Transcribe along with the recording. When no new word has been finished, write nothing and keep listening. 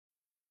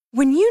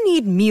When you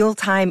need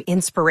mealtime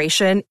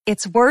inspiration,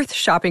 it's worth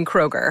shopping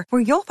Kroger,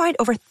 where you'll find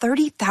over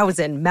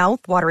 30,000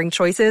 mouth-watering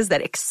choices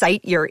that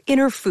excite your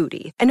inner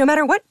foodie. And no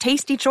matter what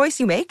tasty choice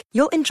you make,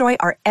 you'll enjoy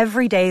our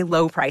everyday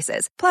low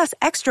prices, plus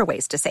extra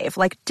ways to save,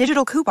 like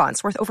digital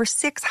coupons worth over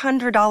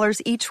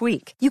 $600 each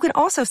week. You can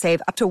also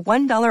save up to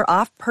 $1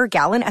 off per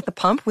gallon at the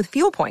pump with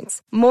fuel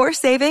points. More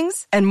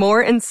savings and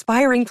more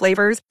inspiring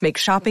flavors make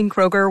shopping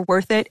Kroger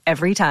worth it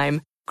every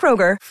time.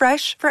 Kroger,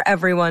 fresh for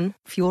everyone.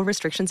 Fuel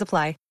restrictions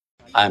apply.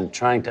 I'm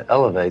trying to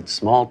elevate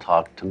small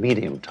talk to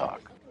medium talk.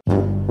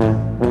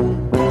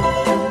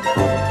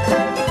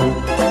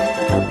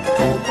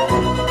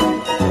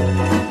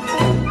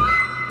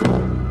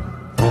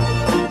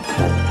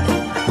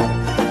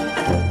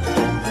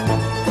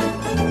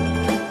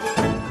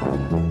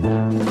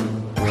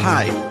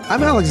 Hi,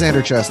 I'm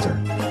Alexander Chester.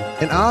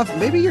 And Av,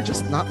 maybe you're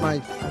just not my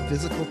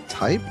physical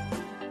type.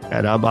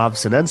 And I'm Av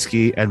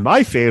Sinensky, and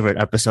my favorite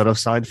episode of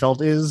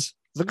Seinfeld is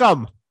The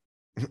Gum.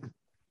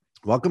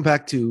 Welcome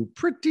back to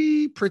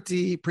pretty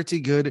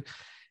good,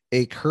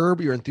 a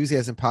Curb Your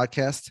Enthusiasm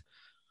podcast.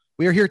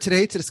 We are here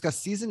today to discuss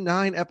season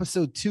 9,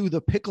 episode 2, The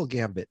Pickle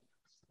Gambit,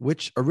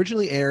 which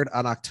originally aired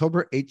on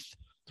October 8th,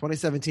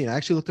 2017. I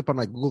actually looked up on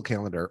my Google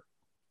Calendar.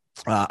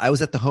 I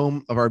was at the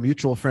home of our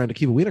mutual friend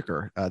Akiva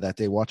Wienerker that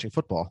day watching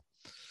football.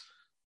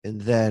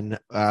 And then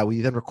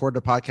we then recorded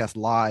a podcast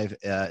live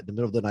at the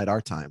middle of the night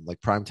our time,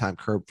 like prime time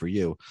Curb for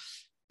you.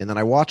 And then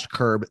I watched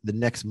Curb the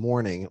next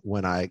morning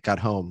when I got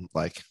home,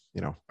 like,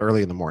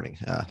 early in the morning,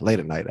 late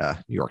at night,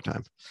 New York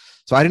time.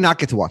 So I did not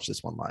get to watch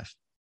this one live.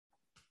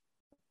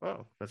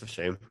 Oh, that's a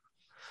shame.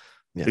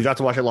 Yeah. You got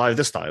to watch it live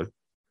this time.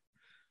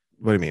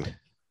 What do you mean?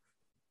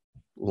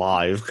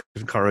 Live,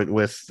 concurrent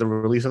with the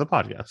release of the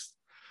podcast.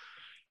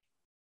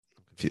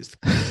 Confused.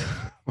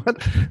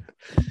 What?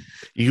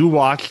 You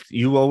watch the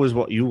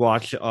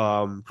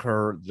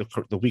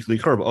weekly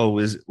Curb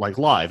always like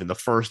live in the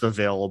first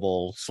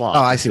available slot.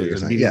 Oh, I see what you're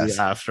saying. Yes.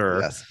 After.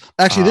 Yes.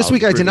 Actually, this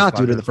week I did not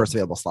do it in the podcast. first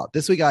available slot.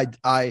 This week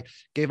I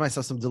gave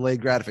myself some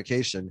delayed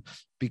gratification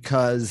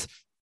because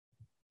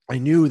I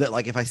knew that,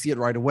 like, if I see it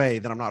right away,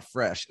 then I'm not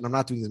fresh, and I'm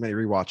not doing as many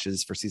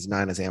rewatches for season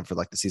 9 as I am for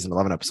like the season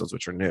 11 episodes,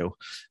 which are new.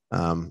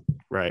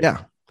 Right.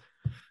 Yeah.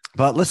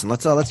 But listen,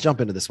 let's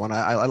jump into this one.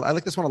 I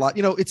like this one a lot.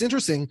 It's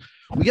interesting.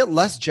 We get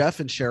less Jeff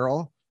and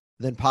Cheryl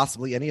than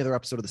possibly any other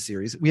episode of the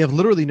series. We have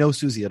literally no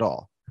Susie at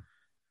all.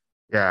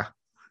 Yeah.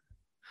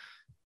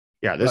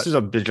 Yeah, this is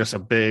just a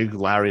big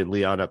Larry and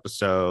Leon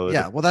episode.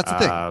 Yeah, well, that's the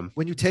thing.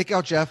 When you take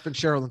out Jeff and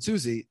Cheryl and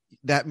Susie,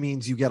 that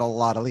means you get a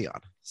lot of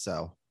Leon.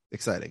 So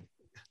exciting.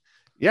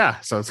 Yeah,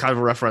 so it's kind of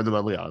a referendum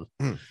on Leon.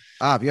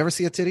 Have you ever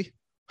seen a titty?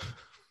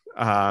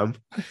 I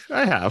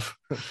have.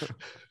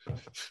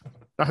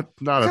 Not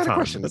what a kind ton. of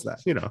question is that?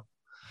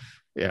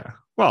 Yeah.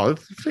 Well,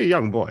 it's a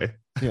young boy.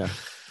 Yeah.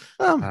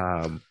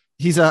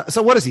 He's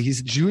so what is he? He's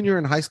a junior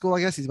in high school,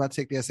 I guess. He's about to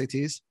take the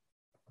SATs.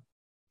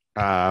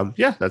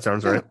 Yeah, that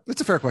sounds right.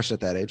 It's a fair question at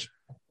that age.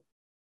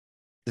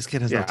 This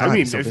kid has no time.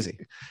 He's so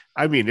busy.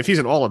 If he's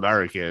an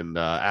all-American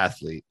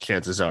athlete,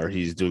 chances are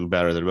he's doing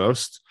better than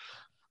most.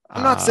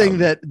 I'm not saying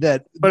that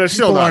but it's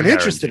still people not aren't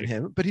interested in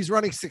guaranteed. him, but he's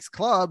running 6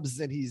 clubs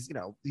and he's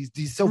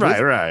so Right.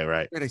 busy.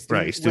 Right.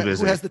 He's too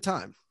busy. Who has the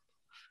time?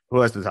 Who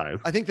has the time?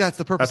 I think that's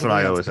the purpose. That's what of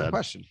I the always said.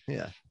 Question.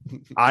 Yeah.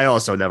 I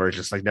also never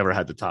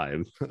had the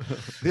time.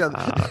 Yeah,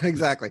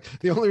 exactly.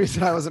 The only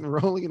reason I was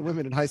enrolling in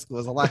women in high school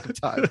is a lack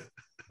of time.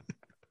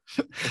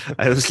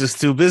 I was just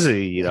too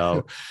busy,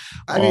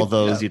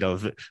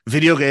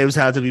 video games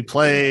had to be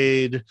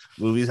played,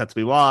 movies had to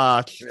be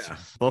watched,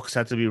 books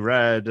had to be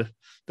read.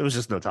 There was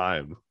just no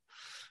time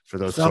for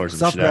those sorts of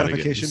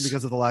self-gratification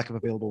because of the lack of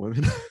available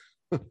women.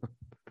 There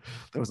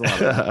was a lot of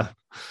that.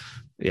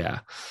 Yeah.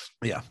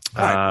 Yeah.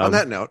 All right. On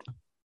that note.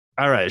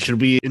 All right. Should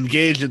we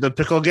engage in the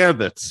pickle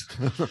gambits?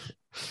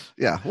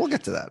 Yeah, we'll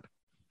get to that.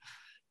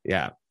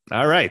 Yeah.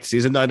 All right.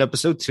 Season 9,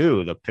 episode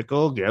 2, The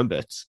Pickle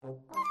Gambit.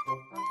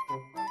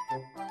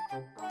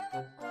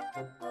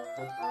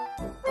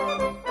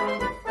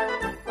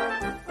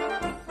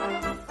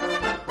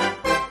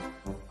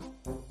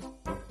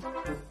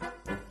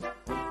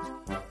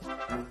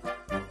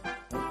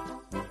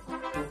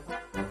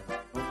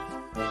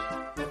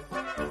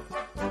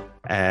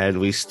 And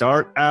we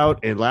start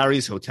out in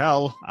Larry's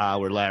hotel,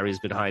 where Larry's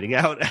been hiding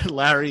out. And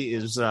Larry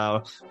is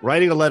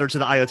writing a letter to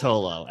the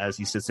Ayatollah as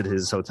he sits in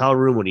his hotel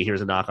room when he hears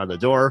a knock on the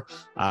door.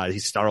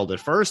 He's startled at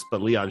first,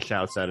 but Leon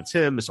shouts that it's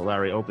him. So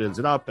Larry opens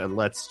it up and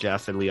lets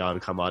Jeff and Leon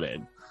come on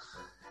in.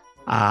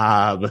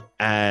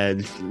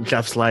 And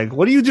Jeff's like,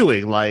 "What are you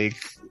doing? Why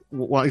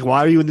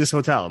are you in this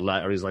hotel?" And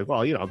Larry's like,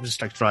 "Well, I'm just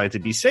trying to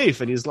be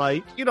safe." And he's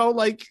like,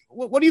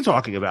 what are you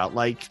talking about?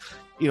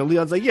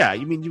 Leon's like, "Yeah,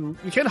 you mean you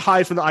can't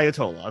hide from the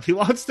Ayatollah. If he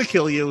wants to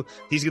kill you,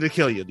 he's going to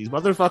kill you. These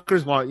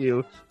motherfuckers want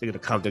you. They're going to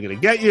come. They're going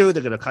to get you.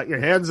 They're going to cut your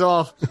hands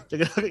off. They're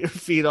going to cut your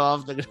feet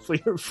off. They're going to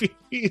put your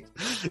feet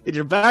in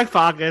your back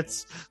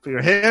pockets, put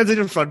your hands in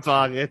your front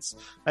pockets,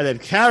 and then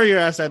carry your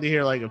ass out of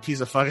here like a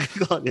piece of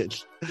fucking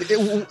luggage."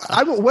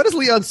 What is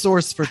Leon's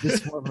source for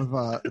this form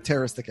of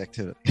terroristic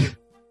activity?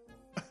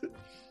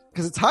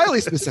 Because it's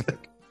highly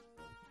specific.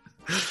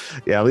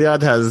 Yeah,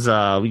 Leon has.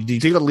 Do you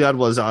think that Leon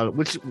was on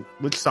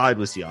which side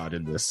was he on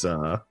in this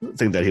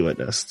thing that he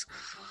witnessed?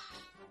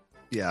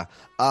 Yeah.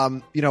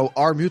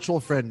 Our mutual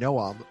friend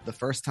Noam, the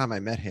first time I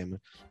met him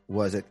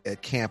was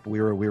at camp.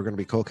 We were going to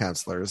be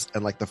co-counselors,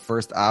 and like the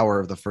first hour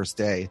of the first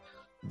day,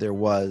 there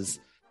was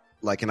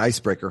like an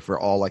icebreaker for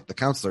all like the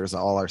counselors,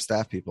 all our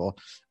staff people.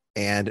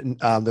 And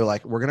they're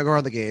like, we're going to go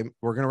around the game.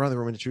 We're going to run the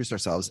room and introduce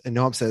ourselves. And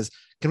Noam says,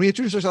 can we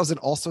introduce ourselves and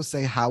also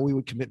say how we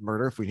would commit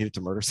murder if we needed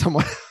to murder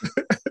someone?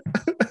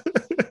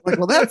 Like,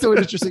 well, that's an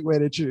interesting way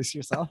to introduce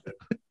yourself.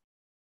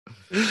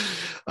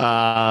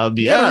 Yeah,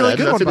 really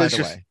good one, by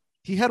the way.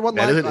 He had one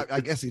line.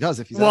 I guess he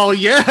does if he's. Well,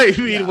 yeah. I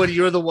mean, when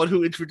you're the one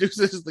who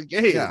introduces the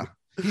game. Yeah.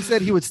 He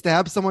said he would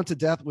stab someone to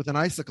death with an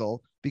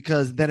icicle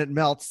because then it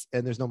melts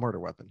and there's no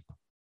murder weapon.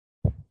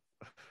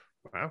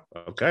 Wow.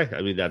 Okay.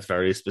 I mean, that's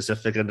very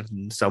specific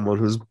and someone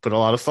who's put a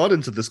lot of thought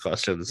into this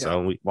question.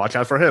 So watch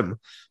out for him,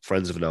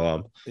 friends of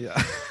Noam. Yeah,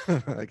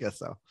 I guess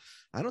so.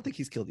 I don't think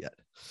he's killed yet.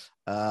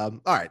 All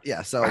right.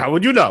 Yeah. So how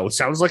would you know? It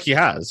sounds like he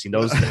has. He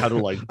knows how to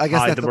like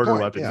hide the murder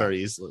weapon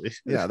very easily.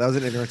 Yeah, that was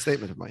an ignorant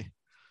statement of mine.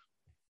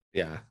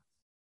 Yeah.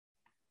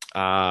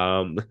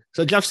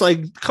 So Jeff's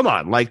like, come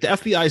on, like the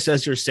FBI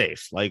says you're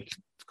safe. Like,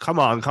 come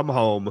on, come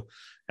home.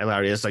 And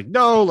Larry is like,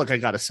 no, like I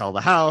gotta sell the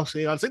house.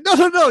 And it's like,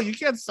 no, you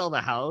can't sell the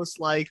house.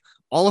 Like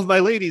all of my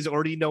ladies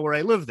already know where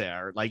I live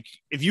there. Like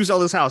if you sell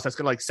this house, that's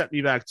gonna like set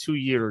me back 2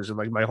 years in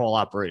like my whole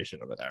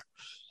operation over there.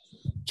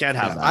 Can't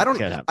have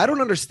that. I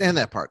don't understand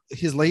that part.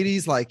 His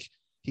ladies, like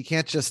he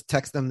can't just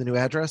text them the new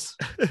address.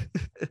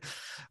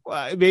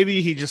 Well,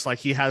 maybe he just like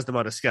he has them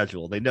on a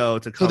schedule. They know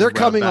to come. So they're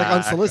coming back,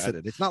 like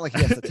unsolicited. It's not like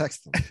he has to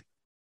text them.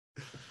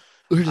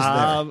 We're just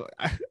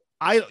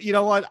there. You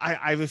know what?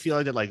 I have a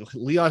feeling that like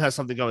Leon has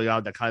something going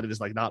on that kind of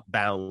is like not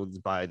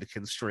bound by the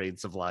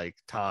constraints of like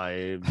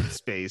time,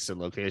 space,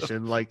 and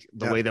location, like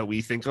the way that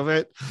we think of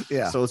it.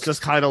 Yeah. So it's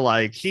just kind of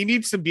like he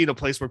needs to be in a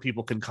place where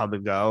people can come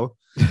and go,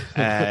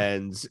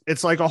 and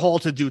it's like a whole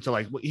to do to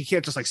like he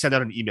can't just like send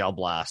out an email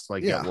blast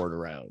like get word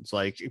around. It's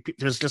like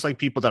there's just like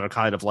people that are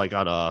kind of like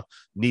on a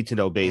need to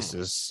know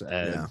basis,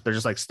 and they're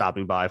just like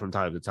stopping by from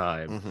time to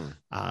time.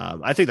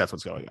 I think that's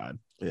what's going on.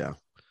 Yeah.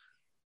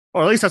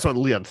 Or at least that's what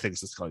Leon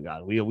thinks is going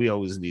on. We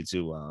always need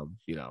to,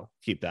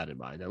 keep that in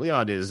mind. And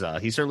Leon is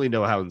he certainly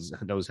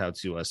knows how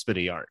to spin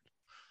a yarn.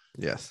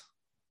 Yes.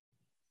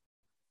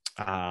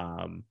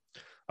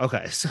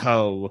 Okay,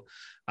 so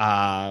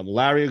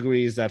Larry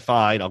agrees that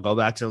fine, I'll go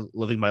back to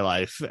living my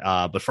life.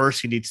 But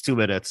first, he needs 2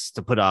 minutes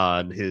to put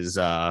on his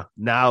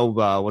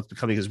what's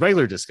becoming his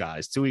regular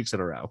disguise. 2 weeks in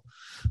a row,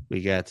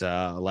 we get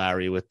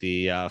Larry with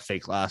the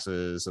fake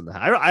glasses, and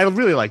I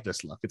really like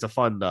this look. It's a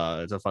fun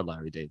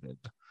Larry David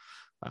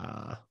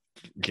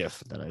GIF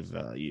that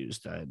I've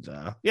used, and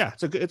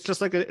it's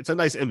just like it's a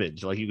nice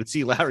image. Like you could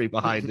see Larry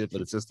behind it,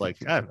 but it's just like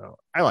I don't know,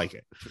 I like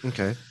it.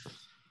 Okay.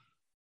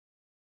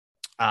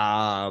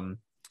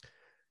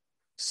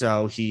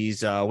 So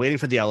he's waiting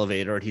for the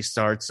elevator, and he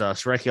starts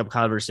striking up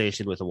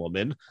conversation with a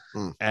woman,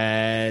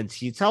 and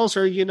he tells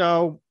her,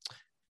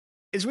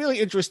 it's really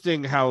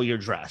interesting how you're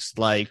dressed.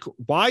 Like,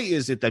 why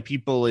is it that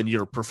people in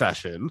your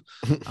profession,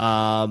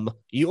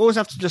 you always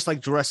have to just like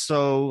dress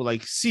so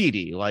like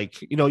seedy?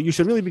 Like, you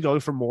should really be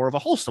going for more of a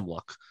wholesome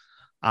look.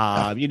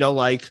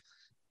 Like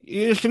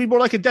it should be more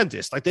like a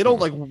dentist. Like they don't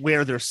like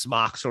wear their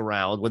smocks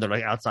around when they're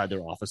like outside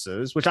their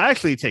offices, which I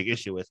actually take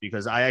issue with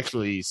because I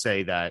actually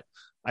say that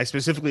I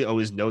specifically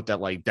always note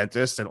that like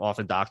dentists and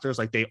often doctors,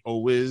 like they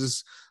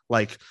always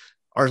like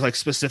are like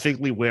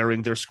specifically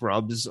wearing their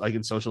scrubs like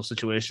in social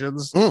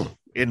situations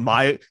in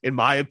my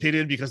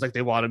opinion, because like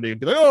they want to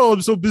be like, oh,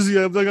 I'm so busy,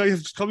 I'm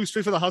coming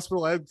straight from the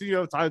hospital, I have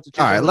time to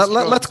all right,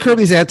 let's curb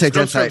these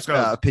anti-dentist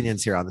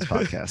opinions here on this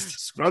podcast.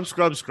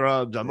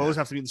 Scrubs. I'm always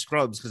have to be in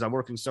scrubs because I'm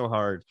working so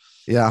hard.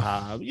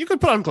 You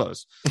could put on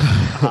clothes.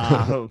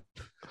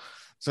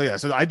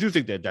 So I do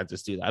think that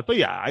dentists do that,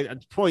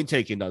 but point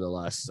taken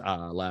nonetheless,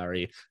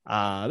 Larry.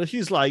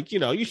 He's like,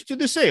 you should do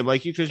the same.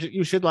 Like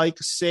you should like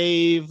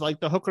save like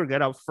the hooker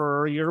get up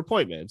for your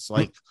appointments.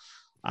 Like,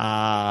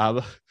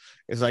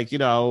 it's like,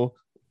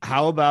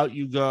 how about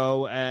you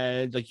go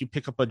and like you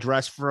pick up a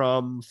dress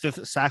from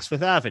Saks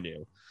Fifth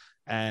Avenue,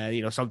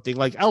 and something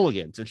like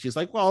elegant. And she's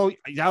like, well,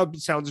 that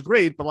sounds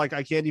great, but like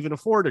I can't even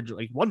afford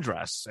one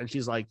dress. And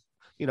she's like,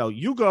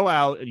 you go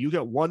out and you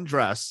get one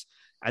dress.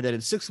 And then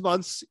in 6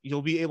 months,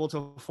 you'll be able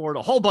to afford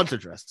a whole bunch of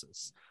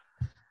dresses.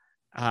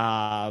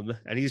 And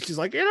he's just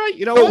like,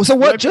 what? So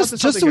what? Just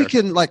so we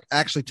can like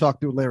actually talk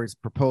through Larry's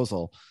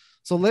proposal.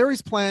 So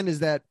Larry's plan is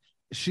that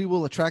she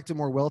will attract a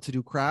more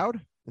well-to-do crowd,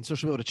 and so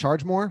she'll be able to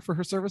charge more for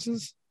her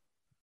services.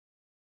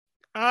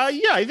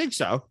 I think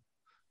so.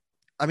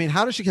 I mean,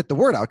 how does she get the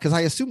word out? Because I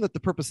assume that the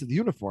purpose of the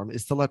uniform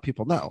is to let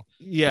people know.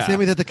 Yeah. Same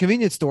way that the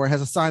convenience store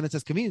has a sign that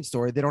says convenience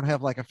store. They don't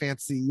have like a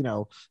fancy, I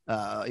don't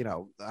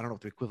know what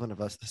the equivalent of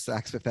a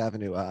Saks Fifth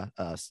Avenue,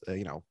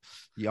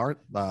 yarn,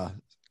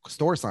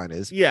 store sign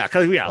is. Yeah,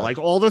 because like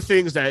all the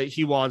things that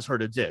he wants her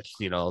to ditch,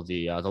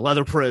 the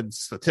leather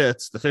prints, the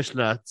tits, the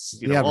fishnets,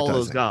 all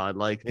those gone.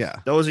 Like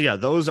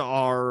those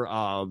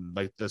are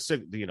like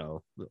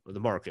the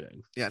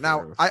marketing. Yeah.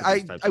 Now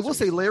I will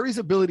say Larry's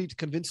ability to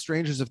convince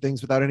strangers of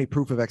things without any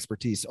proof of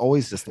expertise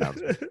always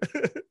astounds me.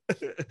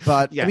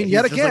 But I mean,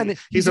 yet again,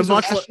 he's a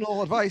much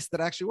rational advice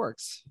that actually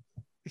works.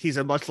 He's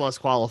a much less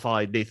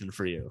qualified Nathan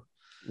for you.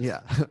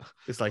 Yeah.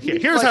 It's like,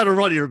 here's how to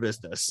run your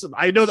business.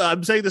 I know that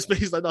I'm saying this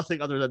based on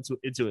nothing other than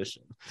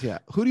intuition. Yeah.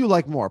 Who do you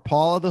like more,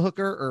 Paula the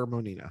hooker or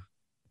Monina?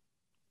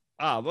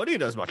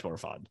 Monina is much more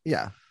fun.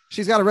 Yeah.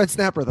 She's got a red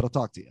snapper that'll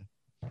talk to you.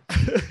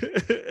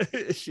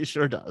 She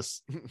sure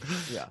does.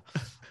 Yeah.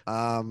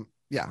 I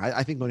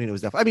think Monina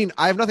was definitely, I mean,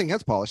 I have nothing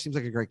against Paula. She seems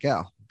like a great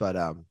gal, but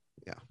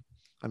yeah,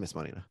 I miss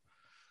Monina.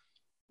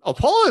 Oh,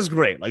 Paula is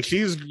great. Like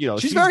she's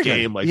very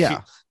game. Good.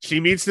 Like she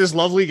meets this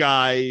lovely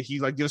guy.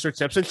 He like gives her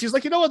tips, and she's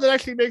like, you know what? That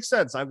actually makes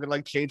sense. I'm gonna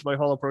like change my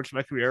whole approach to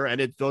my career,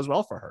 and it goes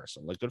well for her. So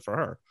like, good for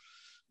her.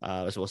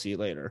 So we'll see you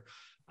later.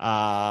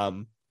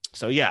 So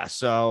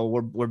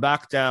we're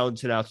back down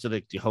to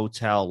the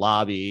hotel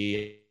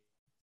lobby,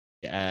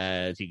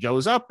 and he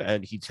goes up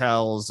and he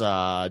tells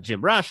Jim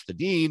Rash, the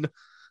dean,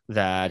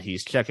 that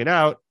he's checking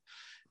out.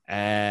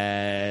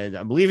 And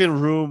I'm leaving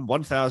room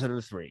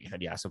 1003.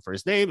 And he asks him for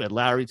his name. And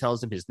Larry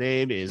tells him his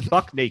name is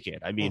Buck Naked.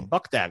 I mean,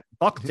 Buck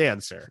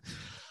Dancer.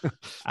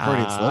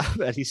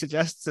 And he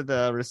suggests to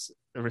the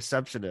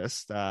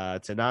receptionist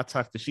to not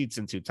tuck the sheets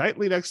in too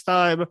tightly next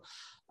time.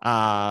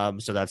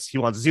 So he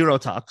wants 0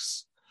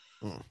 tucks.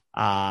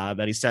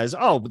 And he says,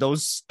 "Oh,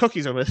 those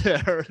cookies over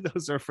there,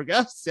 those are for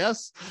guests."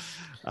 Yes.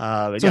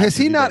 So has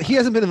he not? He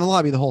hasn't been in the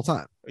lobby the whole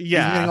time.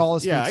 Yeah. He's getting all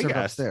his food served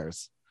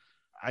upstairs.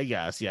 I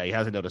guess, he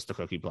hasn't noticed the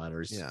cookie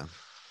platters. Yeah.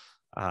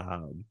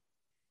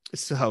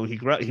 So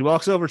he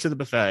walks over to the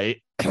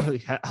buffet,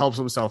 he helps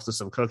himself to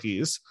some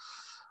cookies,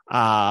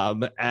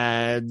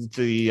 and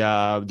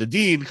the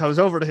dean comes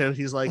over to him.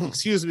 He's like,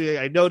 "Excuse me,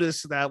 I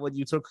noticed that when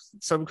you took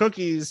some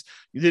cookies,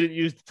 you didn't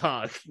use the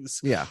tongs."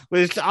 Yeah,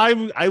 which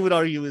I would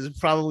argue is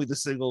probably the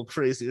single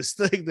craziest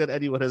thing that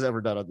anyone has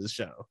ever done on this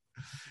show.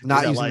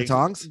 Not using the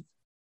tongs.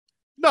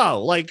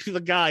 No, like the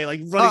guy like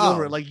running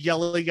over, like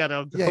yelling at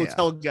a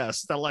hotel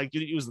guest that like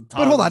you didn't use the tongs.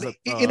 But hold on,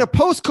 in a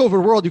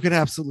post-COVID world, you can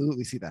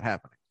absolutely see that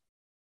happening.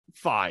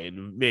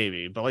 Fine,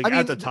 maybe, but like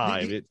at the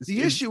time,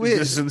 the issue is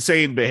this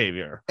insane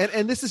behavior,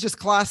 and this is just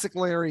classic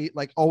Larry,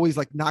 like always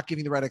like not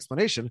giving the right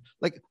explanation.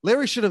 Like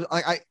Larry should have,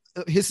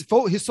 his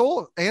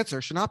sole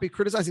answer should not be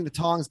criticizing the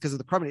tongs because of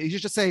the crumb. He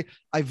should just say,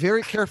 "I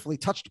very carefully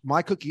touched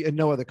my cookie and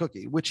no other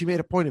cookie," which he made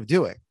a point of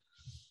doing.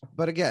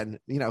 But again,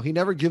 he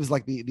never gives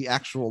like the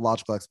actual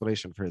logical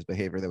explanation for his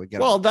behavior that would get.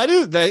 Well, that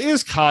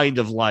is kind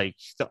of like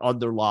the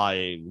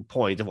underlying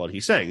point of what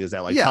he's saying is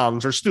that like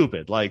tongs are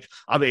stupid. Like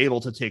I'm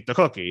able to take the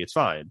cookie, it's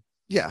fine.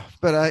 Yeah,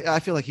 but I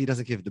feel like he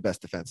doesn't give the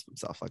best defense of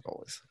himself, like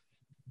always.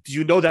 Do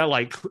you know that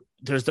like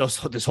there's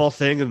this whole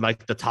thing in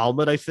like the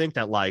Talmud? I think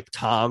that like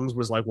tongs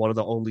was like one of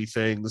the only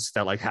things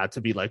that like had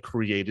to be like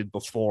created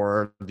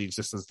before the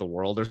existence of the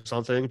world or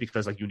something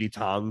because like you need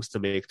tongs to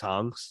make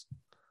tongs.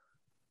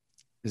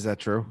 Is that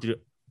true?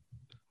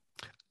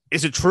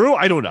 Is it true?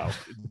 I don't know.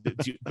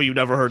 But you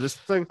never heard this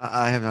thing?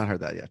 I have not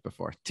heard that yet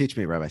before. Teach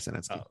me, Rabbi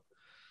Sinetsky.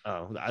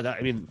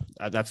 I mean,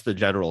 that's the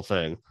general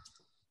thing.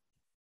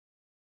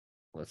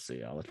 Let's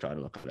see. I'll try to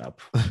look it up.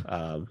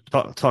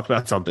 Talk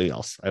about something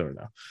else. I don't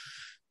know.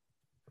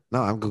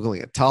 No, I'm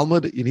Googling it.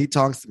 Talmud, you need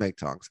tongs to make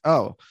tongs.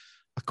 Oh,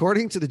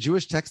 according to the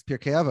Jewish text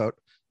Pirkei Avot,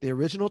 the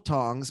original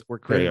tongs were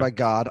created by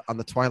God on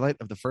the twilight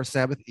of the first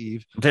Sabbath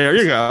eve. There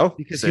you go.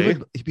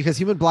 Because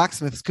human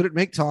blacksmiths couldn't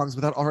make tongs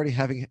without already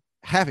having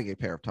a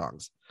pair of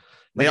tongs.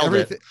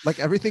 Like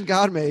everything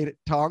God made,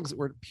 tongs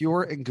were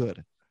pure and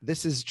good.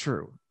 This is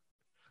true.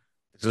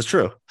 This is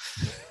true.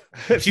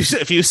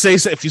 If you say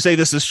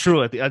this is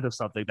true at the end of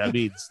something, that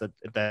means that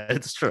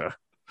it's true.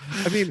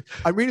 I mean,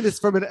 I'm reading this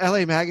from an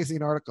LA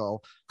Magazine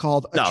article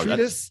called "A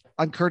Treatise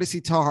on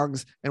Courtesy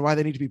Tongs and Why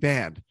They Need to Be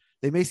Banned."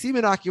 They may seem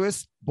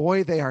innocuous.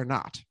 Boy, they are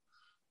not.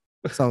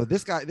 So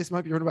this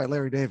might be written by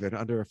Larry David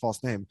under a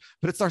false name,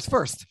 but it starts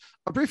first,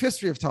 a brief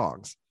history of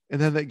tongs. And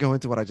then they go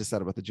into what I just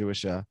said about the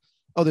Jewish.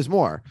 There's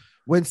more.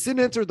 When sin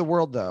entered the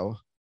world, though,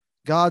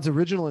 God's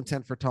original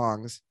intent for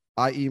tongs,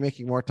 i.e.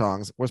 making more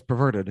tongs, was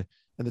perverted.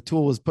 And the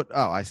tool was put.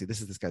 Oh, I see.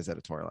 This guy's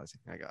editorializing.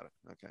 I got it.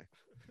 Okay.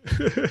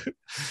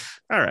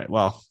 All right.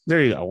 Well,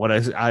 there you go. What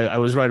I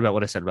was right about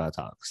what I said about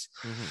tongs.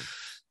 Mm-hmm.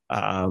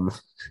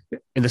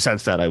 In the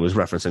sense that I was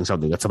referencing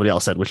something that somebody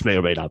else said, which may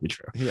or may not be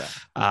true. Yeah.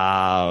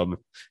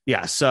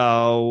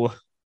 So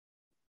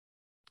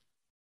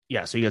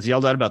he gets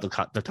yelled at about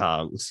the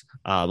tongs.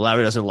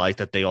 Larry doesn't like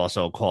that they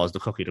also cause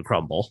the cookie to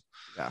crumble.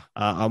 Yeah.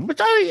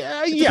 Which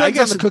I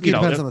guess the cookie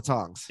depends on the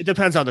tongs. It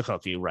depends on the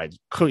cookie, right?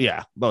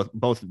 Yeah.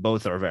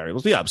 Both are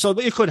variables. But yeah. So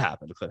it could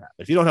happen.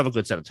 If you don't have a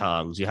good set of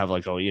tongs, you have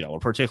like a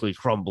particularly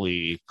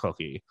crumbly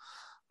cookie.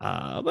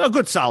 A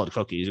good solid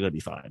cookie is going to be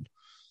fine.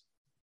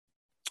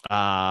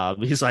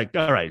 He's like,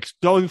 all right,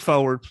 going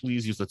forward,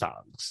 please use the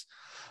tongs.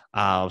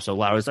 So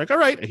Larry's like, all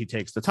right. And he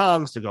takes the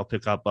tongs to go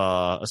pick up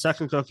a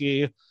second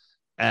cookie.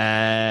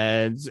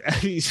 And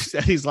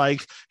he's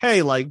like,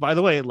 hey, like, by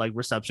the way, like,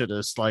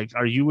 receptionist, like,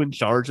 are you in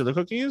charge of the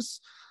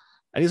cookies?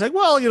 And he's like,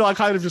 well, I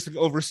kind of just like,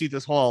 oversee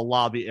this whole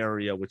lobby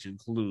area, which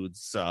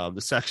includes the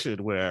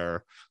section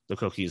where the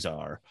cookies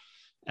are.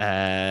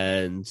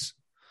 And he's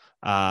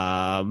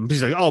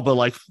like, oh, but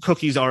like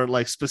cookies aren't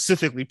like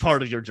specifically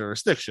part of your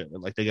jurisdiction.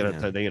 And like they get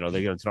into they get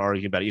into an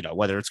argument about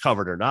whether it's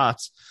covered or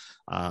not.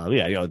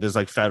 There's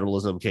like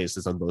federalism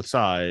cases on both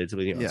sides,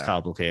 but it's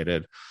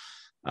complicated.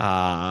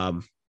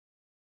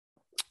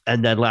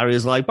 And then Larry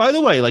is like, by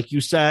the way, like you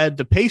said,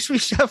 the pastry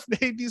chef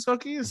made these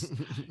cookies.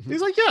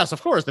 He's like, yes,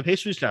 of course, the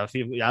pastry chef,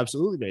 he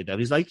absolutely made them.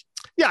 He's like,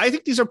 yeah, I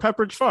think these are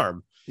Pepperidge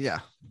Farm. Yeah,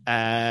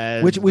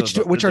 and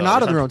which are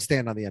not on their own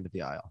stand on the end of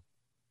the aisle.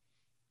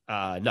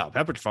 No,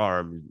 Pepperidge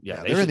Farm.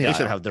 Yeah, they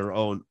should have their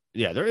own.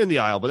 Yeah, they're in the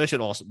aisle, but they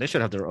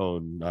should have their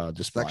own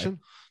display. Section?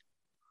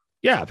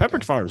 Yeah,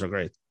 Pepperidge Farms are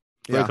great.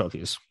 Great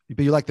cookies.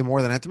 But you like them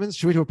more than Entenmann's?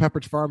 Should we do a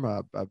Pepperidge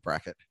Farm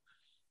bracket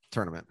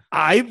tournament?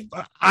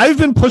 I've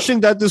been pushing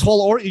that this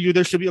whole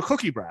there should be a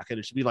cookie bracket.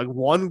 It should be like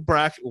one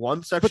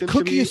section. But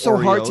cookie is so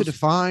Oreos. hard to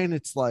define.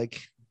 It's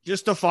like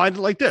just define it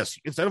like this.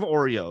 Instead of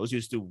Oreos, you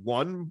just do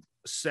one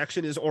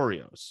section is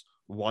Oreos,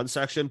 one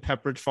section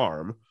Pepperidge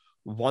Farm,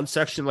 one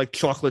section like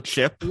chocolate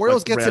chip. Oreos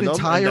like gets random, an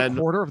entire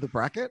quarter of the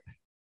bracket.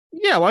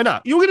 Yeah, why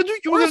not? You were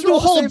gonna do a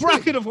whole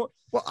bracket of.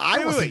 Well,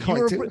 I wasn't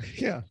going to.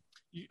 Yeah.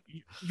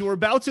 You were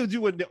about to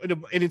do an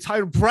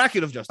entire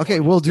bracket of just. Okay,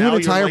 we'll do an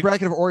entire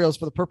bracket of Oreos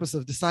for the purpose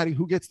of deciding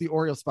who gets the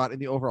Oreo spot in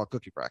the overall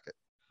cookie bracket.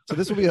 So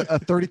this will be a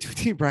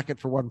 32-team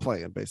bracket for one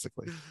play-in,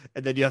 basically.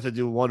 And then you have to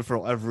do one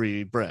for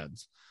every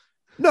brand.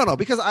 No,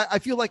 because I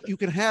feel like you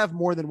can have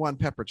more than one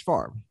Pepperidge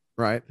Farm,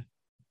 right?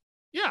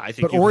 Yeah, I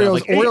think. But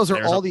Oreos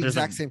are all the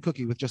exact same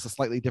cookie with just a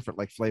slightly different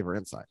like flavor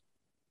inside.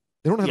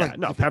 They don't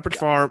have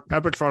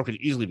Pepperidge Farm could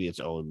easily be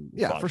its own.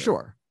 Yeah, product. for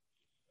sure.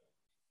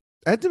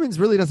 Entenmann's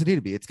really doesn't need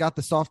to be. It's got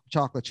the soft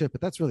chocolate chip, but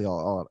that's really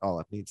all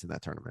it needs in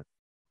that tournament.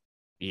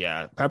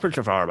 Yeah,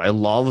 Pepperidge Farm. I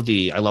love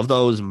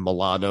those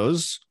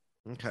Milanos.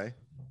 Okay.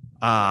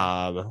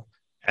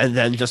 And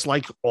then just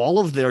like all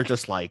of their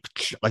just like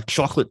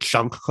chocolate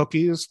chunk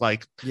cookies.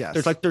 Like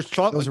there's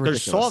chocolate.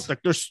 There's salt.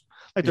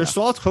 Their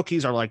soft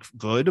cookies are like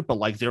good, but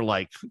like they're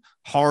like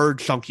hard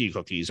chunky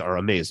cookies are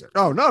amazing.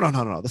 Oh no!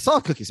 The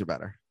soft cookies are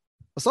better.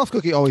 A soft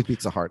cookie always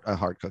beats a hard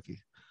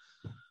cookie.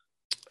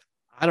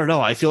 I don't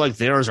know. I feel like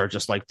theirs are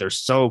just like they're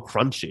so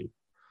crunchy.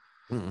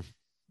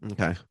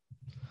 Okay.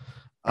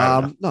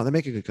 No, they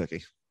make a good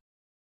cookie.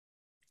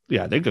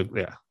 Yeah, they're good.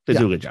 Yeah, they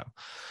do a good job.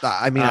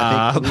 I mean,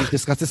 I think we've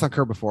discussed this on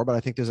Curb before, but I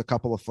think there's a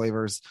couple of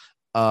flavors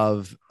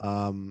of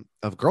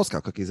Girl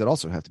Scout cookies that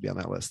also have to be on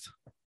that list.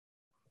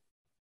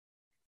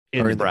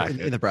 In the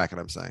bracket. In the bracket,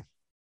 I'm saying.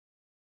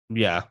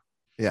 Yeah.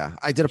 Yeah.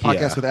 I did a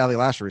podcast with Allie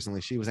Lasher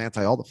recently. She was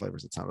anti all the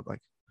flavors, it sounded like.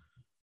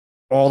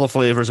 All the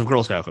flavors of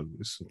Girl Scout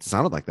cookies. It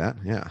sounded like that.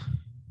 Yeah.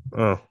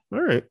 Oh,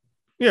 all right.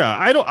 Yeah.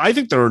 I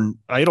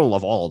don't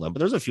love all of them, but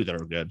there's a few that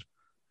are good.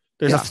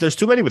 There's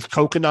too many with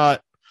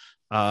coconut.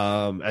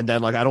 And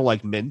then like I don't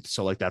like mint,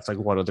 so like that's like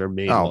one of their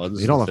main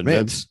ones. You don't love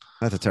mint?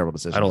 That's a terrible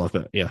decision. I don't love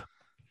mint. Yeah.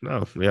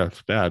 No, yeah,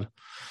 it's bad.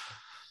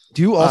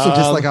 Do you also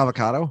dislike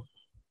avocado?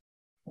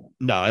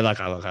 No, I like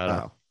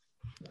avocado. Oh.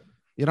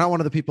 You're not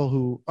one of the people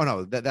who. Oh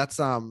no, that's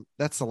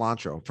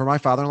cilantro. For my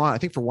father-in-law, I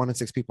think for 1 in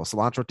 6 people,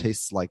 cilantro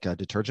tastes like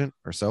detergent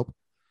or soap.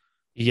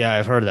 Yeah,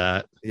 I've heard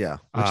that. Yeah,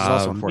 which is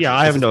also unfortunate. Yeah,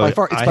 I have no. It's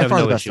by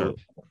far the best issue.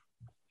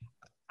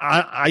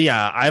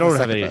 I don't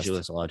have any issue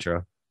with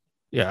cilantro.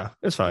 Yeah,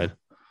 it's fine.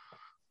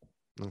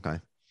 Okay.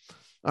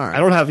 All right. I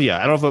don't have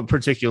a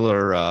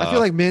particular. I feel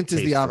like mint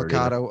is the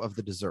avocado of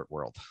the dessert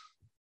world.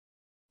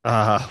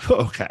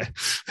 Okay.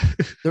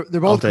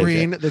 They're both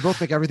green. They both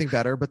make everything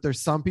better, but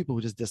there's some people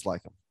who just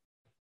dislike them.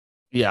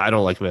 Yeah, I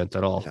don't like mint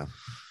at all. Yeah.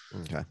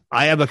 Okay.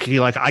 I am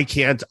I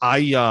can't.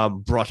 I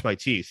brush my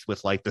teeth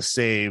with like the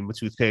same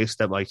toothpaste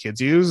that my kids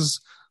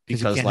use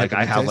because like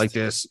I have like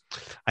this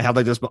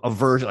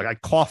aversion. Like I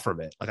cough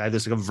from it. Like I have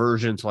this like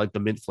aversion to like the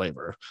mint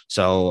flavor.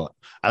 So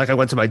I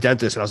went to my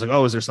dentist and I was like,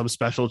 oh, is there some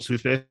special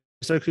toothpaste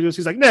I could use?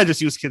 He's like, nah,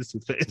 just use kids'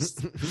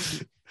 toothpaste.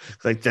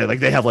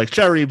 they have like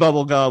cherry,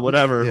 bubble gum,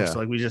 whatever. Yeah. So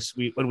like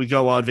we when we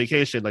go on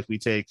vacation, like we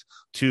take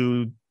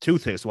 2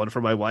 toothpaste, one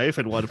for my wife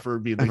and one for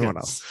me and everyone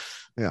else.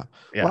 Yeah.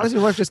 Why does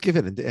your wife just give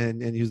it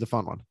and use the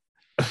fun one?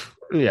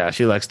 Yeah,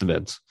 she likes the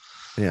mints.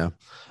 Yeah.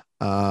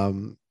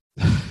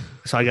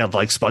 So I got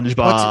like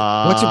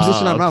SpongeBob. What's your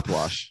position on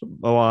mouthwash?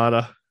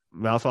 Moana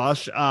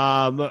mouthwash.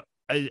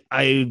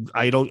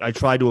 I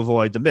try to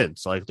avoid the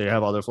mints. Like they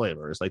have other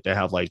flavors. Like they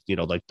have like the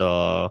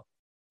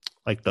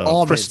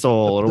all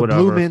crystal mints. Or whatever.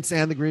 The blue mints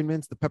and the green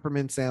mints, the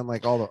peppermints and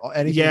like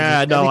anything.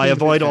 Yeah, no, I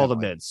avoid all the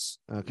mints.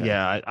 Okay.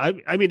 Yeah,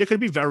 I mean it could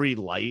be very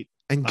light.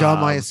 And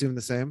gum, I assume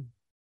the same.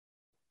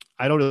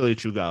 I don't really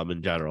chew gum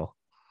in general.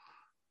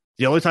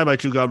 The only time I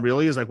chew gum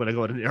really is like when I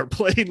go on an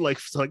airplane, like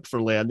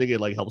for landing,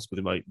 it like helps with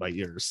my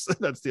ears.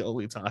 That's the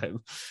only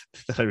time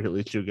that I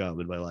really chew gum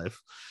in my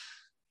life.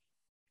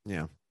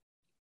 Yeah.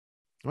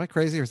 Am I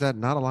crazy, or is that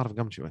not a lot of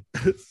gum chewing?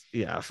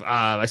 Yeah.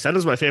 I said it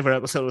was my favorite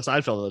episode of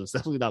Seinfeld, but it's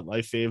definitely not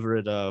my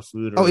favorite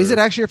food. Oh, is it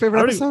actually your favorite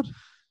I don't even- episode?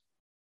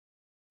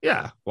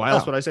 Yeah. Why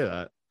else would I say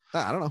that?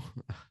 I don't know.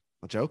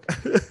 A joke.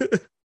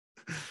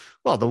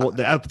 Well,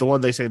 the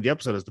one they say in the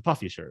episode is the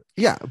puffy shirt.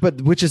 Yeah,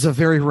 but which is a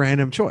very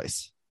random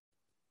choice.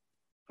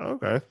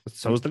 Okay.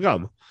 So is the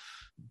gum.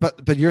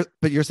 But you're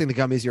saying the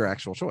gum is your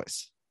actual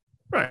choice.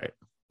 Right.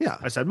 Yeah.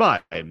 I said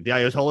mine. The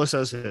Ayatollah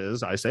says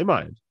his. I say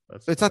mine.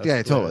 It's not the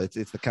Ayatollah.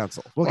 It's the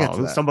council. We'll get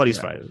to that. Somebody's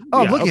yeah. right.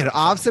 Oh, yeah, look okay. at it.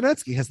 Av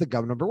Sinetsky has the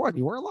gum number 1.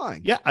 You weren't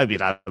lying. Yeah, I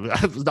mean, I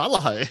was not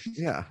lying.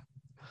 Yeah.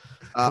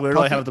 Where do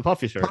I have the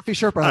puffy shirt? Puffy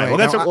shirt, by the All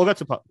way. right, we'll get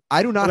to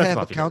I do not we'll get have to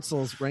the puffy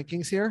council's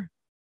rankings here,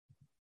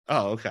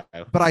 Oh, okay.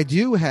 but I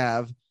do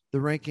have the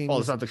rankings. Well,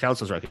 it's not the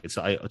council's ranking.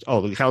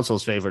 The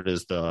council's favorite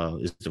is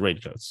the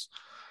raincoats.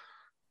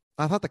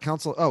 I thought the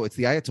council. Oh, it's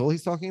the Ayatollah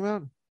he's talking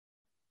about.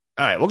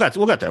 All right, we'll get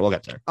there.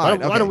 Why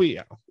don't we?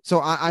 Yeah.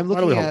 So I'm Why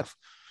don't we looking hold at.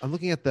 I'm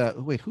looking at the.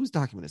 Wait, whose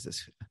document is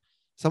this?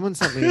 Someone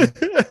sent me.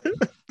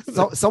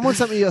 Someone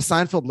sent me a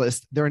Seinfeld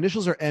list. Their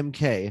initials are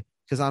MK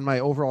because on my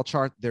overall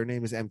chart their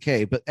name is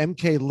MK, but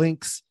MK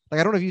links. Like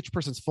I don't have each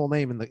person's full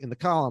name in the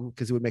column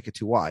because it would make it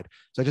too wide.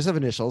 So I just have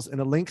initials and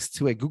it links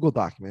to a Google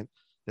document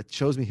that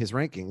shows me his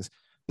rankings.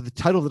 But the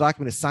title of the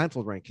document is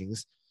Seinfeld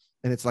rankings,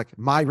 and it's like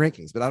my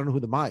rankings, but I don't know who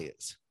the my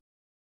is.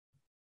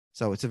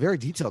 So it's a very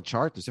detailed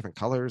chart. There's different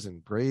colors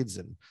and grades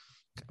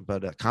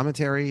but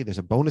commentary. There's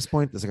a bonus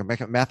point. There's like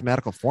a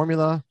mathematical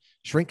formula.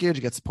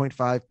 Shrinkage gets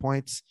 0.5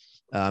 points.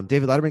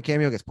 David Letterman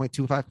cameo gets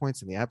 0.25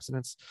 points in the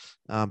abstinence.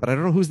 But I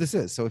don't know whose this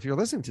is. So if you're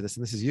listening to this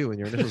and this is you and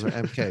your initials are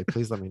MK,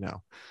 please let me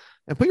know.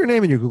 And put your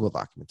name in your Google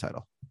document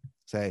title.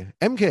 Say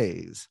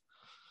MK's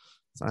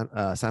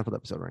Seinfeld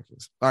episode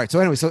rankings. All right. So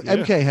anyway,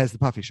 MK has the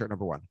puffy shirt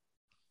number 1.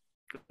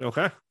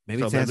 Okay. Maybe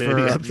So it stands maybe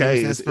for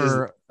MK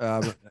for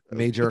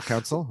major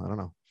council. I don't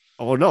know.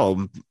 Oh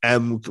no,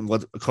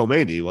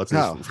 Khomeini. What's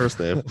his first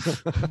name?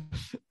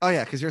 Oh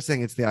yeah, because you're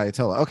saying it's the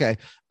Ayatollah. Okay.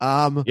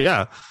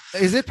 Yeah.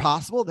 Is it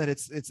possible that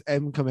it's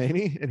M.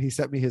 Khomeini and he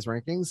sent me his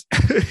rankings?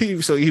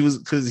 So he was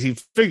because he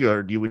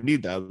figured you would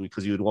need that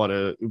because you would want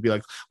to be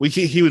like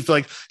he would feel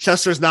like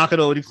Chester's not going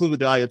to include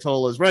the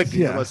Ayatollah's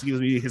rankings unless he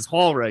gives me his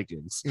hall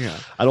rankings. Yeah.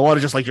 I don't want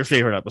to just like your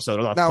favorite episode.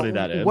 I'm not putting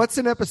that in. What's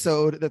an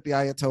episode that the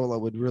Ayatollah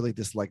would really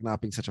dislike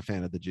not being such a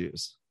fan of the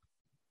Jews?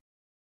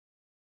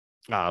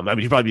 I mean,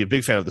 he'd probably be a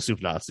big fan of the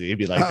Soup Nazi. He'd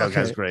be like, that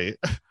guy's great.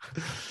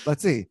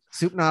 Let's see.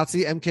 Soup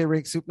Nazi, MK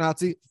rank Soup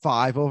Nazi,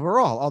 5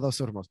 overall. Although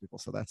so do most people,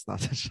 so that's not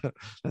such a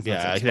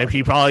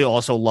he probably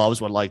also loves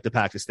when like the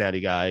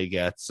Pakistani guy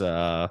gets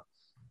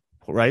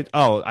right.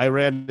 Oh,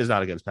 Iran is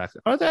not against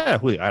Pakistan. Are they? I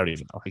don't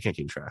even know. I can't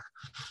keep track.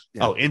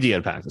 Yeah. Oh, India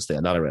and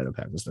Pakistan, not Iran and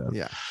Pakistan.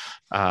 Yeah.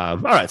 All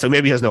right. So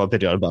maybe he has no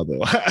opinion on Babu.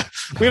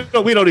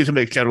 we don't need to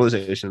make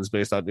generalizations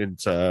based on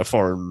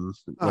foreign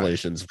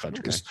relations of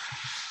countries. Okay.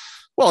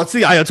 Well, it's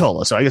the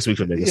Ayatollah, so I guess we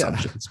could make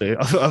assumptions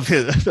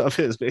of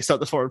his based on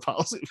the foreign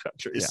policy of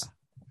countries.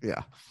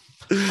 Yeah.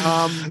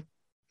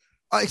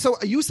 So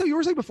you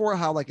were saying before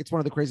how like it's one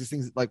of the craziest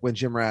things, like when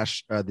Jim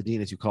Rash, the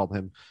dean as you called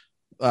him,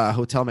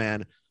 hotel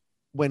man,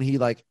 when he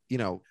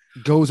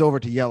goes over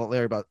to yell at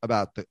Larry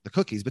about the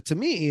cookies. But to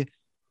me,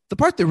 the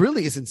part that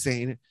really is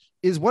insane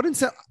is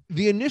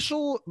the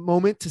initial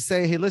moment to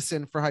say, hey,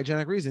 listen, for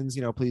hygienic reasons,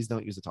 please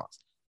don't use the tongs,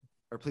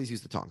 or please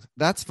use the tongs.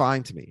 That's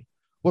fine to me.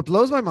 What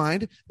blows my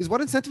mind is what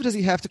incentive does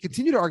he have to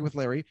continue to argue with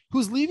Larry,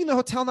 who's leaving the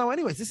hotel now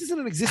anyways? This isn't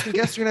an existing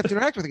guest you're going to have to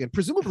interact with again.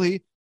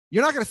 Presumably,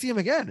 you're not going to see him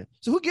again.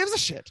 So who gives a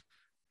shit?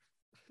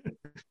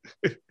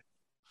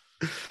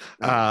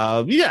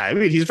 I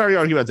mean, he's very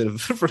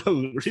argumentative for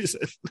no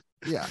reason.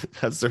 Yeah.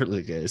 That's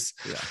certainly the case.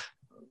 Yeah.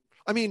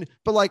 I mean,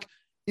 but like,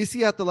 is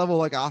he at the level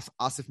like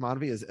Asif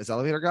Manvi as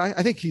elevator guy?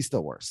 I think he's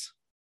still worse.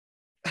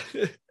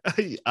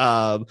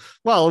 Well,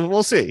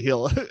 we'll see.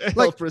 He'll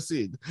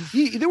proceed.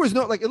 There was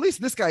no at least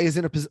this guy is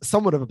in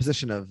somewhat of a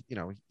position of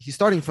he's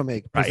starting from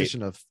a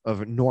position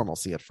of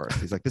normalcy at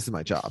first. He's like, this is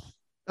my job.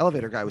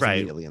 Elevator guy was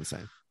immediately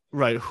insane.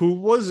 Right. Who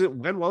was it?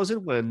 When was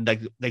it? When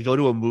they go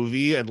to a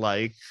movie and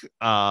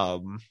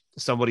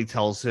somebody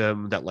tells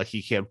him that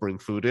he can't bring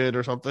food in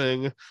or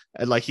something,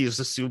 and he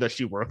just assumed that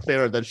she worked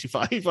there, and then he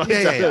finds out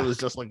it was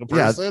just like a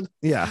person.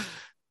 Yeah.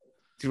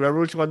 Do you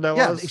remember which one that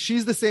was? Yeah,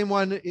 she's the same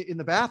one in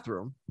the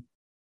bathroom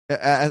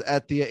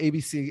at the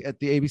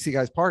ABC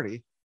guy's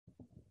party.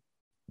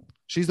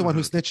 She's the one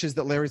who snitches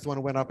that Larry's the one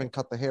who went up and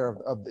cut the hair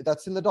of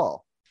that's in The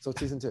Doll. So it's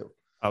season 2.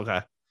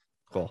 Okay,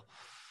 cool.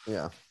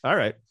 Yeah. All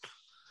right.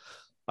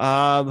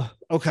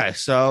 Okay,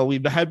 so we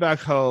head back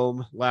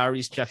home.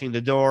 Larry's checking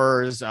the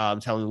doors,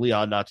 telling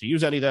Leon not to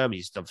use any of them.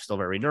 He's still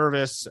very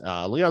nervous.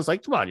 Leon's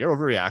like, come on, you're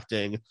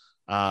overreacting.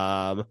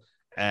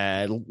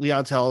 And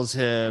Leon tells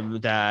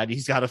him that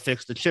he's got to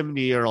fix the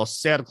chimney or else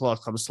Santa Claus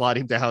comes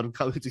sliding down and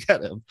coming to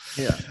get him.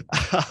 Yeah.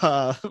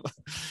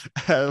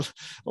 And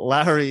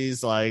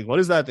Larry's like, what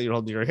is that you're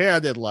holding in your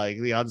hand? And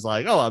Leon's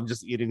like, oh, I'm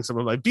just eating some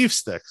of my beef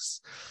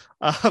sticks.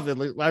 And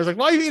Larry's like,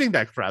 why are you eating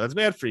that crap? That's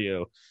bad for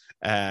you.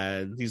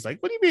 And he's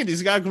like, what do you mean?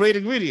 These got great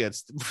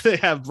ingredients. They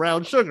have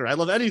brown sugar. I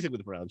love anything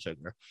with brown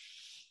sugar.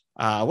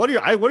 What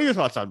are your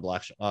thoughts on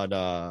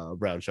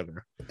brown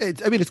sugar?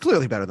 It's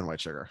clearly better than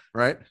white sugar,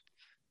 right?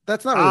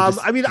 That's not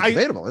really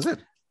debatable, is it?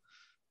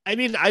 I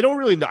mean, I don't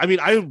really know. I mean,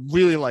 I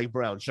really like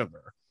brown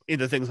sugar in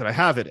the things that I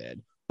have it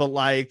in, but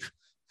like,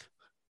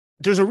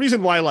 there's a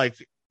reason why like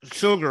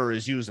sugar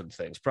is used in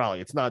things. Probably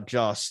it's not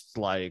just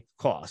like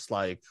cost.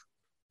 Like,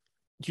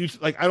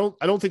 I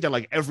don't think that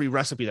like every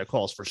recipe that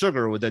calls for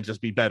sugar would then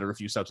just be better if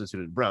you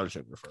substituted brown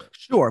sugar for it.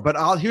 Sure,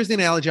 but here's the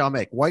analogy I'll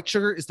make. White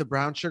sugar is to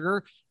brown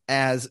sugar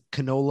as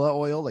canola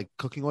oil, like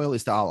cooking oil,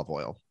 is to olive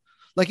oil.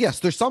 Like, yes,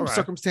 there's some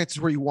circumstances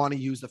where you want to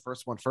use the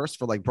first one first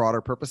for like broader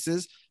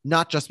purposes,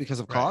 not just because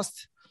of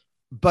cost,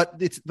 but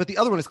the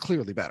other one is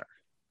clearly better.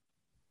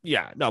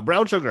 Yeah, no,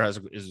 brown sugar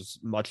is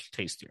much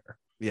tastier.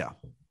 Yeah.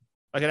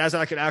 Like it has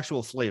like an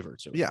actual flavor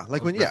to it. Yeah,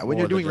 like when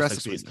you're doing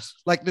recipes,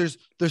 like there's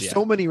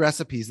so many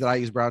recipes that I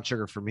use brown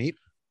sugar for meat.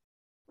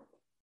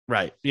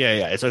 Right.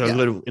 Yeah. It's like a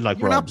little in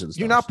like rubs and stuff.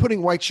 You're not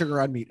putting white sugar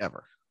on meat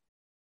ever.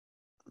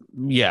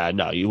 Yeah,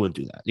 no, you wouldn't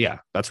do that. Yeah,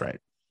 that's right.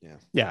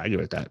 Yeah, I agree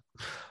with that.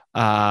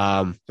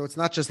 So it's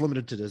not just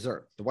limited to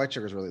dessert. The white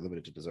sugar is really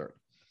limited to dessert.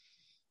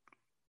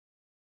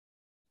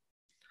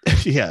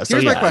 Yeah.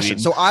 Here's my question.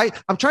 So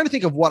I'm trying to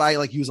think of what I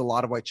like use a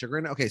lot of white sugar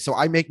in. Okay, so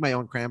I make my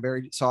own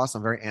cranberry sauce.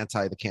 I'm very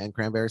anti the canned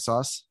cranberry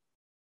sauce.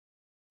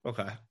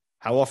 Okay.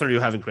 How often are you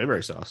having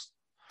cranberry sauce?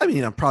 I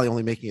mean, I'm probably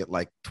only making it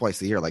like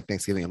twice a year, like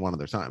Thanksgiving and one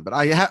other time. But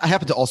I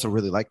happen to also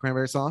really like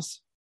cranberry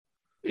sauce.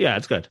 Yeah,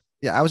 it's good.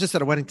 Yeah, I was just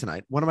at a wedding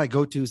tonight. One of my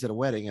go-tos at a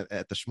wedding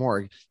at the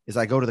Schmorg is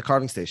I go to the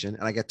carving station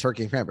and I get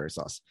turkey and cranberry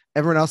sauce.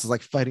 Everyone else is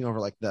like fighting over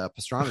like the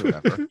pastrami or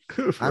whatever.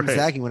 Right. I'm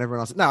zagging when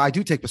everyone else. No, I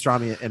do take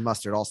pastrami and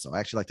mustard also.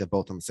 I actually like to have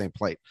both on the same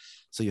plate.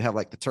 So you have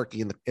like the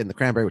turkey in the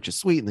cranberry, which is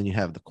sweet, and then you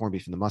have the corned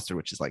beef and the mustard,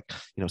 which is like,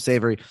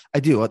 savory. I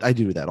do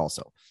that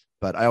also.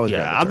 But I always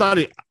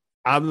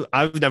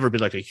I've never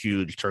been like a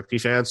huge turkey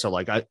fan. So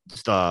like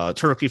the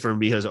turkey for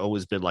me has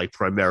always been like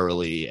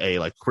primarily a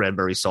like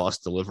cranberry sauce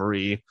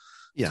delivery.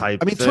 Yeah,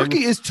 I mean,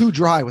 turkey is too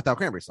dry without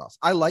cranberry sauce.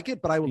 I like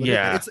it, but I will.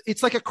 Yeah,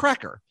 it's like a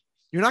cracker.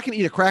 You're not going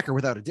to eat a cracker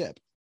without a dip.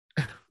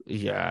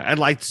 Yeah, and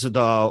like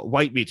the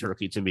white meat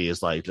turkey to me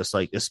is like just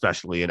like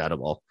especially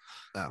inedible.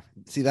 Oh,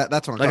 see that's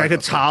what I'm like I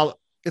could tolerate.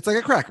 It's like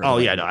a cracker. Oh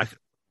yeah, no,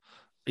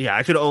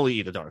 I could only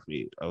eat the dark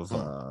meat of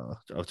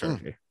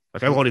turkey.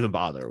 Like I won't even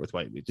bother with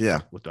white meat. Yeah,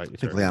 with white meat.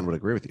 I think Leon would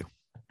agree with you.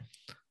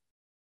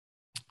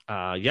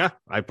 Yeah,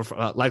 I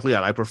prefer like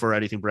Leon. I prefer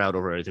anything brown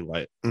over anything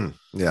white.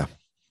 Yeah.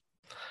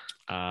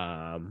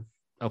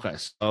 Okay,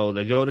 so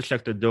they go to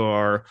check the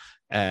door,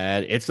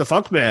 and it's the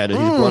Funk Man, and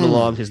he's brought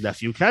along his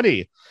nephew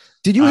Kenny.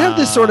 Did you have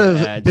this sort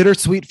of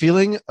bittersweet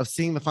feeling of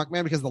seeing the Funk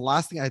Man? Because the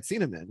last thing I had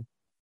seen him in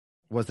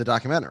was the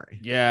documentary.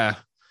 Yeah.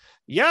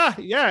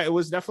 It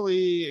was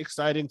definitely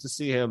exciting to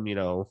see him,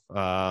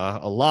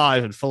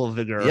 alive and full of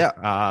vigor.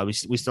 Yeah.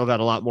 We still got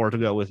a lot more to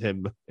go with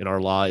him in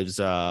our lives,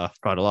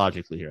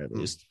 chronologically here at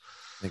least.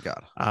 Thank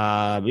God.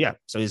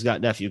 So he's got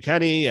nephew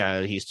Kenny,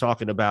 and he's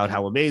talking about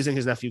how amazing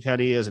his nephew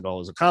Kenny is and all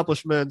his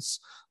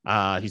accomplishments.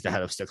 He's the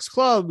head of 6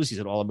 clubs. He's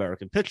an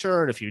All-American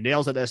pitcher, and if he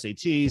nails at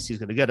SATs, he's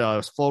going to get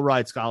a full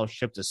ride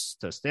scholarship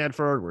to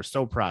Stanford. We're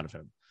so proud of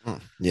him.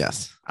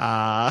 Yes.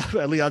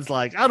 And Leon's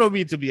like, I don't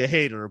mean to be a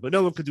hater, but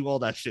no one could do all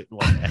that shit in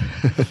one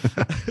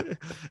day.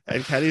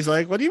 And Kenny's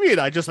like, what do you mean?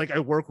 I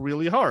work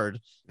really hard.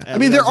 And I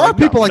mean, there are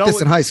people like this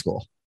in high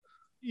school.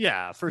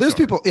 Yeah, there's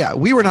people. Yeah,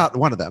 we were not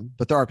one of them,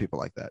 but there are people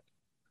like that.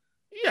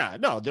 Yeah,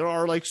 no, there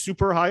are like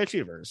super high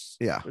achievers.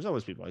 Yeah, there's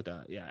always people like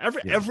that. Yeah,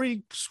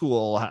 every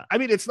school. I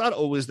mean, it's not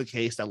always the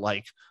case that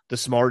like the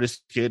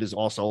smartest kid is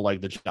also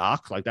like the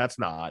jock. Like that's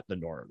not the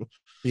norm.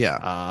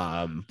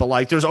 Yeah. But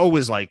like, there's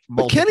always like.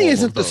 But Kenny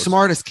isn't the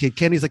smartest kid.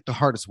 Kenny's like the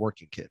hardest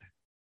working kid.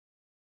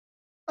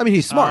 I mean,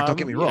 he's smart. Don't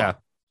get me wrong. Yeah.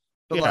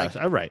 But like,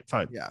 all right,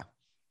 fine. Yeah.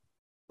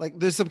 Like,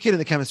 there's some kid in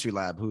the chemistry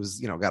lab who's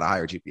got a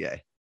higher GPA.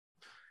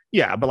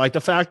 Yeah, but like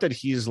the fact that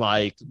he's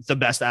like the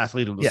best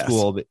athlete in the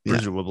school,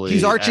 presumably.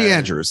 He's Archie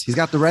Andrews. He's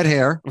got the red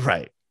hair.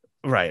 Right.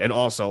 And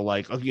also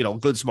like,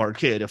 good, smart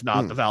kid, if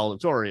not the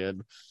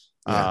valedictorian.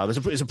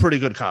 It's a pretty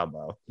good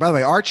combo. By the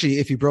way, Archie,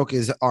 if he broke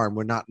his arm,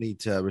 would not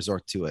need to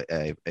resort to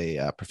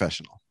a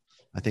professional.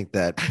 I think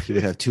that he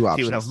would have 2 options.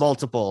 He would have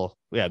multiple.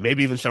 Yeah,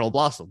 maybe even Cheryl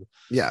Blossom.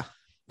 Yeah.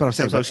 But I'm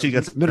saying so she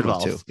gets minimum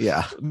involved. of 2.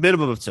 Yeah.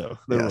 Minimum of 2.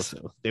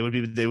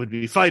 They would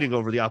be fighting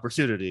over the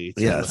opportunity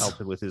to help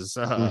him with his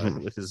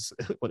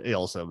what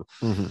ails him.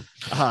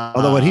 Mm-hmm.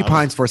 Although what he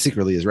pines for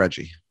secretly is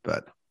Reggie,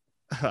 but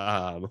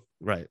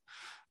right.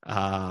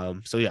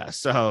 So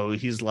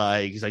he's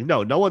like,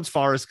 no one's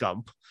Forrest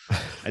Gump.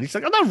 And he's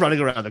like, I'm not running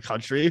around the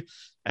country.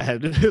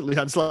 And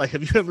Leon's like,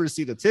 have you ever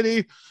seen a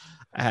titty?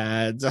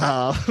 And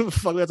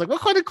Leon's like,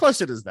 what kind of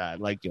question is that?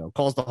 Like,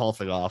 calls the whole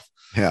thing off.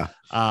 Yeah.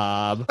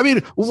 I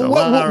mean,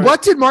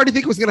 what did Marty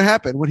think was going to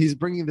happen when he's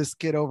bringing this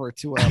kid over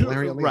to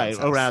Larry and Leon's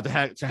house? Around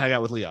to hang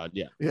out with Leon?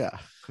 Yeah. Yeah.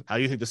 How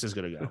do you think this is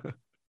going to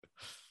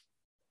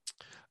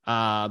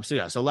go?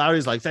 So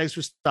Larry's like, thanks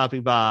for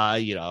stopping by.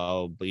 It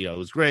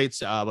was great.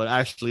 But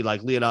actually,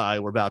 like Leon and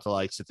I were about to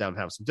like sit down and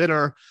have some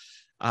dinner.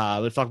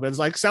 And Fuckman's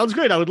like, sounds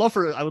great. I would love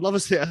a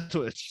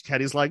sandwich.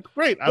 Kenny's like,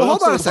 great. Well,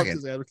 hold on a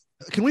second.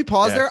 Can we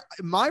pause there?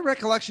 My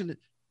recollection,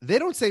 they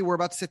don't say we're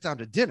about to sit down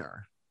to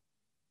dinner.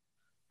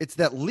 It's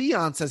that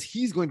Leon says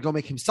he's going to go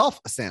make himself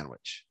a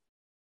sandwich.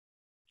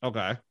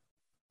 Okay.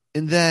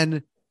 And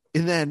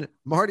then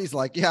Marty's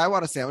like, yeah, I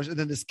want a sandwich. And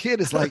then this kid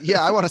is like,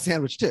 yeah, I want a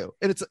sandwich too.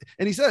 And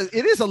he says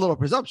it is a little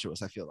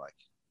presumptuous, I feel like.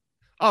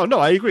 Oh, no,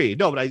 I agree.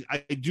 No, but I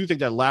do think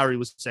that Larry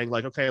was saying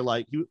like, okay,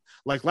 like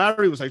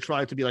Larry was like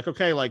trying to be like,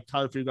 okay, like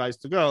time for you guys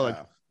to go. Like,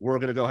 we're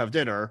going to go have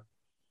dinner.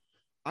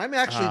 I'm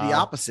actually the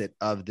opposite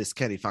of this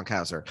Kenny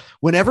Funkhauser.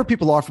 Whenever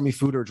people offer me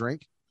food or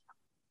drink,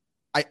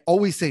 I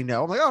always say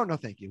no. I'm like, oh, no,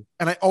 thank you.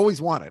 And I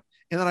always want it.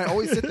 And then I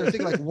always sit there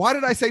thinking like, why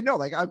did I say no?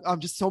 Like, I'm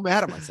just so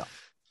mad at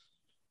myself.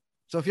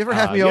 So if you ever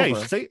have me over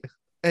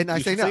and I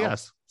say no,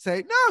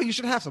 say no, you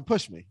should have some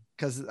push me.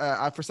 Because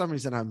for some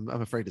reason, I'm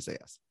afraid to say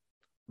yes.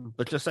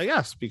 But just say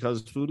yes,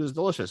 because food is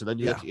delicious. And then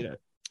you have to eat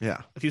it.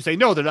 Yeah. If you say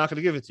no, they're not going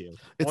to give it to you.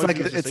 It's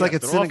like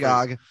at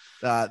synagogue.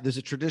 There's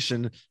a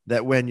tradition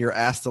that when you're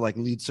asked to like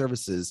lead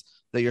services,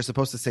 that you're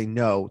supposed to say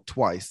no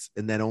twice,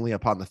 and then only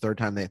upon the third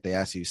time they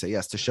ask you say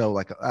yes, to show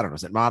like, I don't know,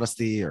 is it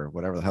modesty or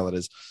whatever the hell it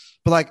is.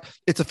 But like,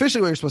 it's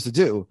officially what you're supposed to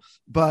do.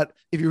 But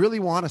if you really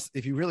want to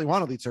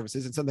lead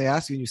services and they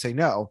ask you and you say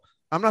no,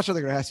 I'm not sure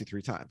they're going to ask you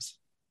 3 times.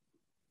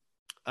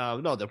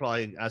 No, they'll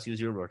probably ask you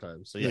 0 more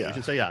times. So yeah, you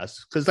should say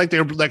yes, because like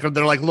they're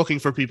looking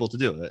for people to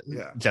do it.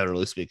 Yeah,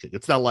 generally speaking,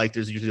 it's not like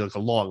there's usually like a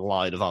long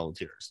line of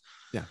volunteers.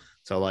 Yeah,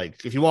 so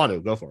like if you want to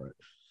go for it,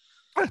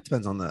 it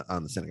depends on the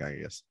synagogue,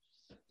 I guess.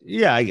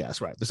 Yeah, I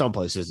guess right. There's some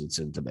places it's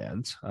in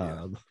demand.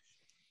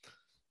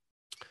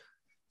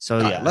 So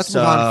yeah, let's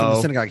move on from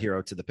the synagogue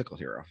hero to the pickle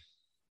hero.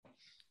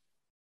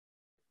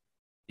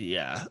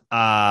 Yeah.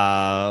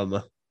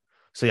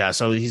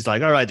 So he's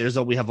like, all right,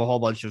 we have a whole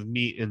bunch of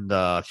meat in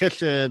the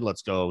kitchen.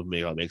 Let's go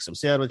make some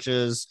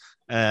sandwiches.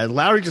 And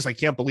Larry just like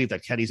can't believe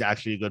that Kenny's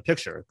actually a good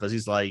pitcher, because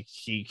he's like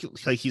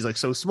he's like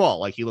so small,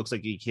 like he looks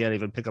like he can't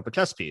even pick up a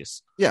chess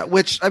piece. Yeah,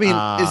 which I mean,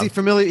 is he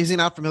familiar? Is he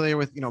not familiar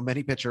with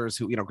many pitchers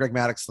who Greg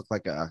Maddux looked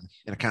like an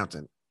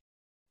accountant?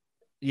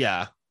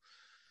 Yeah.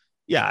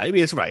 I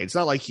mean, it's right. It's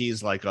not like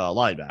he's like a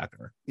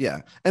linebacker.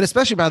 Yeah, and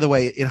especially by the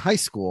way, in high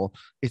school,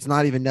 it's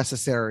not even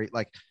necessary.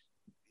 Like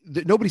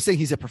nobody's saying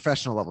he's a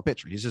professional level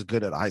pitcher. He's just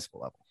good at a high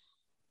school level.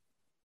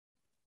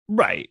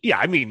 Right. Yeah.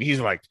 I mean, he's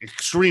like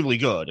extremely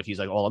good if he's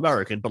like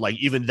All-American, but like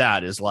even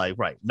that is like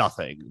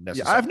nothing.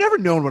 Yeah, I've never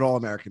known what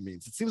All-American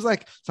means. It seems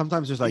like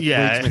sometimes there's like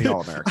way too many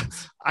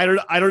All-Americans. I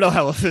don't know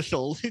how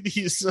official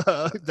these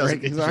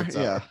rankings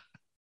are.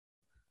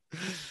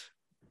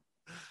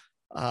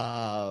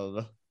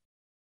 Yeah.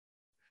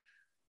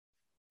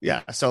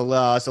 Yeah, so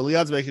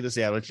Leon's making the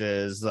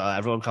sandwiches.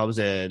 Everyone comes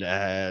in,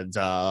 and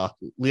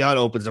Leon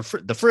opens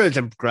the fridge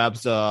and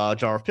grabs a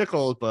jar of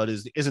pickles, but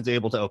isn't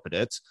able to open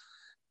it.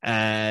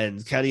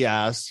 And Kenny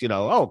asks, can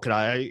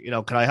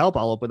I help?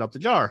 I'll open up the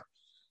jar.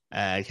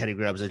 And Kenny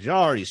grabs a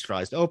jar. He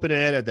tries to open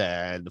it, and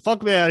then the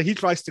Funkman, he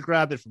tries to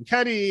grab it from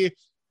Kenny,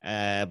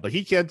 but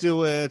he can't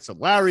do it. So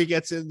Larry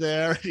gets in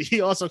there.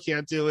 He also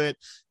can't do it.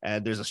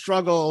 And there's a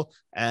struggle.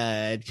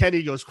 And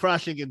Kenny goes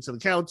crashing into the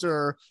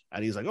counter.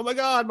 And he's like, oh, my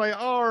God, my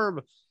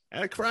arm.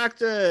 And I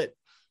cracked it.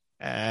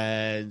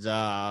 And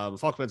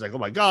Funkman's like, oh,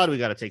 my God, we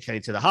got to take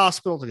Kenny to the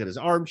hospital to get his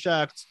arm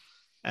checked.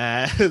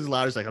 And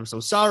Larry's like, I'm so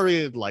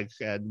sorry.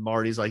 And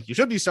Marty's like, you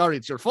should be sorry.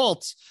 It's your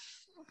fault.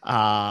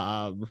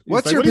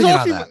 What's your opinion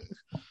on that?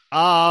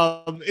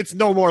 It's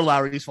no more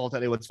Larry's fault,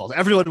 anyone's fault.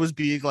 Everyone was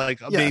being like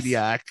a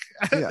maniac.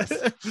 Yes.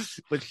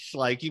 Which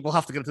like we'll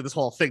have to get into this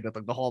whole thing that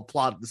like the whole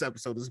plot of this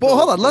episode is. Well,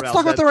 hold on, let's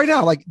talk about that right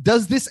now. Like,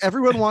 does this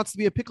everyone wants to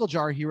be a pickle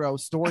jar hero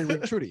story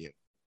ring true to you?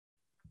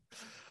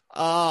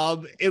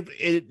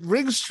 It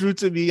rings true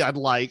to me. I'd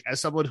like, as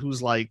someone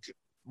who's like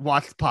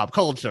watched pop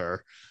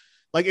culture,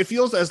 like it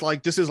feels as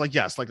like this is like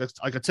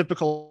a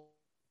typical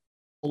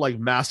like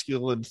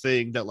masculine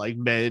thing that like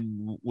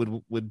men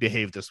would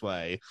behave this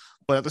way,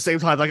 but at the same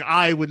time, like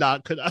I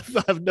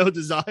have no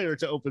desire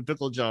to open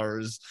pickle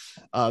jars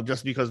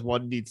just because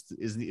one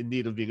is in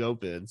need of being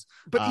opened.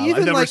 But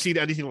even I've never seen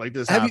anything like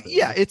this happen.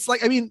 It's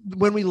like, I mean,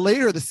 when we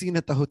later the scene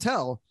at the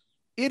hotel,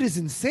 it is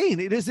insane.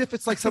 It is if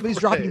it's like somebody's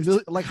dropping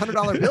like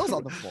 $100 bills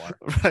on the floor.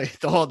 Right.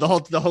 The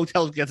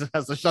hotel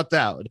has to shut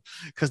down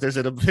because there's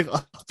a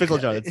pickle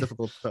jar. It's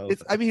difficult.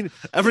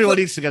 Everyone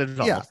needs to get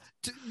involved. Yeah.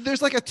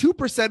 There's like a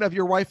 2% of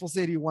your wife will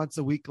say to you once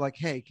a week, like,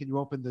 hey, can you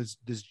open this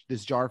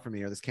jar for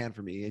me or this can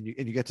for me? And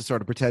you get to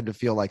sort of pretend to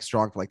feel like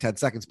strong for like 10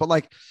 seconds. But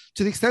like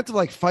to the extent of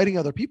like fighting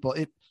other people,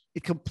 it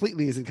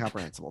completely is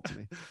incomprehensible to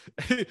me.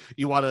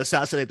 You want to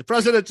assassinate the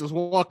president? Just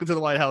walk into the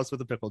White House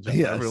with a pickle jar.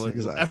 Yes,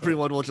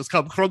 everyone will just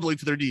come crumbling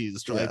to their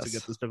knees trying to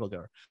get this pickle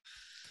jar.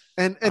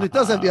 And it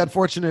does have the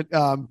unfortunate,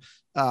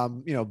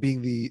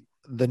 being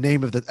the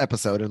name of the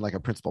episode and like a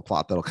principal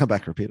plot that'll come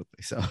back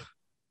repeatedly. So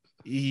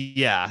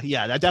yeah,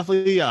 that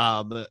definitely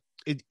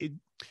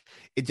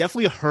it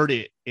definitely hurt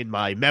it in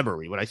my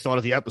memory. When I thought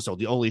of the episode,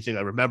 the only thing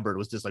I remembered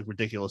was this like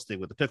ridiculous thing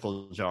with the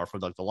pickle jar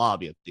from like the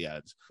lobby at the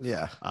end.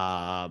 Yeah.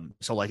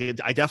 So like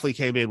I definitely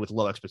came in with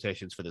low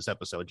expectations for this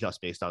episode just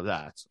based on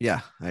that.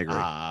 Yeah, I agree.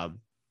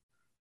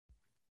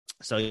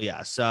 So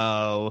yeah,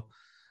 so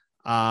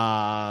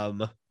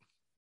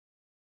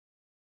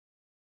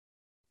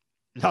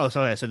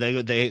so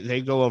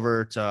they go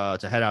over to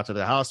head out to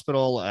the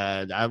hospital,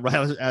 and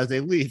as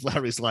they leave,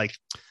 Larry's like,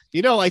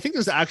 I think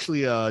there's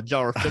actually a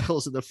jar of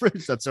pickles in the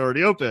fridge that's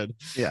already open.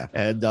 Yeah.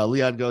 And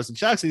Leon goes and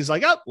checks, and he's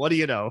like, oh, what do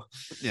you know?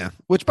 Yeah.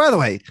 Which, by the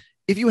way,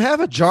 if you have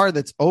a jar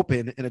that's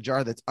open and a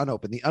jar that's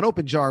unopened, the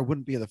unopened jar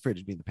wouldn't be in the fridge,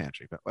 it'd be in the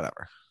pantry, but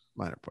whatever.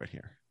 Minor point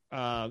here.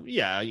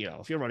 Yeah,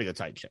 if you're running a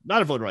tight ship,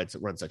 not everyone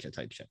runs such a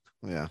tight ship.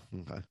 Yeah.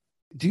 Okay.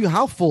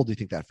 How full do you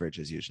think that fridge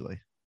is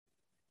usually?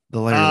 The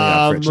Larry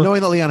Leon fridge,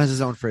 knowing that Leon has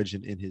his own fridge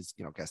in his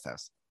guest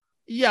house.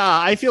 Yeah,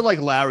 I feel like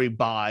Larry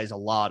buys a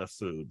lot of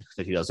food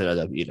that he doesn't end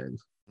up eating.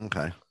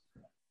 Okay.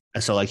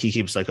 And so like he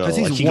keeps like because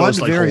he's he one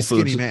goes, like, very Whole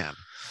Foods. skinny man.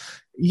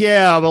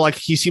 Yeah, but like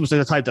he seems like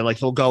the type that like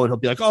he'll go and he'll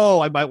be like,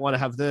 oh, I might want to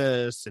have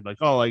this, and like,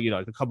 oh, I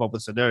could come up with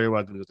a scenario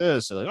where I can do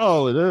this, and like,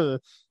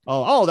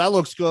 oh, that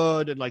looks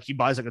good, and like he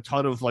buys like a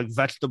ton of like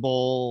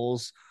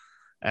vegetables,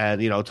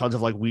 and tons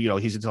of like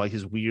he's into like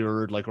his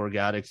weird like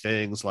organic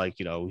things, like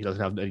he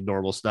doesn't have any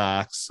normal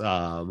snacks.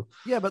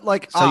 Yeah, but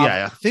like,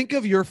 think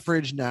of your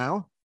fridge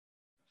now,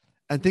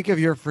 and think of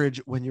your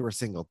fridge when you were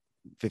single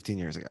 15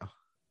 years ago.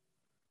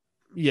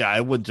 Yeah,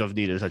 I wouldn't have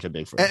needed such a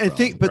big fridge.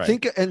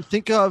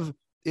 Think of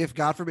if,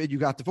 God forbid, you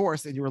got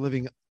divorced and you were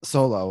living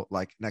solo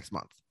like next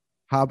month.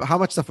 How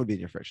much stuff would be in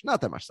your fridge? Not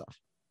that much stuff.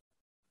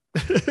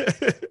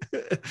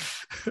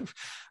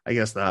 I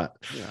guess not.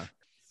 Yeah.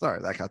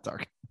 Sorry, that got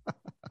dark.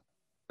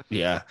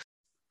 Yeah.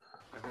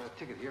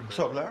 What's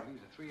up, Larry?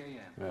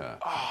 Yeah.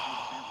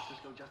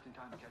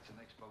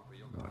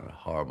 A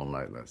horrible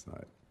night last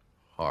night.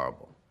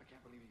 Horrible.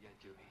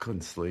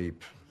 Couldn't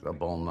sleep. Up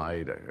all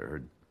night. I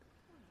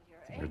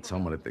heard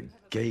someone at the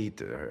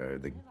gate. I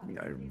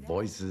heard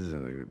voices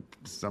and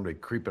somebody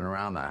creeping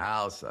around the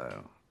house. It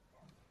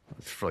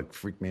like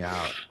freaked me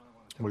out.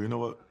 Well, you know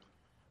what?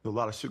 There's a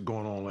lot of shit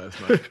going on last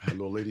night. I had a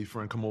little lady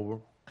friend come over.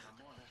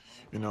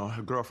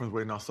 Her girlfriend's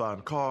waiting outside in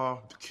the car,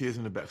 the kids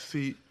in the back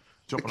seat,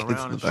 jumping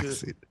around and shit.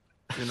 Seat.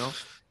 And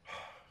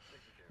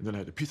then I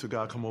had the pizza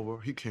guy come over.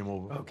 He came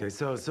over. Okay,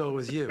 so it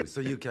was you. So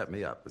you kept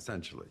me up,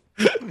 essentially.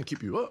 I didn't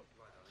keep you up.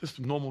 Just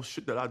normal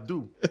shit that I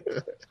do.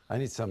 I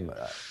need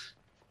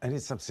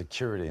some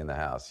security in the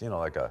house.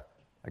 I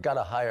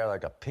gotta hire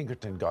like a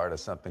Pinkerton guard or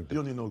something. You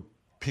don't need no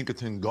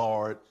Pinkerton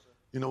guard.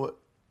 You know what?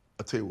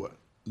 I'll tell you what.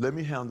 Let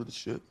me handle the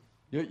shit.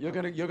 You're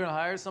gonna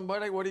hire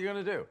somebody? What are you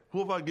gonna do?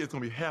 Whoever I get is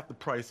gonna be half the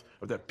price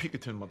of that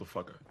Pinkerton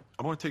motherfucker.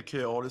 I'm gonna take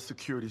care of all this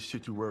security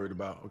shit you worried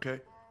about, okay?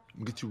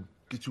 I'm gonna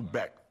get you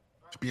back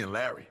to being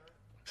Larry,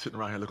 sitting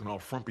around here looking all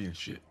frumpy and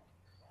shit.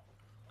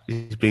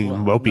 He's being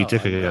mopey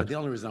again. The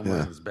only reason I'm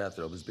wearing this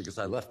bathrobe is because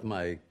I left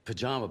my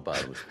pajama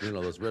bottoms.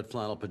 Those red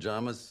flannel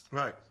pajamas?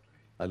 Right.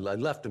 I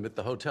left them at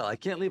the hotel. I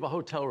can't leave a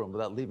hotel room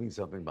without leaving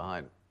something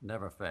behind.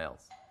 Never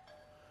fails.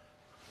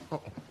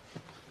 Uh-oh.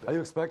 Are you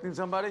expecting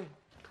somebody?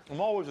 I'm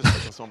always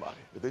expecting somebody.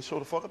 If they show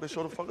the fuck up, they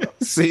show the fuck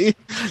up. See?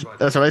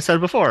 That's what I said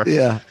before.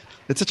 Yeah.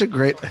 It's such a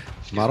great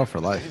model for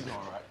life. He's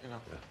all right.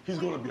 He's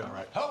gonna be all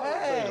right.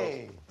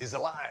 Hey, he's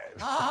alive.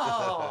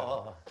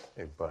 Oh.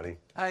 Hey, buddy.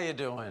 How you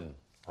doing?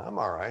 I'm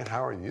all right.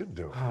 How are you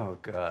doing? Oh,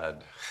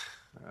 God.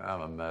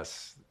 I'm a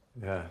mess.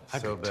 Yeah,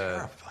 I'd so be bad.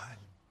 terrified.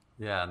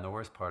 Yeah, and the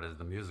worst part is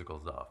the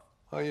musical's off.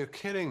 Oh, you're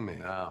kidding me.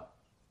 No.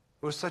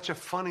 It was such a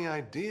funny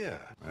idea.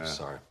 I'm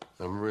sorry.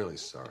 I'm really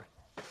sorry.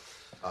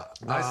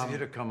 Nice of you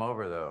to come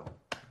over, though,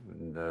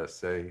 and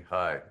say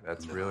hi.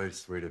 That's really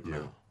sweet of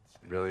you.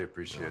 Really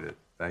appreciate it.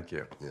 Thank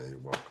you. Yeah, you're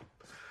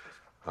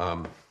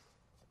welcome.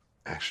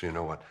 Actually, you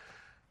know what?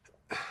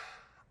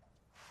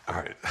 All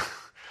right.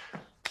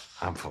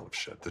 I'm full of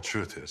shit. The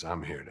truth is,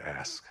 I'm here to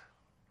ask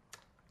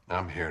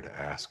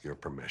your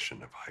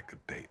permission if I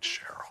could date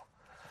Cheryl.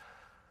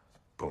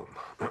 Boom.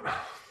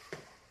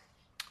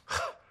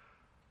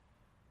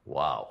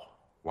 Wow.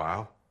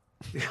 Wow?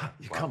 Yeah,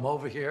 you come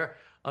over here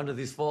under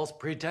these false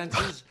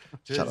pretenses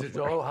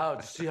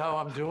to see how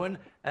I'm doing,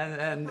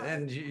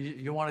 and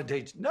you want to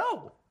date?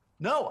 No,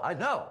 I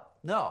know.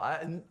 No,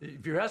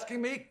 if you're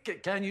asking me,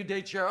 can you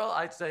date Cheryl?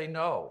 I'd say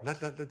no.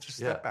 Just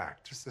step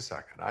back, just a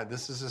second.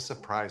 This is a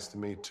surprise to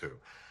me too.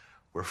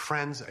 We're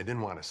friends. I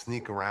didn't want to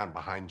sneak around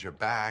behind your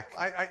back.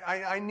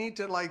 I need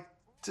to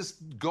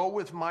just go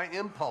with my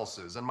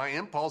impulses, and my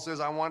impulse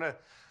is I want to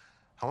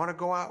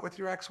go out with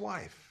your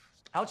ex-wife.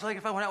 How would you like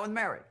if I went out with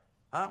Mary?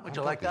 Huh? Would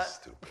you like that?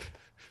 Stupid.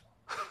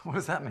 What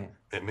does that mean?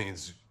 It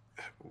means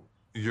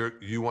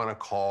you want to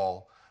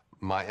call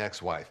my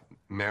ex-wife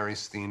Mary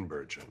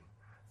Steenburgen.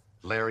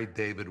 Larry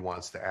David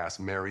wants to ask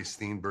Mary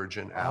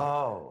Steenburgen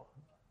out.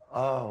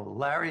 Oh,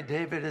 Larry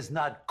David is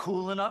not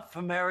cool enough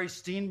for Mary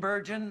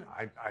Steenburgen?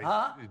 It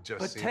just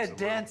but seems Ted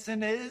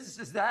Danson is?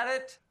 Is that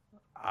it?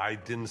 I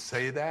didn't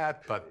say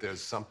that, but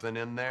there's something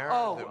in there.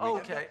 Oh, that we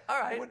okay. All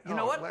right. What- You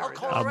know what? Larry, I'll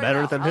call that's her right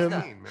better now. than How's him.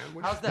 that? mean, man.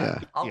 What How's do you-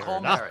 that? I'll You're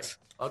call not. Mary.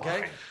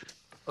 Okay?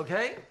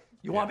 Okay?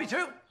 You want me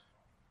to?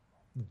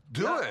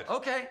 Do it.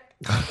 Okay.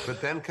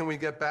 But then can we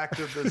get back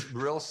to this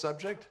real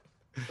subject?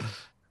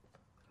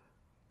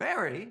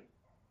 Mary,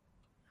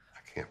 I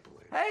can't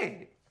believe it.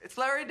 hey, it's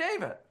Larry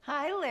David.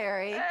 Hi,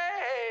 Larry.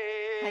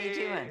 Hey. How you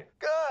doing?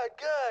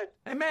 Good.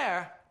 Hey,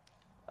 Mayor,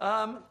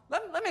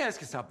 let me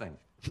ask you something.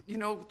 You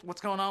know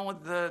what's going on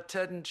with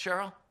Ted and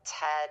Cheryl?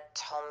 Ted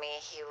told me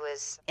he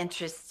was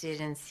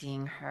interested in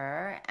seeing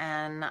her,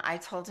 and I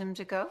told him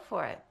to go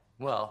for it.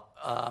 Well,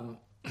 I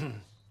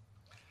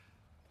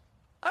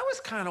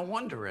was kind of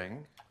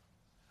wondering,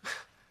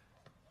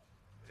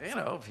 you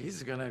know, if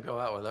he's going to go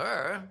out with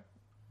her,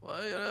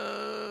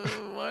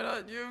 why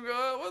not you go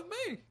out with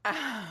me?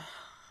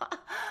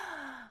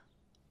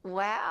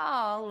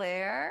 Wow,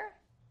 Lair.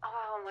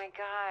 Oh my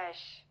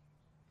gosh.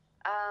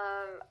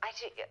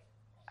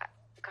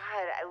 God,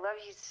 I love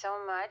you so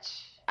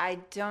much. I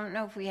don't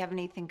know if we have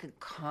anything in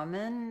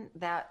common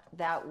that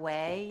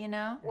way, you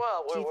know?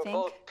 Well, Do you we're think?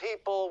 both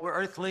people. We're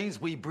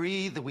earthlings. We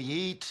breathe. We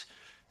eat.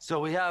 So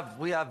we have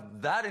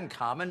that in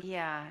common.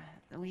 Yeah,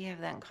 we have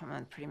that in common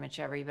with pretty much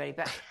everybody.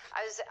 But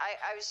I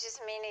was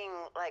just meaning,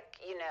 like,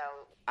 you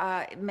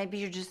know, maybe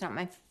you're just not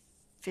my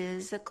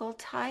physical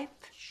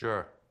type.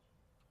 Sure,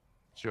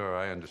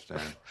 I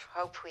understand.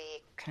 Hope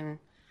we can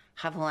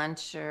have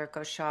lunch or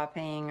go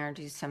shopping or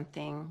do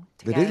something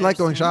They together did like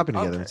going soon. shopping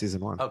together Okay. in season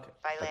 1. Okay.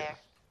 Bye, Lair.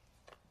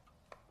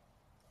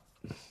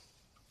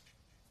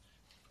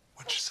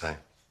 What'd you say?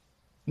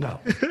 No.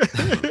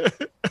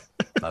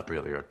 Not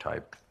really your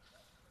type.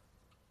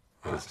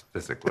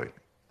 Physically.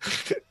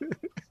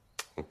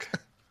 Okay.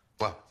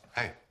 Well,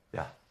 hey.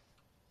 Yeah.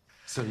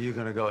 So you're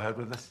gonna go ahead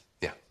with this?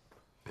 Yeah.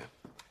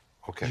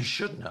 Okay. You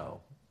should know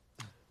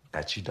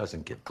that she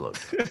doesn't get glow.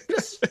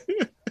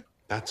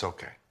 That's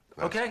okay.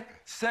 That's Okay?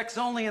 Sex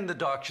only in the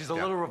dark. She's a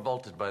Yeah. little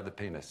revolted by the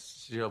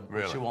penis.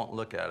 Really? She won't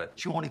look at it.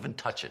 She won't even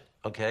touch it,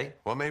 okay?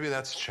 Well, maybe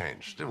that's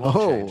changed. It won't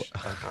Oh. change.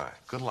 All right.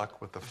 Good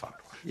luck with the fun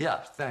one. Yeah,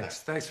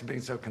 thanks. Thanks for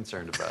being so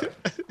concerned about it.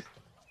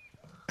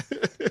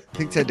 I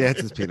think Ted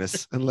Danson's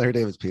penis and Larry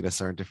David's penis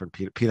are in different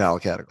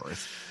penile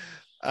categories.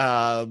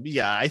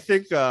 Yeah, I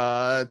think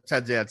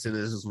Ted Danson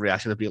is his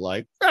reaction to be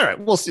like, all right,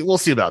 we'll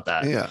see about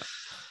that. Yeah.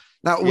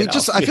 Now You we know,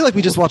 I feel like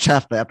we just watched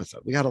half the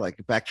episode. We got to like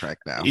backtrack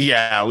now.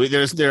 Yeah,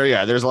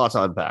 there's a lot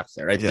to unpack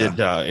there. I did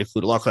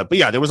include a lot of clip, but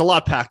yeah, there was a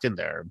lot packed in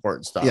there,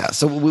 important stuff. Yeah.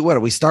 So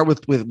we start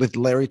with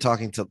Larry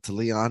talking to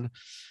Leon.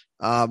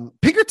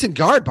 Pinkerton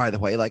Guard, by the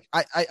way, like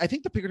I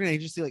think the Pinkerton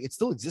agency, like it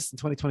still exists in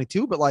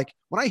 2022, but like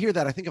when I hear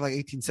that, I think of like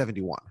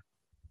 1871.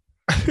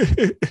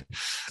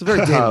 It's a very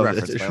dated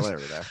reference by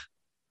Larry there.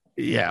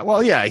 Yeah,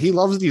 well, yeah, he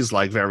loves these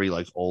like very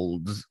like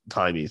old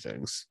timey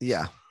things.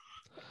 Yeah.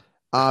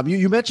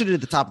 You mentioned it at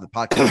the top of the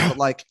podcast, but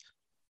like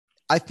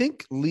I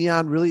think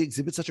Leon really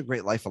exhibits such a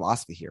great life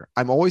philosophy here.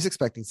 I'm always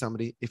expecting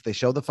somebody, if they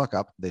show the fuck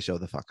up, they show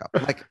the fuck up.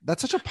 Like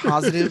that's such a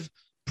positive,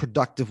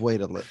 productive way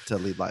to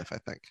lead life, I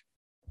think.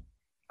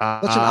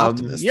 Such an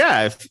optimist.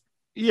 Yeah.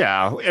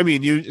 I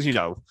mean, you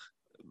know,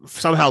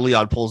 somehow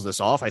Leon pulls this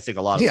off. I think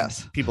a lot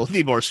of people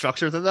need more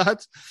structure than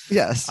that.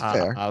 Yes,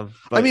 fair. But,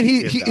 I mean,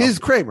 he is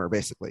Kramer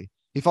basically.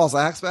 He falls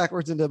ass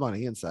backwards into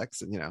money and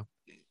sex, and you know.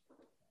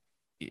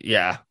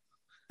 Yeah,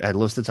 and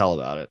lives to tell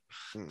about it.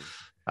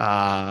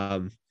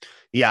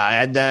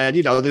 Yeah, and then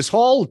you know this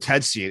whole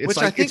Ted scene, which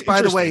like, I think,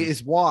 by the way,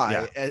 is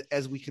why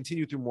as we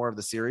continue through more of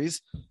the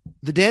series,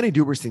 the Danny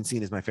Duberstein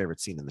scene is my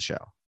favorite scene in the show.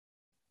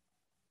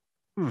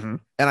 Mm-hmm.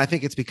 And I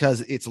think it's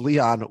because it's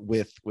Leon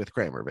with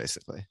Kramer,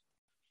 basically.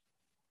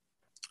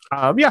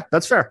 Yeah,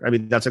 that's fair. I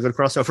mean, that's a good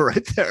crossover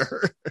right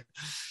there.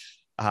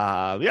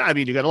 Yeah, I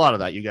mean, you get a lot of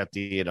that. You get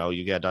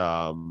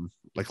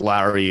like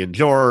Larry and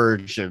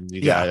George, and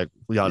you got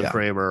Leon and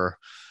Kramer.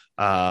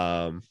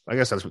 I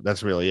guess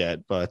that's really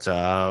it. But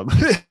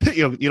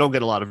you don't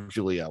get a lot of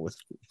Julia with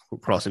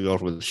crossing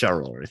over with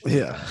Cheryl or anything.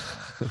 Yeah,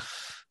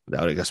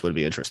 that I guess would have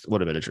been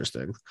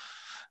interesting.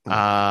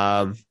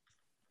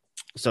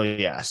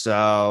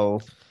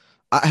 So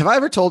have I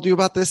ever told you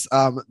about this?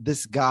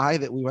 This guy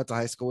that we went to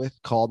high school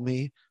with called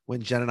me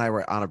when Jen and I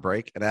were on a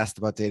break and asked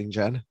about dating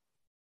Jen.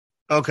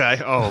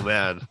 Okay. Oh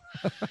man.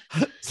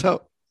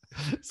 so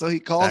he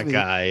called that me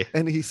guy,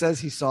 and he says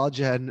he saw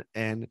Jen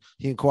and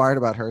he inquired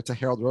about her to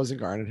Harold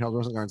Rosengarten, and Harold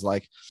Rosengarten's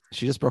like,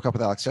 she just broke up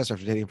with Alex Chester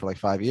after dating him for like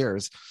 5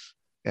 years.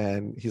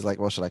 And he's like,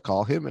 well, should I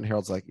call him? And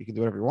Harold's like, you can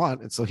do whatever you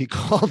want. And so he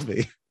called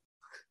me.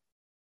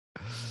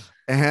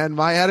 And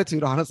my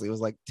attitude, honestly,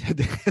 was like Ted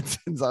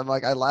Danson's. I'm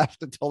like, I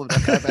laughed and told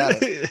him that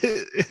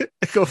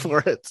bad. Go for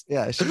it.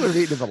 Yeah, I should have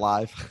eaten him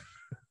alive.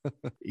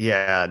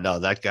 Yeah, no,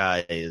 that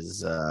guy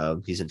is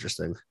he's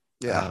interesting.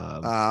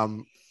 Yeah.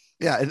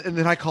 Yeah, and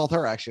then I called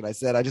her actually. And I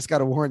said, I just got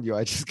to warn you.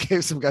 I just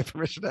gave some guy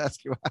permission to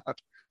ask you out.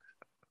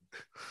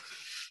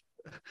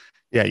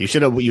 Yeah, you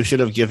should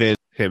have given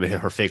him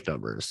her fake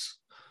numbers.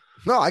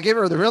 No, I gave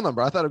her the real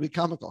number. I thought it'd be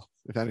comical,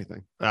 if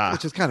anything,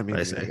 which is kind of mean,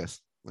 I guess.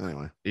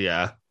 Anyway.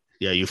 Yeah,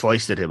 you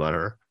foisted him on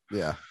her.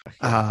 Yeah.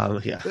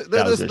 Yeah.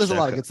 There's a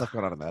lot of good stuff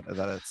going on in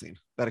that scene,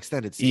 that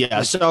extended scene.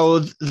 Yeah. So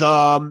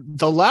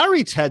the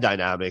Larry Ted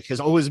dynamic has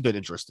always been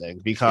interesting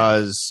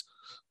because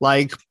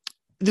like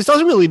this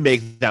doesn't really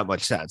make that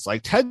much sense.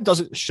 Like Ted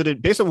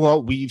shouldn't, based on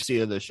what we've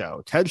seen in the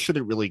show, Ted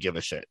shouldn't really give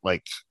a shit.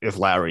 Like if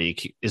Larry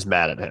is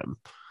mad at him.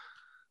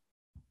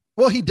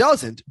 Well, he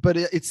doesn't, but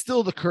it's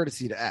still the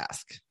courtesy to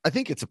ask. I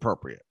think it's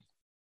appropriate.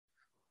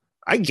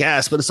 I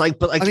guess, but it's like,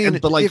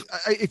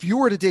 if you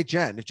were to date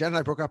Jen, if Jen and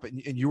I broke up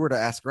and you were to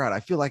ask her out, I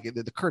feel like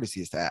the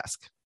courtesy is to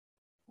ask.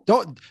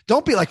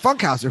 Don't be like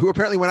Funkhauser, who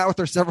apparently went out with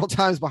her several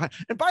times behind.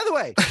 And by the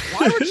way,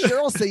 why would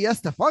Cheryl say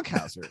yes to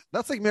Funkhauser?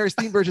 That's like Mary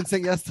Steenburgen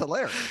saying yes to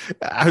Larry.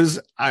 I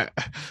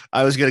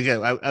was gonna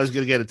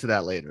get into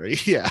that later.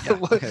 Yeah.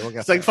 Okay, we'll get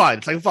it's like fine.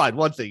 It's like fine.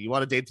 One thing, you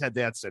want to date Ted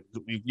Danson,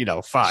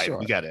 fine, sure.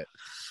 We get it.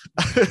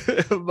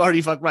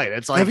 Marty, fuck right.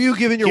 It's like, have you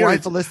given your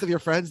wife a list of your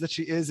friends that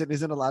she is and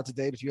isn't allowed to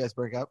date if you guys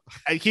break up?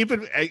 And keep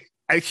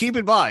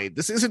in mind,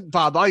 this isn't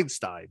Bob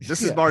Einstein.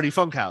 This is Marty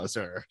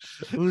Funkhauser,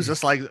 who's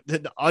just like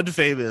an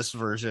unfamous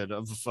version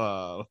of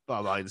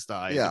Bob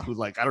Einstein. Yeah. Who,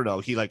 like, I don't know,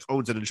 he like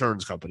owns an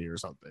insurance company or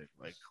something.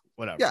 Like,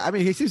 whatever. Yeah, I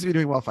mean, he seems to be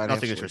doing well financially.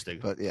 Nothing interesting,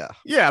 but yeah.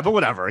 Yeah, but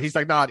whatever. He's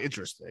like not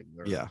interesting.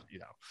 Or,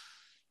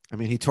 I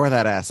mean, he tore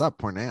that ass up.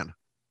 Poor Nan.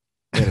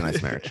 They had a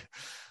nice marriage.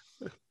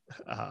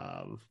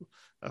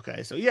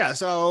 Okay, so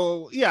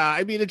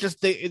I mean,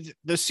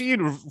 the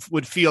scene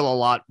would feel a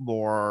lot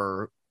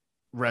more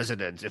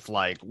resonant if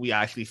like we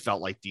actually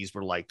felt like these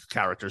were like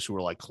characters who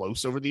were like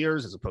close over the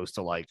years, as opposed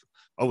to like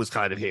always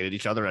kind of hated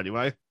each other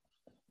anyway.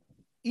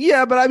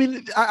 Yeah, but I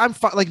mean, I'm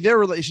fine. Like their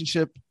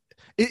relationship.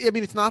 I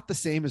mean, it's not the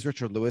same as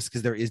Richard Lewis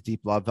because there is deep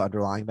love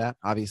underlying that,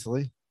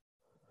 obviously.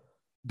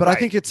 But right. I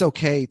think it's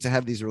okay to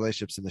have these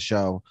relationships in the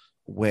show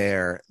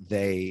where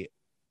they,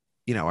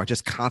 are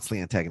just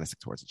constantly antagonistic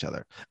towards each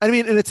other. I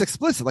mean, and it's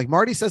explicit. Like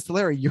Marty says to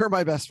Larry, "You're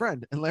my best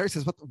friend," and Larry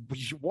says,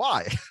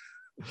 why?"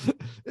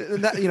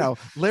 And that,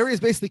 Larry has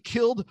basically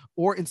killed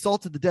or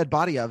insulted the dead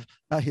body of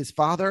his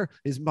father,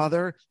 his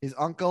mother, his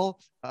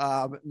uncle.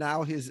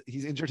 Now he's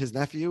injured his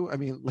nephew. I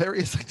mean, Larry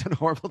has like done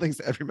horrible things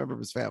to every member of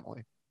his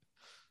family.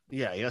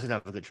 Yeah, he doesn't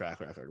have a good track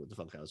record with the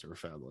Funkhauser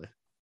family.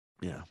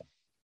 Yeah,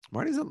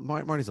 Marty's a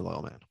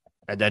loyal man.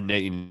 And then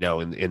in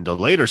the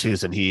later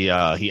season, he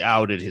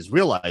outed his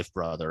real life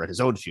brother at his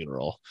own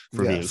funeral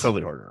for being a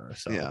COVID hoarder.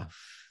 So yeah.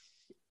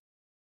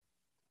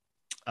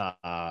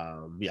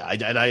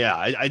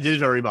 I did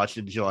very much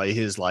enjoy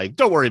his like,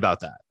 don't worry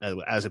about that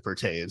as it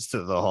pertains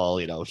to the whole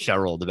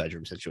Cheryl in the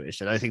bedroom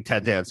situation. I think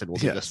Ted Danson will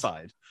do this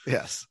fine.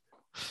 Yes,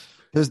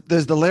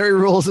 there's the Larry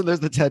rules and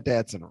there's the Ted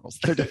Danson rules.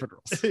 They're different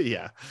rules.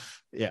 yeah.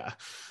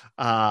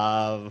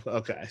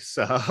 Okay,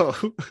 so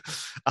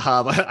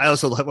I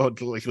also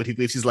love like when he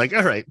leaves, he's like,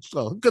 all right,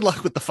 well, good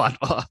luck with the fun.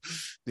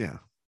 Yeah.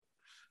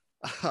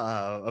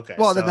 Okay.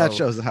 Well, then that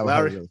shows how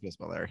Larry really feels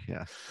about Larry.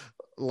 Yeah.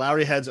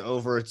 Larry heads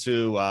over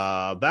to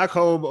back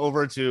home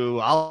over to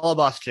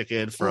Alabas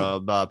Chicken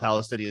from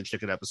Palestinian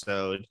Chicken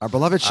episode. Our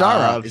beloved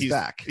Shara is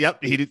back.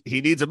 Yep,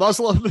 he needs a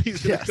Muslim.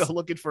 He's gonna go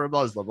looking for a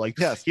Muslim. Like,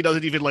 he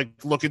doesn't even like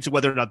look into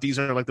whether or not these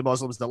are like the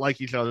Muslims that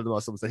like each other, the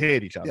Muslims that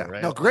hate each other.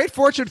 Right? No, great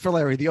fortune for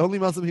Larry. The only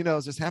Muslim he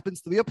knows just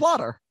happens to be a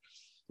plotter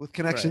with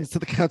connections to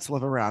the Council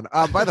of Iran.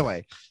 By the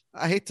way,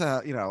 I hate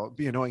to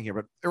be annoying here,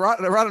 but Iran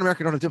and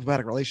America don't have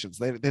diplomatic relations.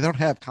 They don't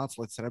have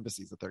consulates and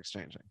embassies that they're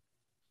exchanging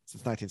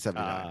since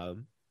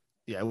 1979.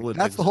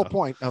 That's the whole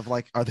point of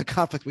like the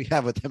conflict we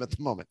have with them at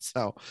the moment.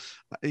 So,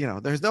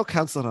 there's no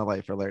council in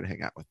LA for Larry to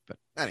hang out with. But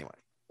anyway,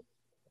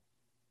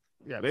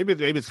 maybe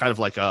it's kind of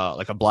like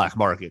a black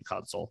market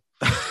consul.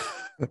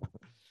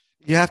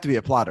 You have to be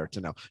a plotter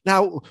to know.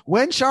 Now,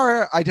 when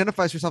Shara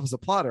identifies herself as a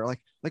plotter, like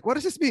what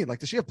does this mean? Like,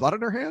 does she have blood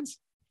on her hands?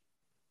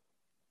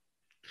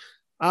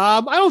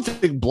 I don't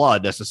think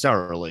blood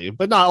necessarily,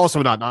 but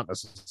not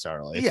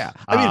necessarily. Yeah,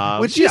 I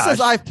mean, when she says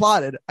I've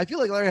plotted, I feel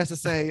like Larry has to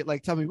say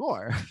like, tell me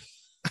more.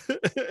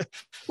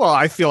 Well,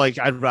 I feel like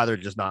I'd rather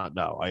just not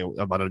know.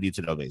 I'm on a need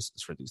to know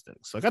basis for these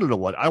things. Like, I don't know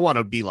what I want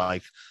to be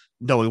like,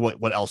 knowing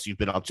what else you've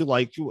been up to.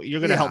 Like, you're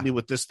going to help me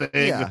with this thing.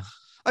 Yeah.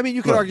 I mean,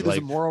 you could argue there's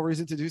a moral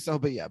reason to do so,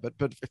 but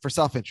but for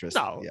self-interest.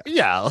 No,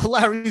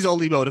 Larry's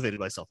only motivated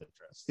by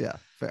self-interest. Yeah,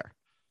 fair.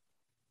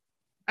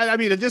 And I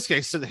mean, in this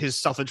case,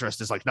 his self-interest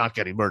is like not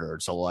getting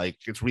murdered. So like,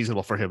 it's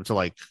reasonable for him to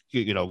like,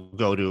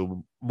 go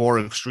to more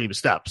extreme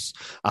steps.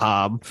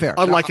 Fair.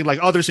 Unlike in like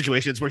other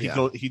situations where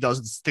he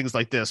does things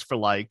like this for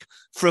like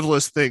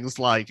frivolous things,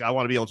 like I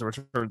want to be able to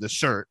return this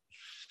shirt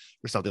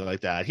or something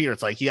like that. Here,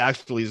 it's like he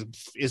actually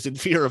is in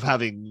fear of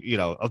having,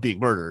 of being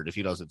murdered if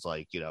he doesn't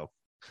like,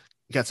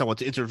 get someone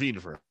to intervene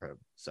for him.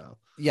 So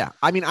yeah,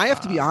 I mean, I have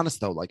to be honest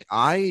though. Like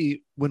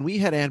when we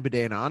had Anne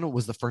Bourdain on, it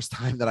was the first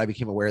time that I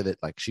became aware that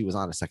like she was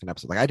on a second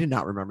episode. Like I did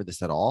not remember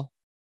this at all.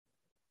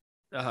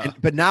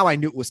 But now I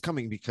knew it was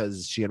coming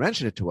because she had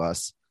mentioned it to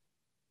us.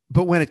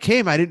 But when it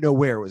came, I didn't know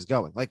where it was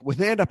going. Like when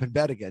they end up in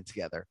bed again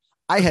together,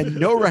 I had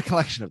no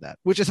recollection of that,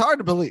 which is hard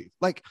to believe.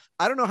 Like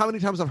I don't know how many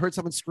times I've heard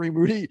someone scream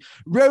 "Rudy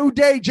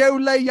Rode Joe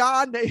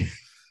Leone"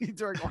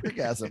 during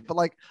orgasm, but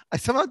like I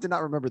somehow did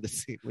not remember the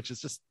scene, which is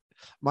just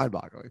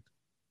mind-boggling.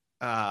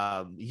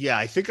 Yeah,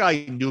 I think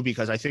I knew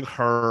because I think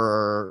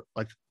her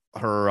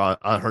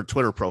on her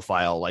Twitter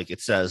profile, like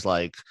it says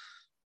like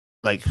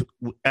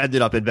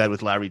ended up in bed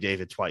with Larry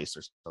David twice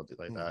or something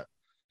like that.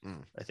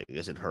 I think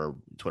is in her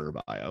Twitter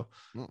bio.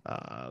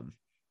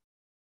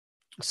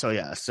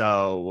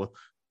 So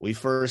we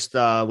first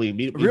we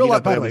meet real life.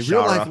 up By the way, with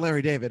real Shara. life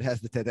Larry David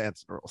has the Ted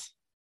Danson rules.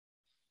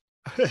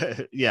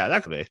 Yeah,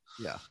 that could be.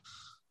 Yeah.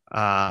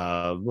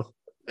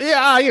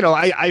 Yeah, you know,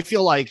 I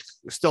feel like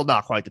still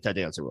not quite the Ted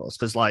Danson rules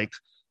because like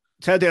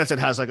Ted Danson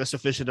has like a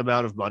sufficient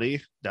amount of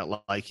money that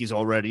like he's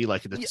already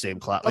like in the same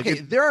class. Like, Okay,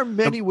 there are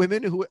many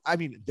women who, I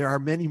mean, there are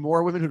many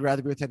more women who'd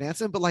rather be with Ted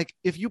Danson, but like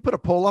if you put a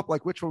poll up,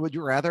 like which one would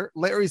you rather?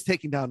 Larry's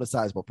taking down a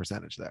sizable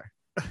percentage there,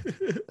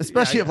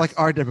 especially of like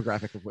our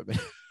demographic of women.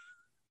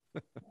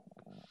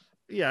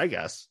 Yeah, I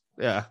guess.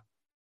 Yeah,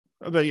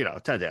 but you know,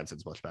 Ted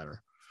Danson's much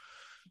better.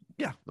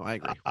 Yeah, no, I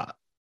agree.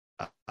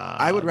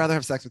 I would rather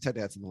have sex with Ted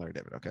Danson than Larry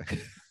David. Okay.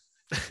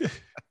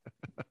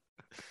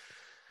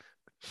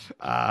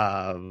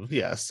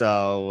 Yeah.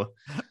 So,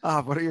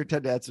 what are your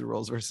Ted Danson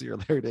rules versus your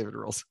Larry David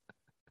rules?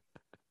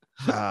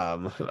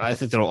 I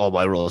think they're all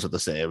my rules are the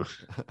same.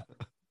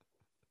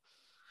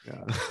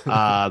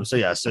 Yeah.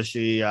 So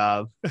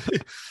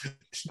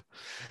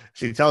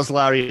she tells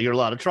Larry, "You're in a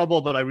lot of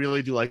trouble, but I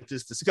really do like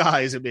this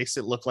disguise. It makes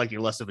it look like you're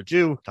less of a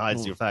Jew.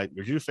 Hides your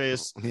Jew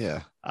face."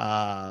 Yeah.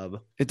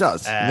 It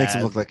does. It makes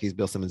him look like he's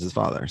Bill Simmons'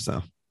 father.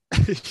 So.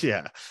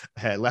 Yeah,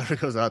 and Larry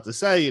goes out to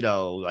say, you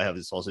know, I have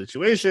this whole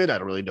situation. I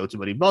don't really know too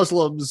many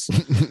Muslims.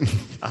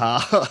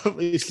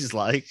 She's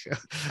like,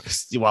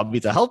 "You want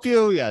me to help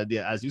you?" Yeah,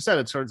 as you said,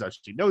 it turns out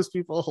she knows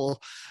people,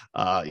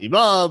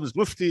 imams,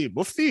 mufti.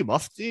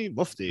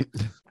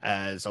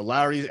 And so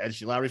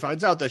Larry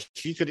finds out that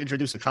she could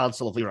introduce a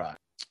consul of Iraq,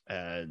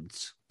 and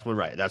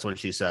that's when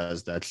she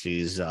says that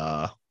she's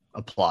a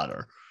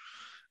plotter,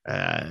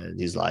 and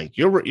he's like,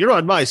 "You're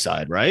on my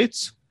side, right?"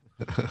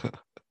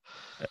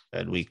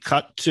 And we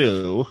cut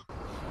to.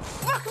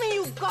 Fuck me,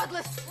 you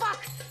godless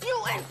fuck!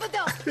 You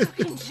infidel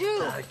fucking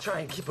Jew! I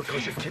try and keep a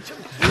kosher kitchen.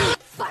 You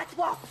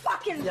fatwa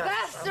fucking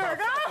bastard,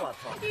 huh?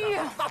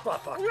 Yeah.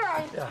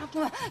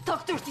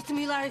 Talk dirty to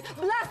me, Larry.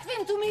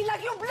 Blaspheme to me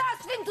like you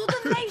blaspheme to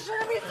the nation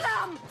of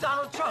Islam!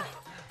 Donald Trump.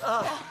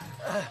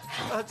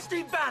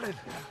 Steve Bannon.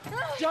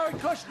 Jared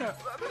Kushner.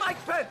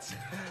 Mike Pence.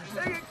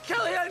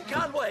 Kellyanne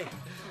Conway.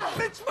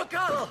 Mitch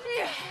McConnell.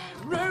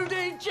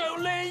 Rudy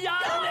Giuliani!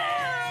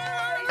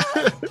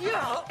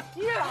 Yeah.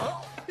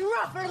 You're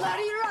rougher,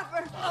 Larry, you're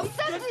rougher.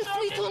 Sentence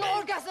me to an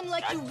orgasm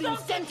like you've been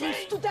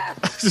sentenced to death.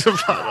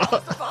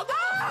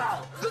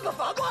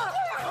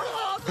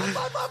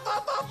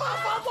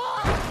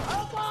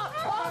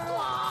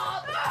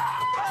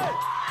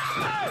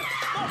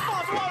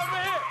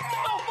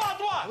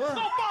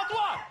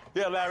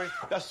 Yeah, Larry,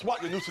 that's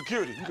SWAT, your new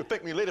security. You can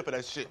thank me later for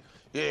that shit.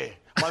 Yeah,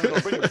 might gonna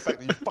bring you the fact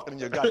that you fucking in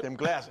your goddamn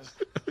glasses.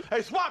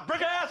 Hey, SWAT,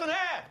 break her ass in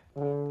half.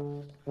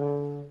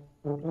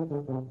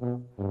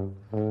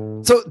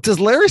 So does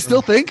Larry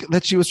still think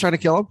that she was trying to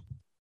kill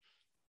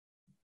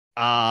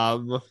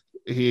him?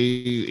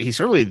 He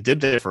certainly did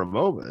that for a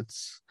moment.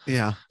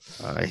 Yeah.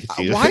 Why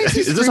is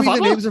he screaming the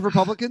names of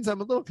Republicans?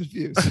 I'm a little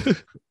confused.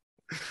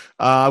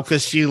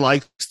 Because she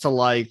likes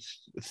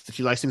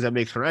things that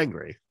make her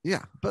angry.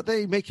 Yeah, but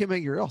they make him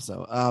angry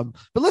also.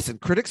 But listen,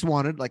 critics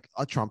wanted like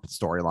a Trump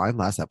storyline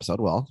last episode.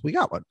 Well, we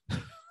got one.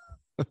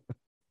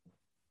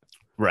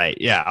 Right.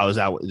 Yeah. I was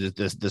out.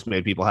 This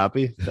made people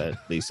happy that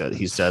he said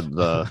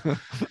the.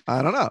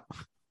 I don't know.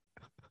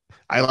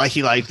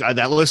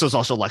 That list was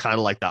also like kind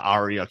of like the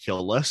Aria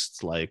kill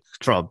list, like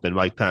Trump and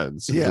Mike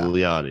Pence and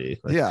Giuliani.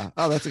 Yeah.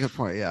 Oh, that's a good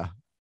point. Yeah.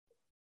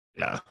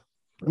 Yeah.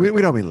 We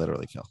don't mean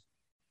literally kill.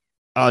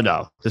 Oh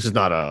no, this is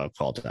not a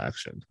call to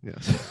action.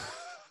 Yes.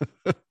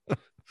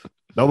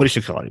 Nobody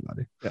should kill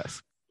anybody.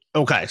 Yes.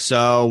 Okay,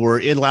 so we're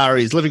in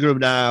Larry's living room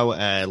now,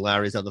 and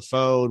Larry's on the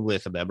phone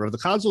with a member of the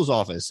consul's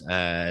office,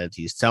 and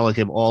he's telling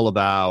him all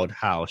about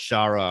how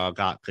Shara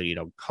got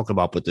to, hook him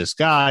up with this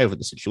guy with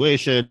the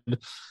situation.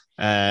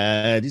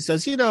 And he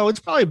says, it's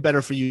probably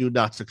better for you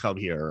not to come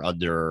here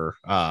under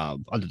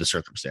the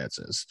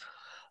circumstances.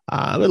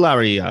 But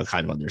Larry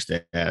kind of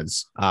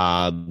understands.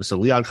 So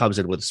Leon comes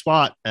in with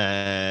SWAT,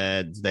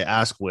 and they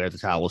ask where the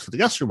towels for the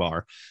guest room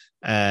are.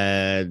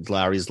 And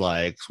Larry's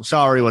like,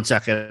 "Sorry, 1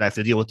 second. I have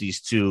to deal with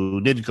these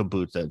two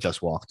nincompoops that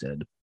just walked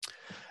in."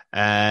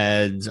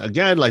 And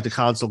again, like the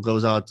consul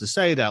goes on to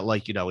say that,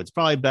 it's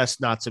probably best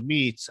not to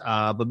meet,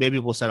 but maybe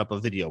we'll set up a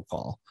video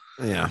call.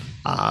 Yeah.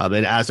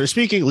 And as they're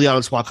speaking, Leon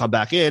and SWAT come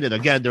back in, and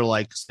again, they're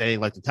like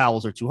saying like the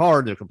towels are too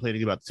hard. They're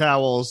complaining about the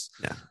towels.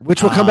 Yeah.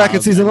 Which will come back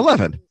in season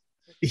 11.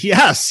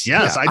 Yes.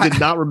 Yeah, I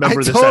did not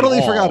remember this. I totally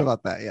forgot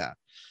about that. Yeah.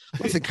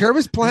 Listen, Kerb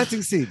is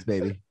planting seeds,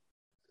 baby.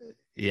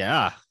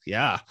 Yeah.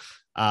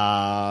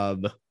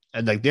 And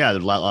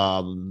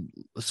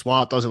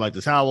SWAT doesn't like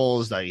the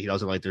towels. He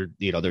doesn't like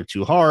they're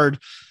too hard.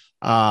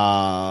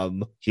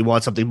 He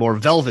wants something more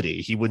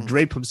velvety. He would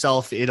drape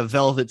himself in a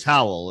velvet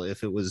towel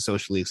if it was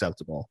socially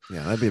acceptable.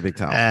 Yeah, that'd be a big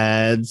towel.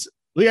 And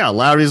Well, yeah,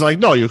 Larry's like,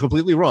 no, you're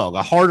completely wrong.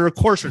 A harder,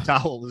 coarser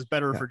towel is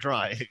better for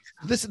drying.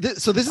 This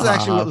is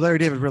actually what Larry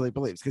David really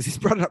believes because he's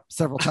brought it up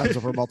several times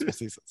over multiple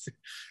seasons.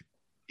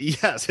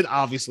 Yes, and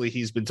obviously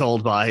he's been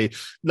told by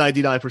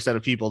 99%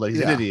 of people that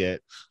he's an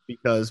idiot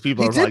because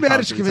people he are did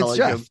manage to convince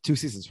Jeff 2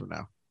 seasons from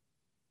now.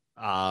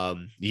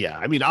 Yeah,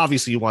 I mean,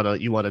 obviously you want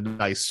a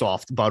nice,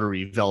 soft,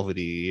 buttery,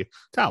 velvety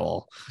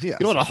towel. Yeah,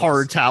 you don't want a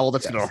hard towel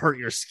that's going to hurt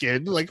your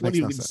skin. Like, what are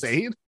you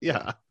insane?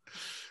 Yeah.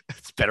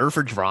 It's better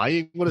for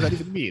drying. What does that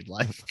even mean?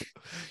 Like,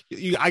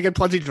 I get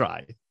plenty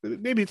dry.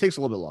 Maybe it takes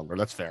a little bit longer.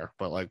 That's fair,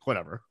 but like,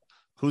 whatever.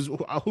 Who's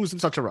in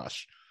such a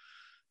rush?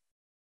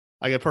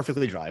 I get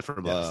perfectly dry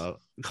from a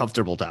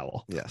comfortable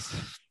towel. Yes.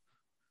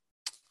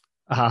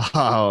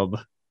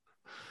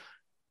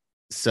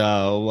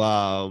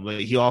 So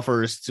he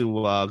offers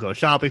to go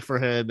shopping for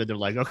him, and they're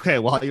like, "Okay,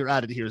 while you're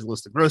at it, here's a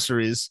list of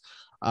groceries,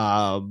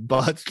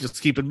 but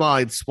just keep in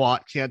mind,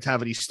 SWAT can't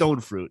have any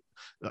stone fruit."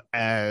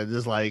 And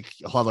there's like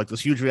he'll have like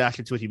this huge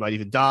reaction to it. He might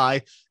even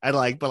die,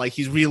 and but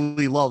he's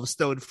really loves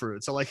stone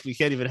fruit, so like we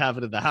can't even have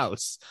it in the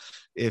house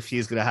if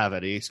he's gonna have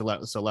any. So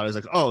Larry's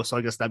like, "Oh, so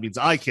I guess that means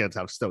I can't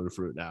have stone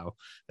fruit now."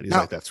 And he's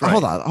like, "That's right."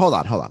 Hold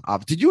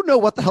on. Did you know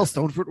what the hell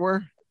stone fruit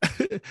were?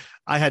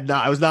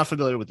 I was not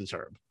familiar with the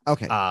term.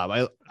 Okay.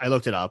 I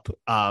looked it up.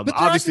 But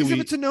obviously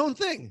it's a known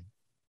thing.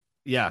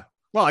 Yeah.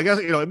 Well, I guess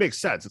it makes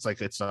sense. It's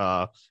like it's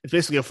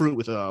basically a fruit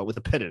with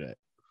a pit in it.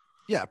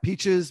 Yeah,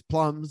 peaches,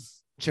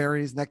 plums,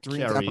 cherries,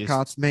 nectarines,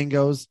 apricots,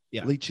 mangoes,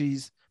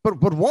 lychees.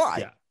 But why?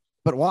 Yeah.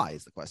 But why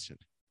is the question?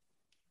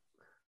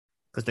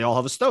 Because they all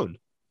have a stone.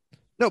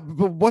 No,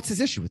 but what's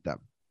his issue with them?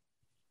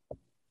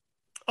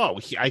 Oh,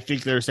 I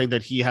think they're saying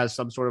that he has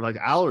some sort of like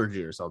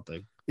allergy or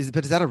something. Is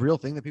that a real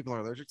thing that people are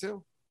allergic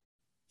to?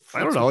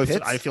 I don't know.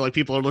 I feel like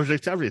people are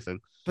allergic to everything.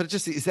 But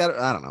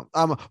I don't know.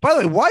 By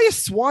the way, why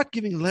is SWAT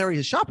giving Larry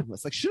his shopping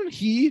list? Like, shouldn't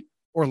he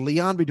or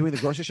Leon be doing the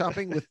grocery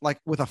shopping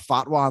with a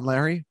fatwa on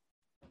Larry?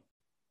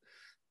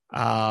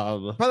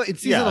 By the way, in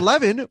season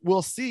 11,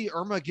 we'll see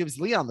Irma gives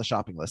Leon the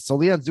shopping list. So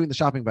Leon's doing the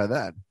shopping by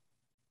then.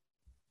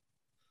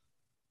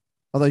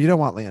 Although you don't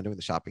want Leon doing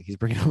the shopping. He's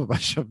bringing home a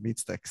bunch of meat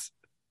sticks.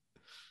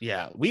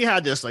 Yeah, we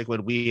had this like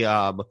when we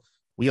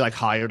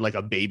hired like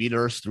a baby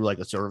nurse through like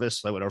a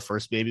service like when our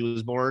first baby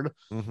was born,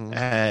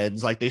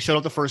 and like they showed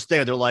up the first day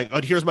and they're like,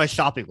 "Oh, here's my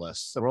shopping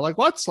list," and we're like,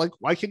 "What? Like,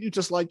 why can't you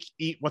just like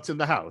eat what's in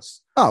the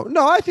house?" Oh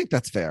no, I think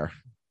that's fair.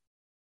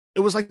 It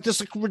was like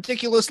just a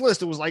ridiculous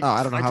list. It was like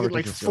I don't know how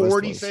like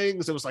 40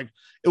 things. It was like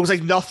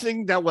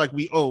nothing that like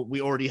we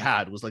already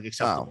had was like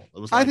acceptable.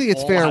 It was. I think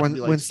it's fair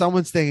when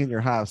someone's staying in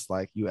your house,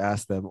 like you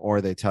ask them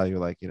or they tell you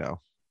like you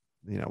know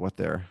what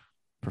their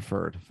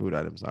preferred food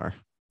items are.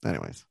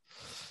 Anyways,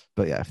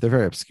 but yeah, if they're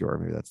very obscure,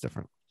 maybe that's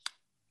different.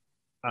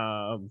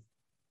 Yeah.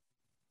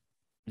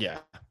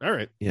 All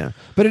right. Yeah,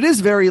 but it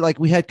is very like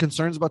we had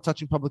concerns about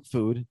touching public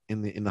food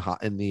in the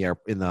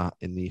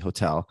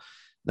hotel.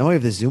 Now we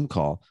have the Zoom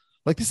call.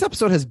 Like this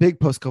episode has big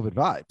post-COVID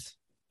vibes.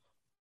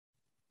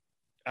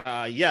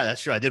 Yeah,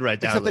 that's true. I did write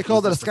down. Except they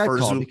called it a Skype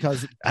call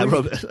because I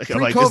wrote.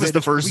 I'm like, is this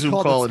the first Zoom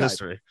call in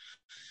history?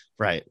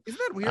 Right. Isn't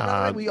that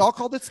weird? We all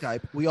called it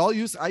Skype. I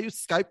use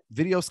Skype,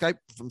 video Skype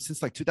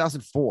since like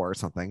 2004 or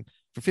something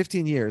for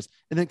 15 years.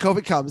 And then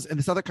COVID comes and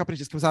this other company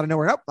just comes out of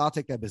nowhere. Nope, I'll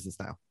take that business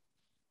now.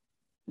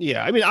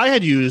 Yeah. I mean, I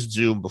had used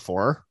Zoom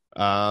before.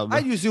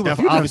 I used Zoom a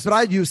few times, but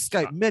I'd used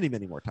Skype many,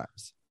 many more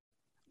times.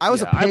 I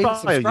was a paid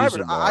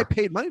subscriber. I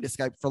paid money to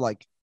Skype for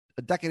like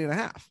a decade and a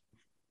half.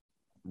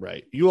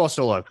 Right. You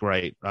also like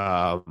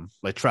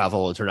like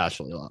travel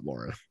internationally a lot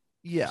more.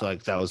 Yeah. So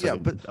like that was a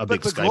big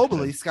Skype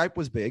globally thing. Skype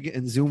was big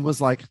and Zoom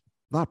was like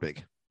not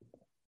big.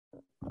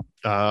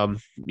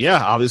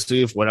 Yeah,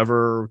 obviously if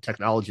whatever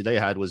technology they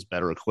had was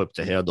better equipped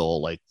to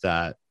handle like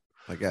that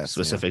I guess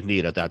specific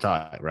need at that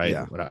time, right?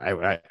 Yeah. But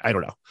I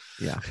don't know.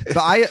 Yeah.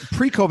 But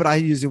pre-COVID I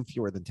used Zoom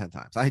fewer than 10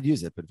 times. I had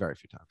used it, but very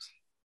few times.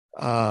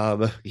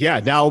 Yeah,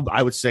 now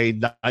I would say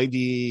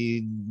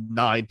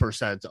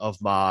 99%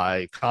 of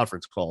my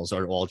conference calls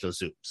are all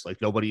just Zooms.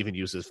 Like nobody even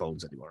uses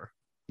phones anymore.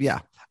 Yeah.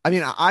 I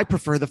mean, I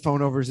prefer the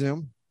phone over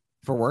Zoom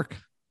for work.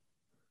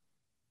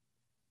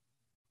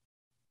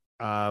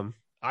 I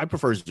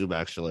prefer Zoom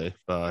actually,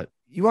 but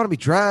you want to be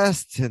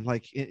dressed and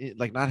like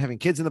not having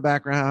kids in the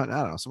background.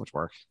 I don't know, so much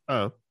work.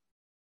 Oh,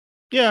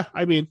 yeah.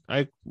 I mean,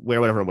 I wear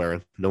whatever I'm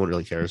wearing. No one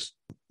really cares.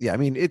 Yeah, I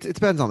mean, it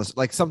depends on this.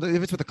 Like something,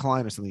 if it's with a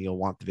client or something, you'll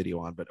want the video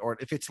on. Or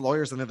if it's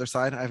lawyers on the other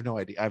side, I have no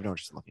idea. I have no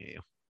interest in looking at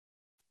you.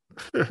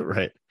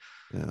 Right.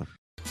 Yeah.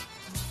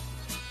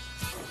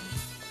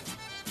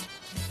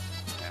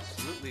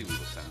 Absolutely, we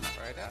will send that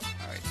right out.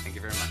 All right, thank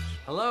you very much.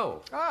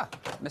 Hello.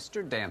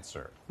 Mr.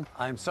 Dancer.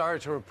 I'm sorry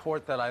to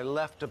report that I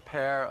left a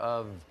pair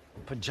of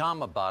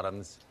pajama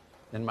bottoms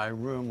in my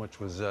room, which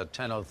was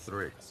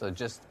 1003. So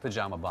just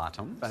pajama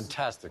bottoms?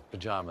 Fantastic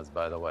pajamas,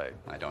 by the way.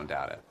 I don't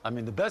doubt it. I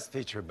mean, the best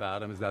feature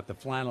about them is that the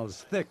flannel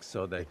is thick,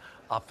 so they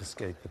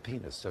obfuscate the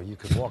penis. So you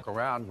could walk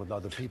around with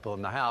other people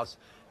in the house,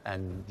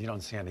 and you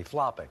don't see any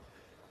flopping.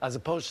 As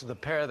opposed to the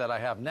pair that I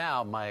have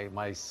now,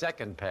 my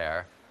second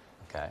pair,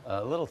 okay,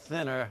 a little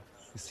thinner,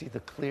 You see the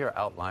clear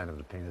outline of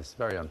the penis.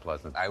 Very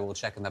unpleasant. I will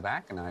check in the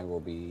back, and I will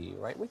be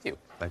right with you.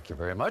 Thank you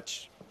very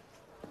much.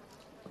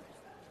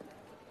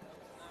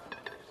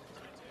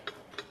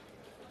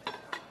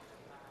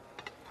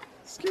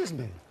 Excuse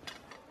me.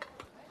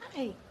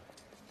 Hey.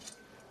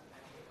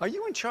 Are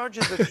you in charge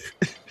of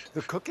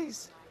the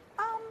cookies?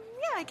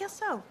 Yeah, I guess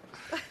so.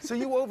 So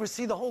you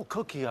oversee the whole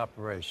cookie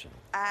operation?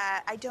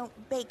 I don't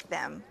bake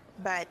them,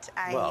 but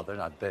I... Well, they're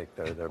not baked.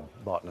 They're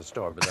bought in a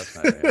store, but that's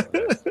not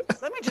it.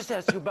 Let me just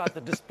ask you about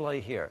the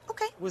display here.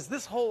 Okay. Was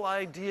this whole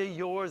idea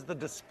yours, the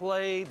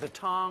display, the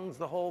tongs,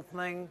 the whole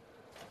thing?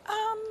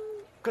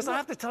 Because I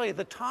have to tell you,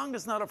 the tong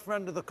is not a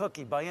friend of the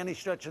cookie by any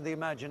stretch of the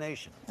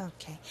imagination.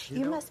 Okay.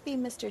 You must be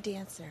Mr.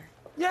 Dancer.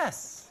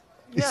 Yes.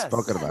 He's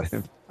spoken about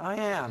him. I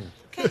am.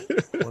 Okay.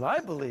 What I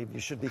believe you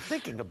should be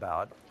thinking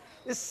about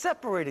is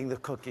separating the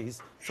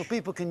cookies so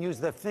people can use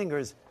their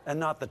fingers and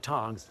not the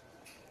tongs.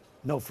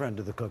 No friend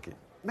of the cookie.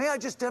 May I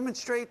just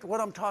demonstrate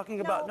what I'm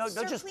talking about? No,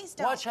 sir, just please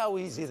don't. watch how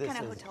easy this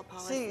kind of is. hotel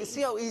policy.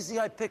 See how easy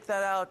I picked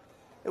that out?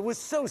 It was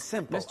so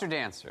simple. Mr.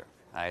 Dancer,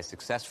 I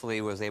successfully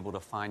was able to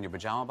find your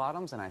pajama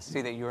bottoms, and I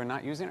see that you are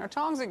not using our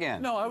tongs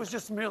again. No, I was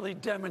just merely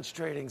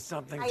demonstrating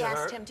something I to her.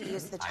 asked him to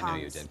use the tongs. I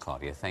know you did,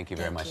 Claudia. Thank you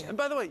very much. And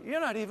by the way,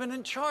 you're not even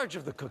in charge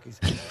of the cookies.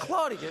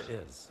 Claudia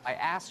is. I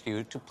asked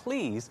you to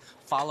please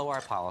follow our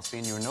policy,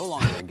 and you're no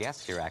longer a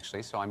guest here,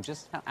 actually, so I'm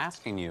just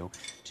asking you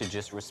to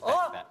just respect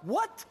that.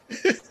 What?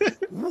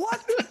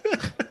 What?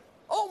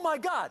 Oh, my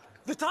God.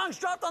 The tongs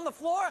dropped on the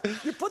floor?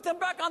 You put them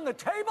back on the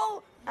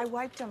table? I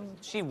wiped them.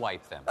 She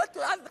wiped them.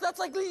 That's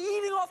like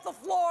eating off the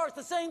floor. It's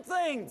the same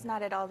thing. It's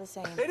not at all the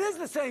same. It is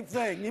the same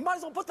thing. You might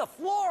as well put the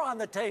floor on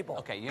the table.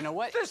 Okay, you know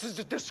what? This is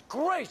a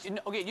disgrace. You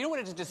know what?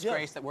 It's a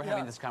disgrace that we're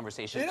having this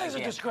conversation. It is a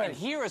again. disgrace. And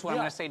here is what I'm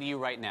going to say to you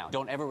right now.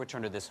 Don't ever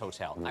return to this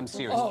hotel. I'm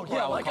serious. Oh,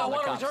 yeah, Or will like I call the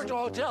want to cops. return to a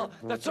hotel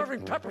that's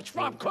serving Pepperidge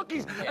Farm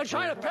cookies and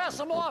trying to pass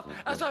them off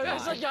as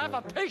you have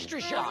a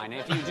pastry shop. Fine.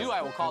 If you do,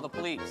 I will call the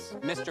police.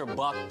 Mr.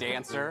 Buck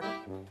Dancer.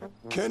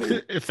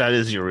 Kenny. If that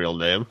is your real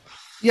name.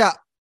 Yeah.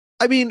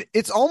 I mean,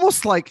 it's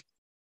almost like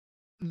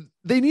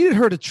they needed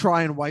her to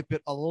try and wipe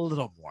it a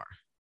little more.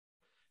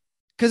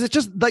 Because it's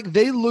just like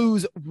they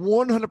lose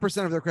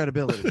 100% of their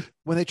credibility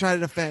when they try to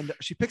defend.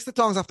 She picks the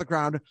tongs off the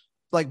ground,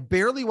 like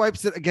barely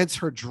wipes it against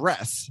her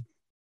dress,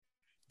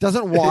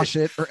 doesn't wash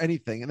it or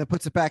anything, and then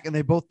puts it back, and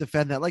they both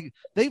defend that. Like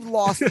they've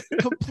lost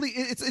complete.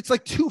 It's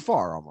like too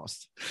far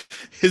almost.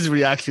 His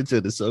reaction to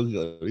it is so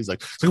good. He's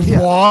like,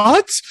 Yeah.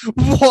 what?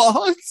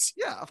 What?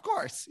 Yeah, of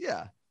course.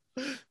 Yeah.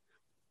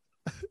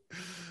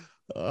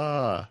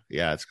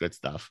 Yeah, it's good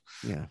stuff.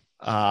 Yeah.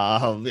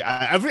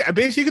 I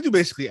basically, you can do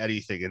basically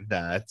anything in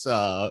that.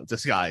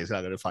 Disguise not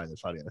going to find it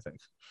funny, I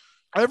think.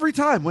 Every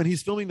time when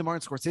he's filming the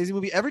Martin Scorsese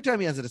movie, every time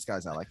he has a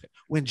disguise, I like it.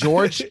 When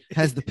George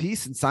has the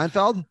piece in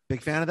Seinfeld,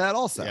 big fan of that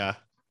also.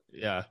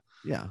 Yeah.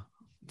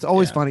 It's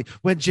always funny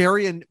when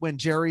Jerry and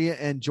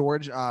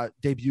George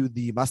debuted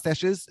the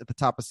mustaches at the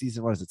top of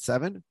season. What is it,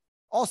 7?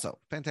 Also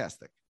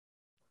fantastic.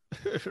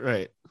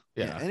 Right.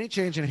 Yeah. Any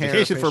change in hair.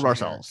 Vacation for facial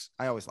Marcel's.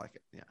 hair, I always like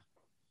it. Yeah.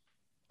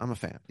 I'm a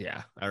fan.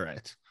 Yeah. All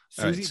right.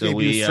 Susie so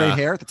debuted straight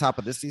hair at the top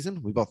of this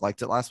season. We both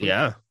liked it last week.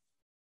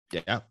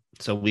 Yeah.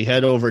 So we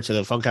head over to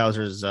the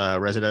Funkhauser's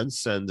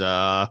residence, and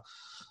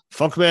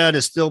Funkman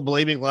is still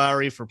blaming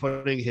Larry for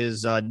putting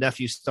his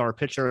nephew star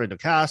pitcher in the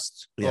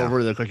cast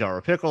over the Cookie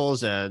Jar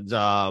Pickles. And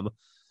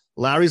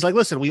Larry's like,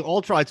 listen, we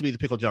all tried to be the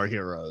Pickle Jar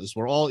heroes.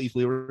 We're all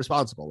equally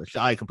responsible, which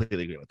I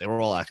completely agree with. They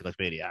were all acting like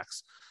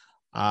maniacs.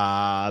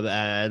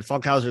 And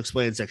Funkhauser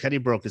explains that Kenny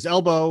broke his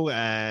elbow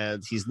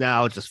and he's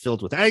now just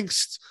filled with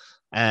angst.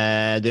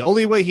 And the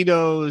only way he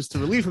knows to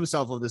relieve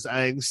himself of this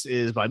angst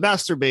is by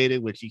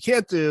masturbating, which he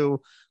can't do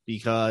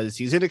because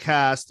he's in a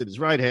cast in his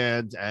right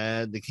hand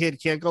and the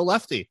kid can't go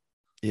lefty.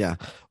 Yeah.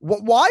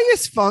 Why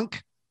is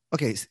Funk?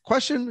 Okay.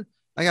 Question.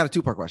 I got a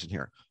 2-part question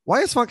here. Why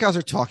is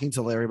Funkhauser talking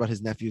to Larry about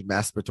his nephew's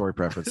masturbatory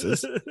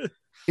preferences?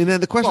 And then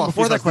the question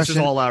before that question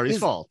is all Larry's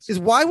fault. Is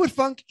why would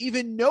Funk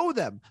even know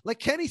them? Like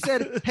Kenny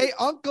said, hey,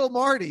 Uncle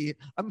Marty,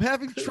 I'm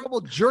having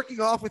trouble jerking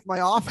off with my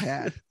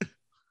offhand.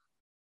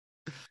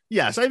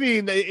 Yes, I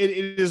mean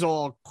it is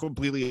all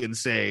completely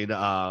insane.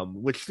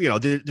 Which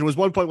there was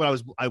one point when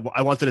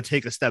I wanted to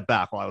take a step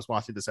back while I was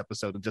watching this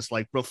episode and just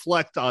like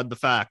reflect on the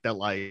fact that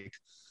like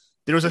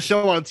there was a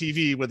show on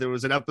TV where there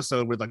was an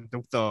episode where like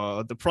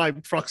the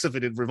prime crux of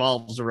it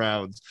revolves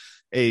around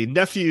a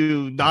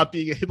nephew not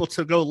being able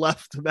to go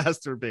left to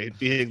masturbate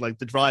being like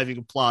the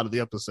driving plot of the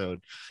episode.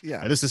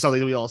 Yeah, and this is something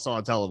that we all saw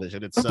on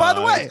television. It's by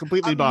the way,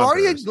 completely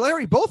Marty bonkers. and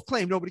Larry both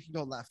claim nobody can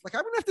go left. Like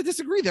I'm gonna have to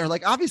disagree there.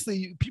 Like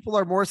obviously people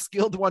are more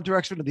skilled one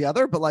direction or the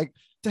other, but like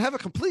to have a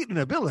complete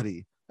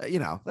inability,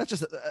 that's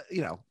just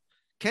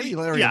Kenny,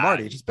 Larry, and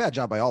Marty. Just bad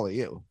job by all of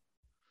you.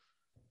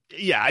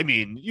 Yeah, I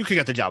mean, you can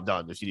get the job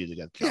done if you need to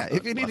get.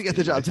 If you need to get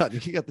the job done, you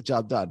can get the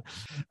job done.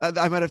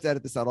 I might have to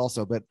edit this out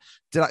also, but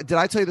did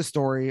I tell you the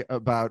story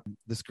about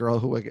this girl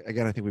who,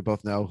 again, I think we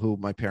both know, who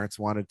my parents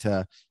wanted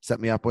to set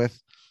me up with,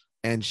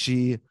 and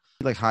she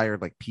like hired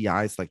like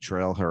PIs to like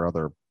trail her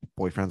other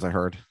boyfriends, I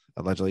heard,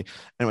 allegedly.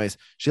 Anyways,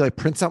 she like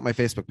prints out my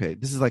Facebook page.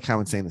 This is like how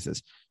insane this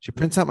is. She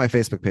prints out my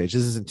Facebook page.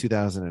 This is in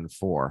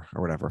 2004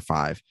 or whatever,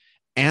 5,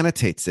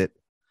 annotates it,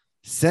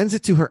 sends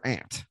it to her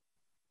aunt.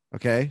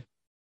 Okay.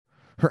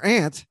 Her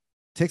aunt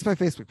takes my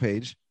Facebook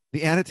page,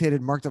 the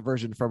annotated marked up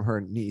version from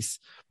her niece,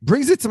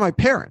 brings it to my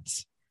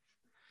parents.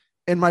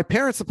 And my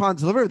parents, upon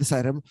delivery of this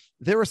item,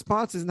 their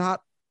response is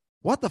not,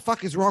 "What the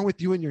fuck is wrong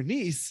with you and your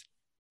niece?"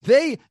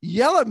 They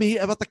yell at me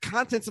about the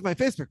contents of my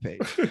Facebook page.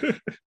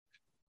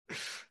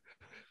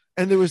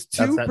 And there was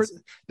two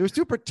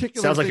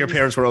particular. Sounds like your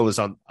parents were always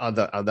on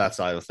that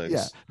side of things.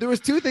 Yeah, there was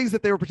 2 things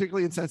that they were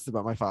particularly incensed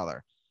about my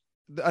father.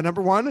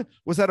 Number one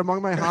was that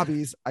among my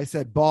hobbies, I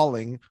said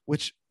bawling,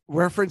 which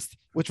was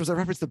a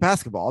reference to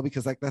basketball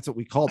because like that's what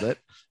we called it.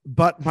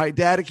 But my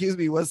dad accused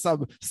me was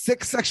some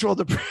sick sexual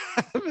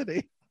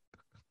depravity.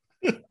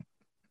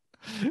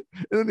 And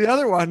then the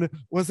other one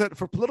was that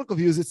for political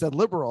views, it said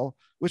liberal,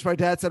 which my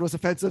dad said was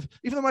offensive,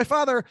 even though my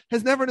father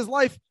has never in his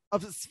life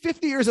of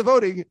 50 years of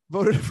voting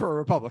voted for a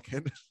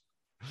Republican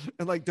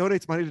and like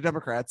donates money to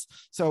Democrats.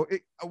 So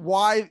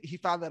why he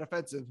found that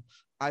offensive,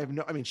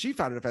 she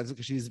found it offensive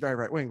because she's very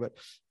right wing, but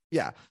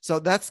yeah. So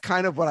that's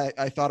kind of what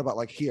I thought about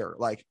like here.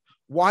 Like,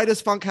 why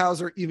does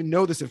Funkhauser even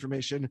know this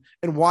information?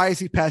 And why is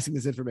he passing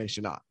this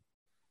information on?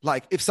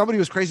 Like if somebody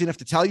was crazy enough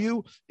to tell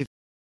you, if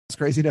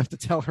crazy enough to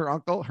tell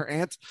her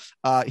aunt,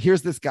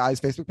 here's this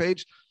guy's Facebook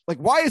page. Like,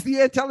 why is the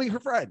aunt telling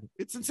her friend?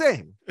 It's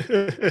insane.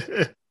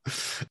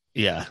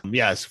 Yeah.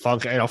 Yes.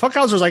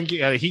 Funkhauser's like,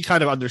 he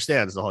kind of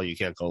understands the whole you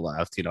can't go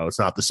left. It's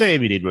not the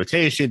same. You need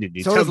rotation. You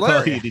need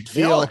tempo. You need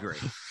feel. They all agree.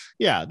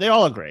 Yeah, they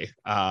all agree.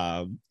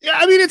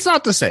 It's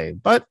not the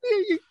same, but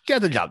you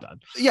get the job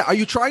done. Yeah. Are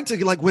you trying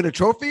to like win a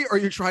trophy, or are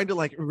you trying to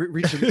like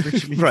reach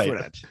a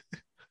right?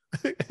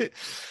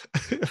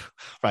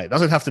 Right.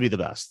 Doesn't have to be the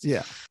best.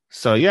 Yeah.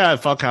 So yeah,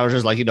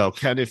 Funkhauser's like,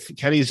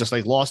 Kenny's just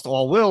like lost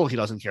all will. He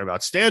doesn't care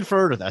about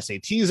Stanford or the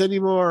SATs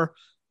anymore.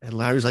 And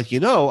Larry's like,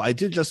 I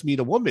did just meet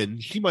a woman.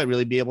 She might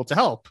really be able to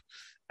help.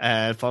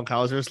 And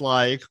Funkhauser's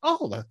like,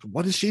 oh,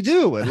 what does she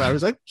do? And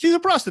Larry's like, she's a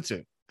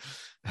prostitute.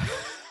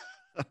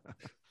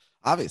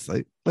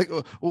 Obviously. Like,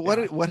 what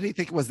did he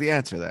think was the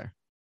answer there?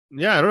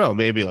 Yeah, I don't know.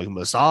 Maybe like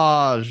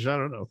massage. I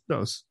don't know. Who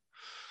knows?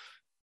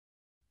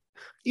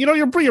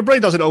 Your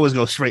brain doesn't always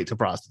go straight to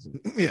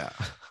prostitute. Yeah.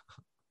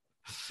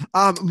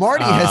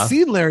 Marty has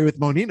seen Larry with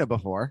Monina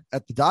before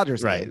at the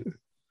Dodgers right game.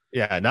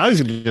 Yeah, now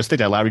he's gonna just think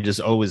that Larry just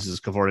always is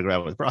cavorting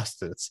around with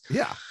prostitutes.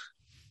 Yeah.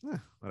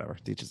 Whatever,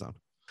 teach his own.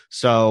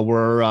 So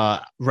we're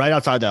right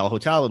outside the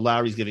hotel, and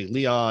Larry's giving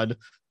Leon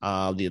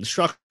the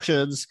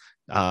instructions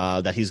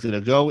that he's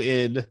gonna go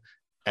in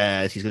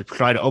and he's gonna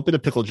try to open a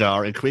pickle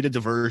jar and create a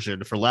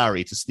diversion for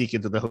Larry to sneak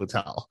into the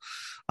hotel.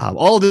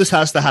 All of this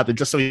has to happen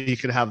just so he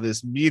can have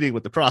this meeting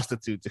with the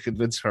prostitute to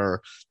convince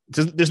her.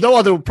 There's no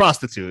other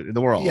prostitute in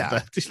the world.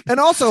 Yeah. And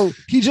also,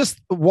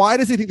 why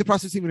does he think the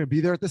prostitute's even going to be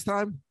there at this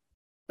time?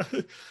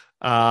 Yeah.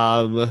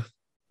 I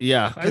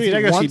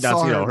guess he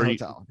does, her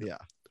hotel. Yeah.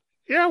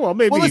 Yeah, well,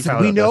 maybe. Well,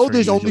 listen, we know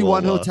there's only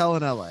one hotel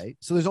in LA,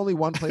 so there's only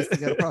one place to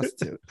get a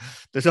prostitute.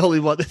 There's only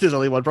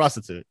one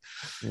prostitute.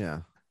 Yeah.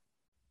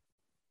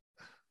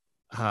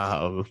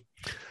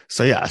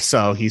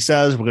 So he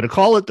says we're going to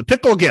call it the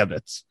Pickle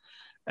Gambit.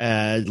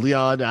 And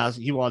Leon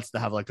he wants to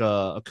have like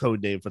a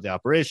code name for the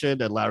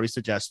operation, and Larry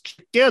suggests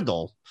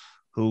Gandil,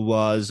 who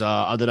was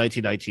on the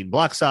 1919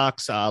 Black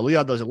Sox.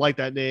 Leon doesn't like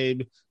that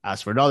name,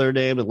 asks for another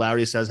name, and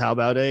Larry says, how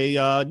about a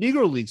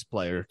Negro Leagues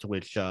player? To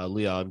which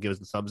Leon gives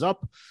the thumbs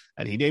up,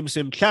 and he names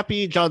him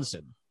Chappie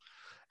Johnson.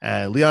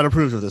 And Leon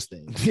approves of this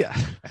name. Yeah.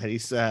 And he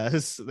said,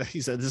 this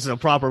is a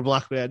proper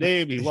black man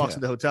name. He walks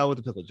in the hotel with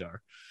a pickle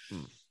jar.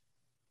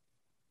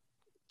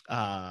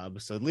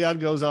 So Leon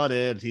goes on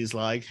in. He's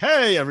like,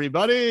 hey,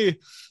 everybody,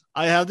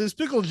 I have this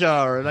pickle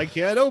jar and I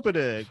can't open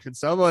it. Can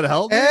someone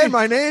help me? And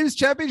my name's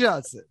Chappie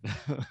Johnson.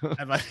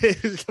 And my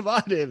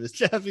name is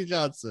Chappie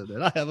Johnson,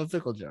 and I have a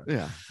pickle jar.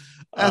 Yeah.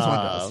 As one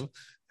does.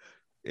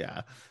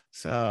 Yeah.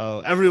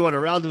 So everyone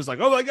around him is like,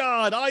 oh my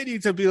God, I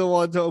need to be the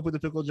one to open the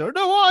pickle jar.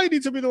 No, I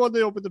need to be the one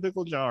to open the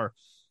pickle jar.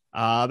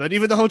 And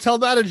even the hotel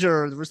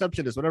manager, the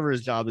receptionist, whatever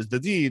his job is, the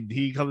dean,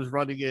 he comes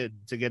running in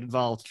to get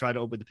involved to try to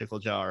open the pickle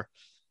jar.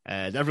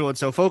 And everyone's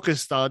so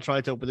focused on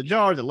trying to open the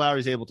jar that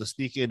Larry's able to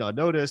sneak in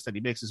unnoticed, and he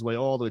makes his way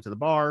all the way to the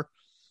bar.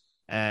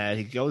 And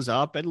he goes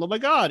up, and oh my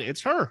God,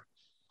 it's her.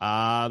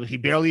 He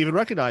barely even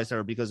recognized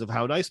her because of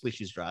how nicely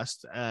she's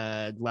dressed.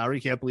 And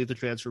Larry can't believe the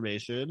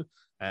transformation.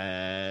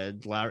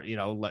 And Larry,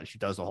 she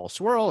does the whole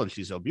swirl, and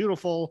she's so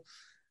beautiful.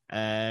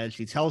 And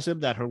she tells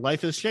him that her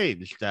life has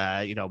changed.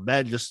 That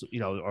men just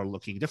are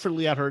looking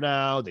differently at her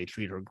now. They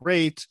treat her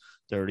great.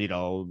 They're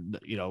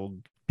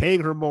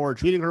paying her more,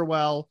 treating her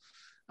well.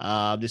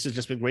 This has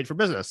just been great for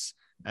business.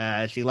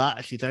 And she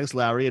thanks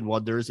Larry and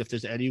wonders if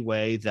there's any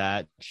way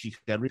that she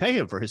can repay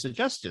him for his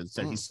suggestions.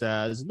 And he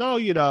says, no,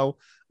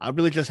 I'm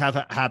really just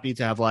happy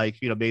to have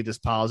made this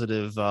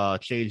positive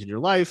change in your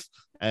life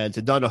and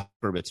to done a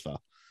bar mitzvah.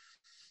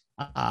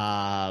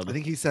 I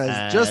think he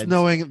says, just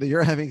knowing that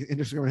you're having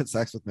indiscriminate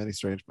sex with many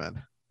strange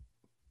men.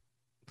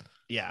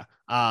 Yeah.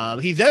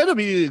 He then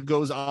immediately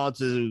goes on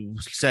to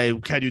say,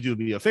 "Can you do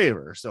me a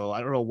favor?" So I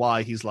don't know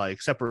why he's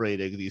like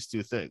separating these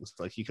two things.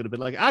 Like he could have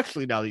been like,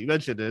 "Actually, now that you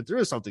mentioned it, there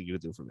is something you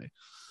could do for me."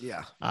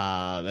 Yeah.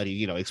 And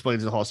he,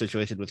 explains the whole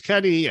situation with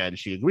Kenny, and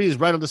she agrees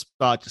right on the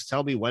spot. Just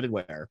tell me when and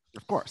where.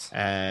 Of course.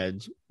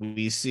 And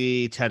we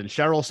see Ted and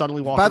Cheryl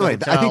suddenly walking. By the way,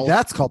 I think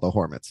that's called the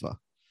Hor Mitzvah.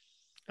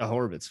 A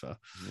Hor Mitzvah.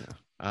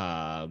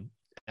 Yeah.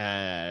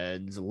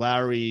 And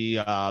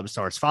Larry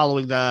starts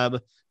following them.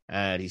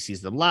 And he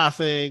sees them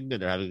laughing,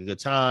 and they're having a good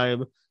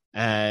time.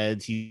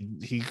 And he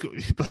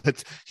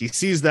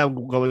sees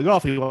them going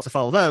off. And he wants to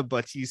follow them,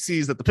 but he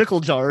sees that the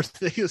pickle jar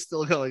thing is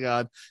still going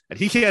on, and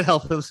he can't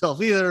help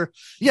himself either.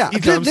 Yeah,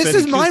 this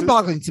is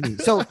mind-boggling to me.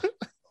 So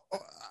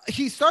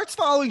he starts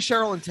following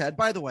Cheryl and Ted.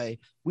 By the way,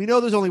 we know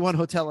there's only one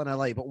hotel in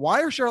LA, but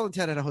why are Cheryl and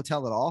Ted at a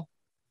hotel at all?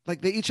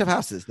 Like they each have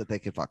houses that they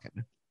could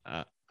fucking.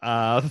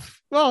 Well,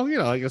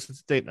 I guess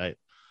it's a date night.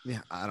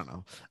 Yeah, I don't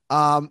know.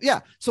 Yeah.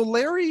 So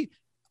Larry.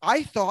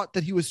 I thought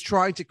that he was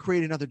trying to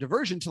create another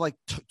diversion to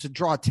to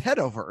draw Ted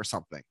over or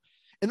something.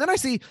 And then I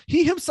see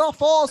he himself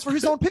falls for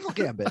his own pickle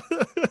gambit.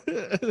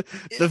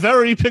 The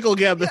very pickle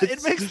gambit. Yeah,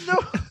 it makes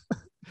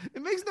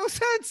no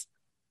sense.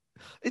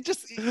 It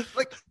just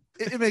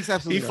it makes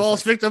absolutely he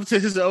falls victim to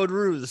his own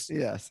ruse.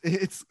 Yes.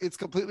 It's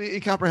completely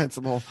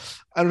incomprehensible.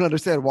 I don't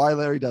understand why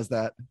Larry does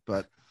that,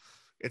 but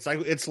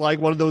it's like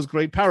one of those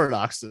great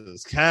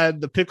paradoxes. Can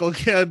the pickle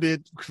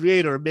gambit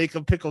creator make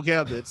a pickle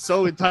gambit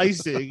so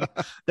enticing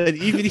that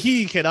even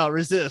he cannot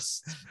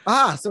resist?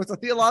 So it's a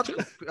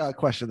theological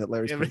question that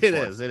Larry's.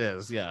 It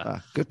is. Yeah.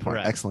 Good point.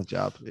 Correct. Excellent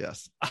job.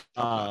 Yes.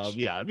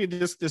 Yeah. I mean,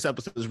 this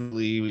episode is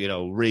really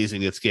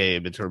raising its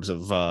game in terms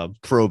of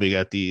probing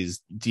at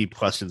these deep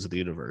questions of the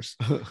universe.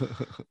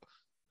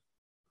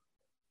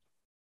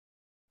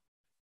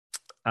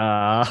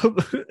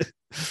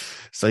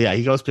 So yeah,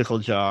 he goes pickle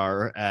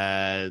jar,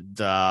 and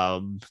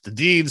the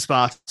dean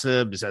spots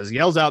him. He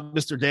yells out,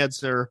 "Mr.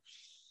 Dancer,"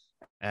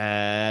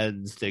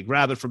 and they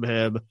grab it from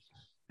him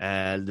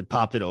and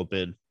pop it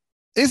open.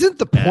 Isn't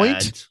the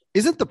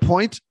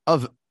point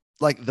of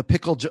the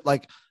pickle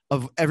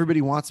of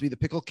everybody wants to be the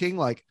pickle king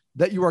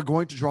that you are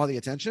going to draw the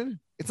attention?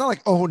 It's not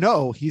like, oh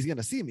no, he's going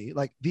to see me.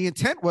 The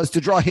intent was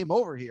to draw him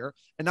over here,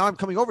 and now I'm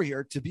coming over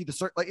here to be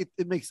the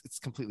it's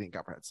completely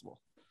incomprehensible.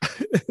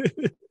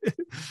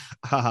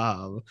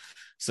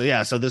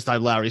 So this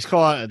time Larry's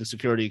caught, and the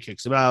security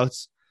kicks him out,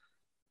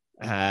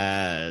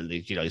 and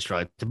he's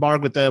trying to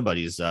bargain with them, but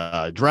he's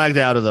dragged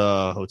out of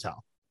the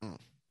hotel.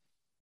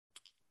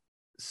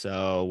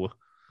 So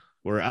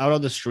we're out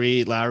on the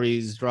street.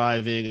 Larry's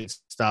driving and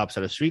stops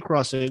at a street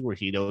crossing where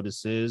he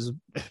notices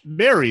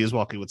Mary is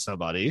walking with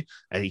somebody,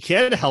 and he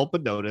can't help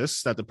but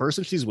notice that the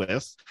person she's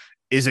with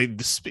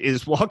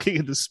is walking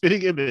in the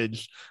spitting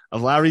image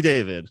of Larry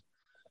David.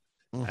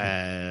 Mm-hmm.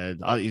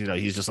 And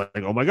he's just like,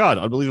 oh my god,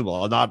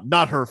 unbelievable.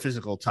 Not her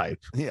physical type.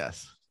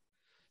 Yes,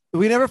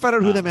 we never found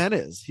out who the man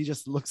is. He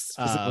just looks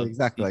physically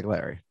exactly like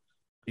Larry.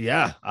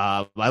 Yeah.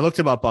 I looked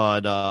him up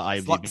on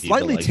IMDb.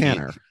 Slightly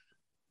tanner.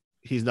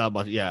 He's not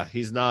much. Yeah,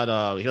 he's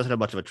not. He doesn't have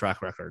much of a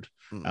track record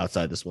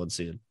outside this one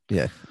scene.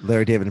 Yeah,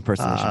 Larry David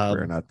impersonation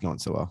career not going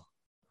so well.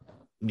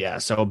 Yeah.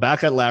 So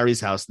back at Larry's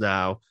house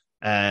now,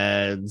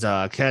 and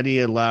Kenny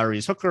and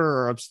Larry's hooker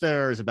are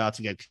upstairs about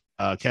to get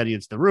Kenny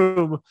into the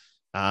room.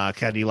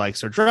 Kenny likes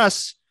her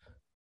dress,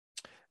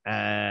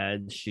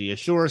 and she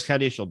assures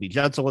Kenny she'll be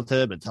gentle with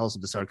him and tells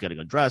him to start getting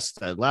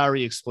undressed. And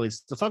Larry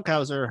explains to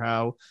Funkhauser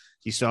how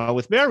he saw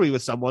with Mary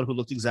with someone who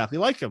looked exactly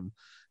like him,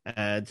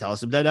 and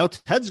tells him that now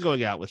Ted's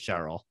going out with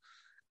Cheryl.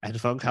 And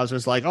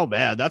Funkhauser's like, oh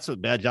man, that's a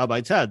bad job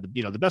by Ted.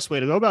 The best way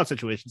to go about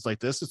situations like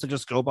this is to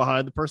just go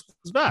behind the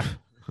person's back.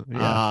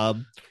 Yeah.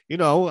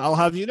 I'll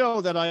have you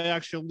know that I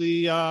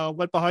actually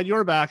went behind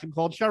your back and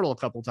called Cheryl a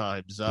couple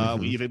times.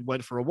 We even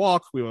went for a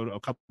walk. We went to a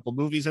couple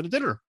movies and a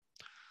dinner.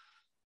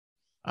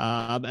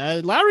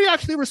 And Larry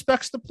actually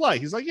respects the play.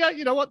 He's like, yeah,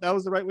 you know what? That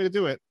was the right way to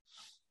do it.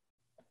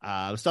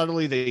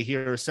 Suddenly they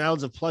hear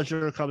sounds of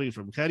pleasure coming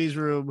from Kenny's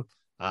room.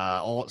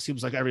 It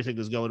seems like everything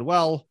is going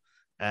well.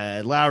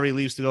 And Larry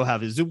leaves to go have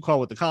his Zoom call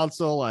with the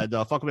consul, and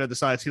Funkman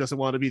decides he doesn't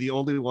want to be the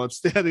only one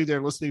standing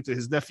there listening to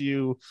his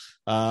nephew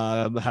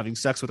having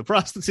sex with a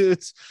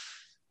prostitute.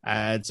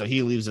 And so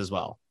he leaves as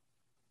well.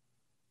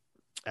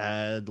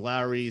 And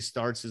Larry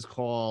starts his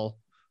call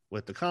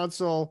with the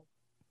consul,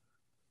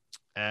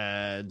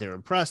 and they're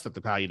impressed that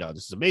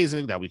this is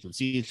amazing that we can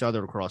see each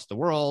other across the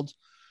world.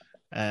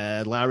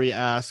 And Larry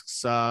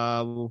asks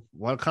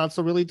what a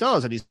consul really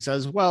does. And he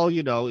says, well,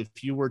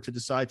 if you were to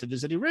decide to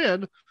visit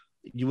Iran,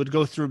 you would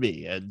go through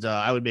me, and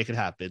I would make it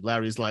happen.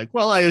 Larry's like,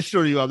 well, I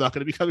assure you I'm not going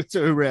to be coming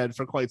to Iran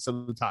for quite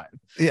some time.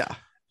 Yeah.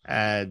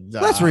 And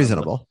that's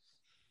reasonable.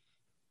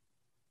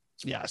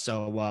 Yeah.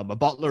 So a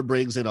butler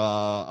brings in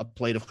a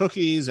plate of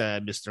cookies,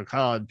 and Mr.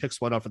 Khan picks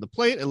one up from the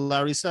plate. And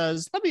Larry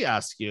says, let me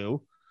ask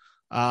you,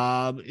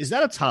 is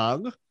that a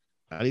tongue?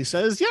 And he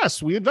says,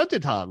 yes, we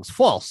invented tongues.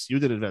 False. You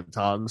didn't invent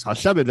tongues.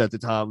 Hashem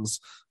invented tongues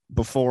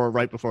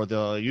right before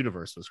the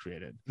universe was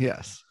created.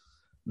 Yes.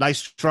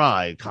 Nice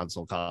try,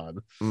 Consul Khan.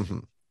 Mm-hmm.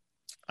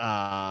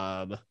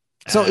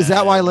 So is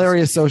that why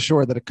Larry is so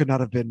sure that it could not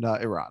have been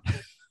Iran?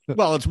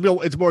 Well,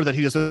 it's more that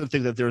he doesn't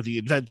think that they're the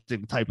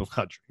inventing type of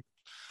country.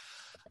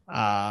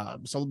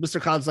 So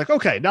Mr. Khan's like,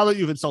 okay, now that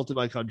you've insulted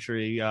my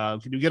country,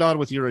 can you get on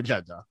with your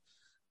agenda?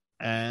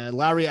 And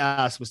Larry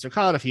asks Mr.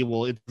 Khan if he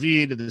will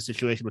intervene in the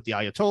situation with the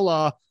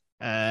Ayatollah.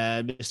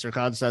 And Mr.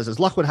 Khan says, as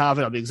luck would have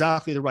it, I'm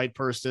exactly the right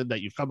person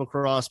that you've come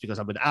across because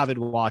I'm an avid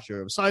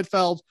watcher of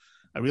Seinfeld.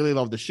 I really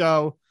love the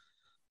show.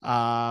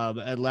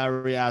 And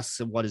Larry asks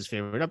him what his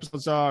favorite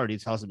episodes are, and he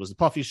tells him it was the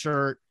puffy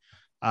shirt.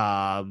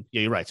 Yeah,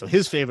 you're right. So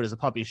his favorite is the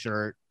puppy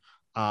shirt,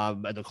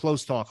 and the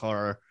close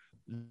talker.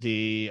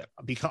 Because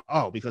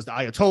the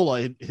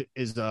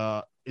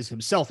Ayatollah is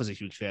himself a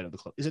huge fan of the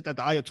close. Is it that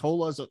the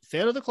Ayatollah is a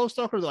fan of the close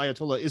talker, or the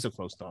Ayatollah is a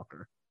close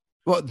talker?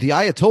 Well, the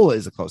Ayatollah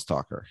is a close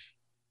talker.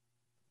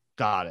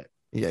 Got it.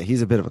 Yeah,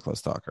 he's a bit of a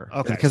close talker.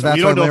 Okay, because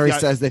that's why Larry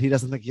says that he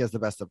doesn't think he has the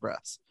best of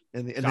breaths,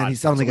 and then he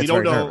suddenly gets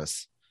very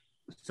nervous.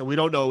 So we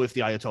don't know if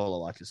the Ayatollah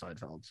watches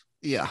Seinfeld.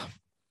 Yeah.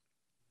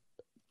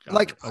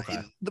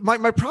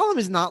 My problem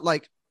is not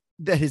like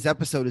that his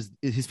episode is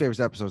his favorite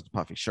episode is the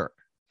puffy shirt.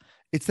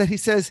 It's that he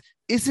says,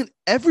 isn't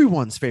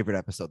everyone's favorite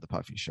episode the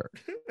puffy shirt?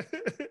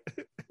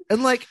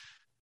 And like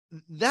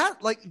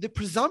that, like the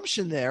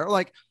presumption there,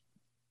 like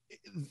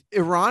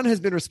Iran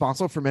has been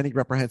responsible for many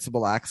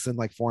reprehensible acts in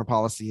like foreign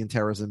policy and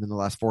terrorism in the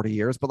last 40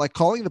 years, but like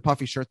calling the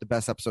puffy shirt the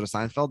best episode of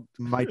Seinfeld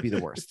might be the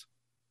worst.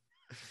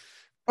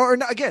 Or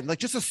not, again, like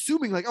just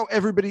assuming like, oh,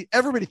 everybody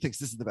thinks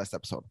this is the best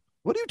episode.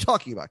 What are you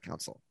talking about,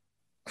 counsel?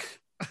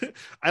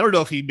 I don't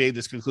know if he made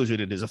this conclusion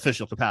in his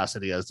official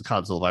capacity as the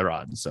consul of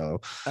Iran.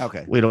 So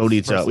okay, we don't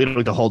need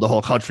to hold the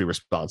whole country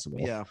responsible.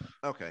 Yeah.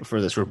 Okay.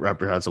 For this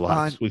reprehensible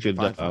act. We could.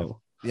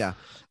 Yeah.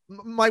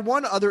 My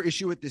one other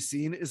issue with this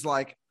scene is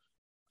like,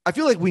 I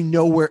feel like we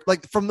know where,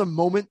 like from the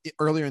moment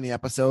earlier in the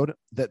episode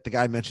that the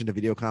guy mentioned a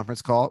video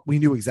conference call, we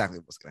knew exactly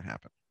what was going to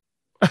happen.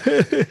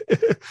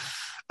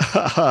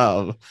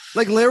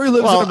 Like Larry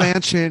lives in a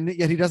mansion,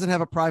 yet he doesn't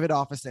have a private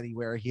office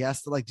anywhere. He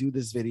has to like do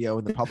this video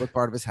in the public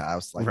part of his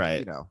house. Like, right.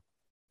 You know.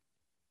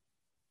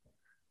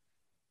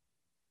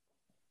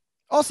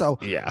 Also,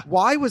 yeah.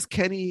 Why was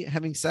Kenny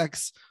having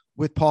sex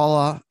with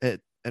Paula at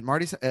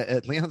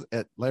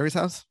Larry's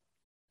house?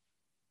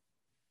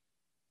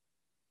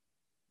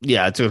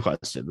 Yeah, it's a good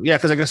question. Yeah,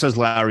 because I guess as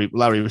Larry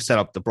set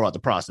up the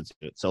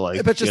prostitute. So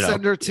like, but just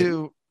send her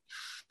to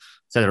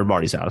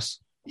Marty's house.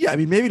 Yeah, I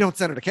mean, maybe don't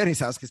send her to Kenny's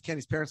house because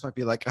Kenny's parents might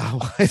be like, "Oh,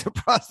 why is a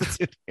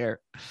prostitute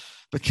here?"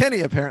 But Kenny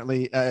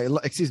apparently,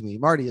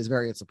 Marty is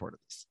very in support of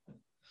this.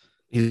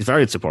 He's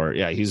very in support.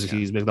 Yeah, he's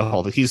making the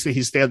whole.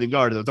 He's standing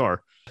guard at the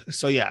door.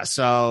 So yeah,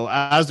 so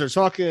as they're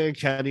talking,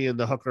 Kenny and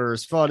the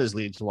hooker's fun is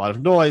leading to a lot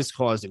of noise,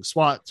 causing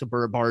SWAT to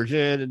barge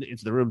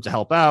into the room to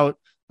help out.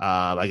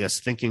 I guess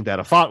thinking that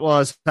a fatwa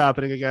was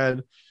happening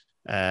again.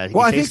 And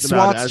I think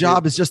SWAT's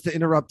job is just to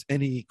interrupt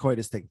any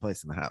coitus taking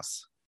place in the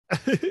house.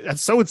 And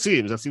so it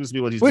seems. That seems to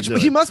be what he's doing.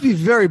 He must be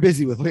very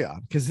busy with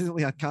Leon because isn't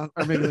Leon or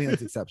maybe Leon's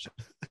the exception.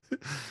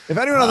 If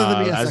anyone other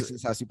than me has sex in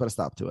this house, you put a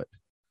stop to it.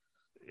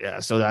 Yeah.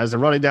 So as they're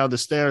running down the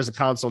stairs, the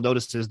consul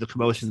notices the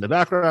commotion in the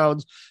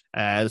background,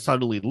 and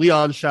suddenly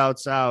Leon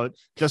shouts out,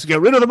 "Just get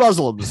rid of the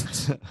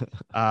Muslims,"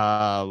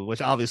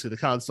 which obviously the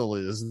consul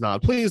is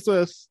not pleased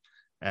with.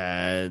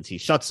 And he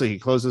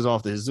closes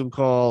off his Zoom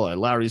call, and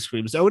Larry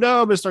screams, "Oh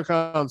no, Mr.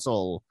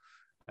 Consul!"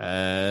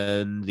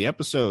 And the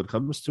episode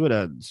comes to an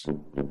end.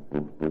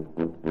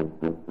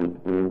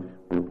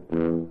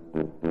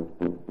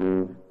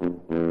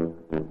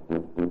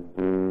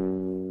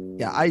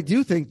 Yeah, I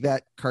do think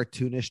that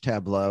cartoonish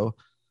tableau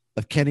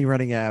of Kenny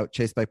running out,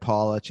 chased by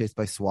Paula, chased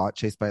by SWAT,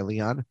 chased by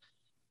Leon,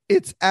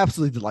 it's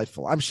absolutely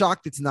delightful. I'm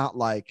shocked it's not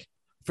like,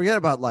 forget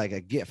about like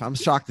a GIF. I'm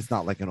shocked it's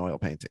not like an oil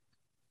painting.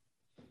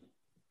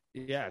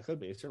 Yeah, it could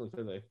be. It certainly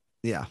could be.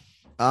 Yeah.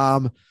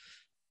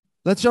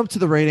 Let's jump to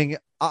the rating.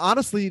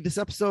 Honestly, this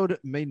episode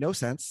made no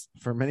sense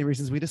for many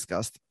reasons we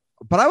discussed,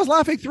 but I was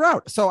laughing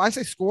throughout. So I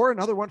say score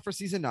another one for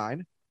season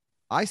 9.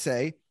 I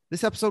say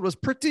this episode was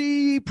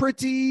pretty good.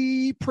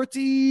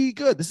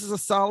 This is a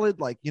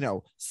solid,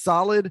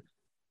 solid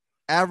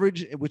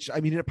average, which I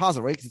mean in a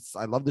positive way because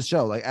I love the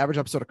show. Like average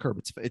episode of Curb.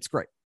 It's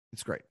great.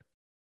 It's great.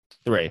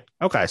 3.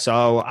 Okay,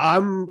 so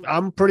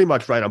I'm pretty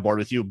much right on board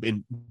with you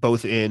in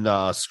both in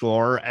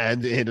score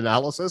and in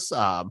analysis.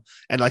 And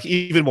like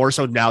even more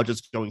so now,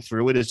 just going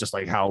through it is just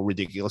like how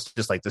ridiculous.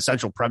 Just like the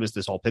central premise,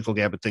 this whole pickle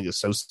gambit thing is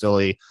so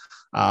silly.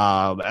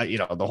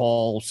 The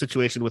whole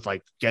situation with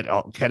like getting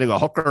a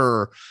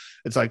hooker.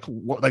 It's like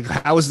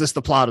how is this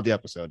the plot of the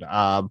episode?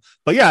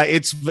 But yeah,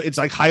 it's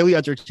like highly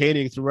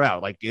entertaining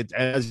throughout. Like it,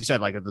 as you said,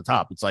 like at the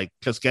top, it's like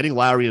just getting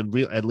Larry and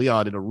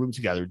Leon in a room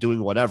together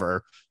doing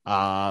whatever.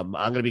 I'm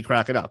gonna be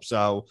cracking up.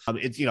 So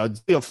it's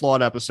a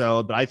flawed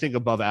episode, but I think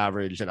above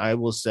average, and I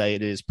will say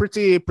it is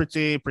pretty good.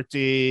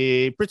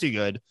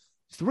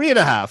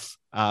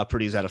 3.5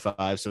 pretties out of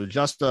 5. So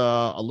just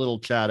a little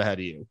chat ahead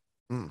of you.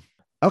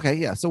 Okay,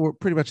 yeah. So we're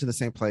pretty much in the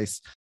same place.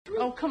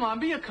 Oh, come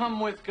on, be a come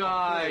with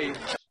guy.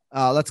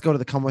 Let's go to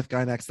the come with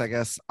guy next. I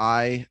guess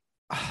I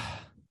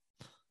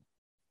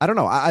don't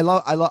know. I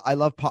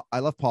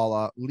love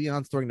Paula.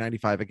 Leon's throwing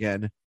 95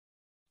 again.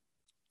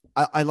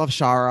 I love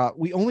Shara.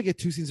 We only get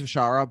 2 scenes of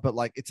Shara, but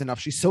like it's enough.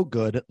 She's so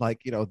good.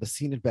 Like, you know, the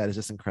scene in bed is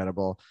just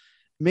incredible.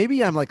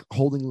 Maybe I'm like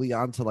holding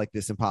Leon to like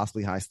this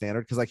impossibly high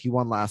standard because like he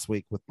won last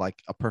week with like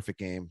a perfect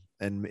game,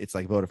 and it's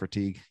like voted for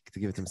Teague to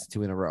give it to him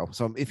 2 in a row.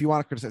 So if you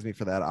want to criticize me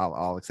for that,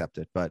 I'll accept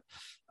it. But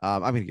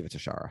I'm going to give it to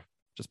Shara.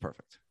 Just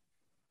perfect.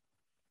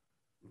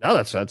 No,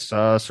 that's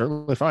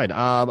certainly fine.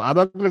 I'm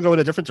not going to go in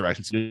a different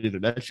direction. So you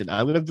mentioned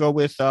I'm going to go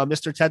with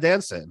Mr. Ted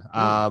Danson.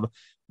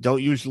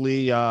 Don't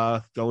usually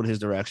go in his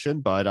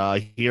direction, but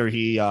here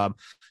he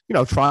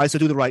tries to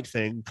do the right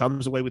thing,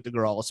 comes away with the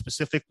girl,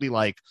 specifically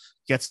like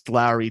gets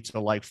Larry to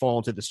like fall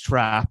into this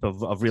trap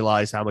of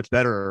realize how much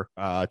better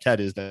Ted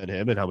is than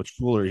him and how much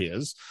cooler he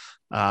is.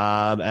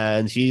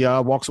 And he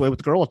walks away with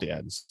the girl at the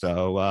end.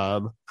 So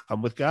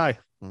I'm with Guy.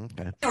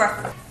 Okay. You're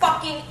a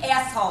fucking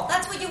asshole.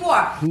 That's what you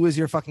are. Who is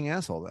your fucking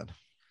asshole then?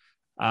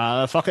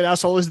 Fucking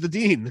asshole is the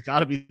dean.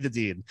 Gotta be the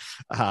dean.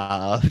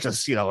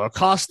 Just,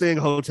 accosting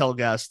hotel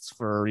guests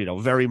for,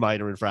 very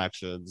minor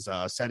infractions,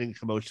 setting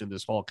commotion,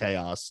 this whole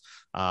chaos.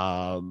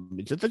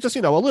 Just,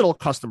 a little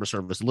customer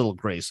service, a little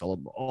grace, a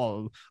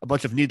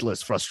bunch of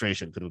needless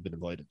frustration could have been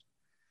avoided.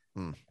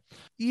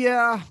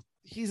 Yeah,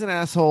 he's an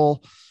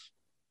asshole.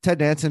 Ted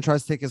Danson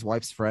tries to take his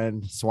wife's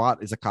friend.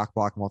 SWAT is a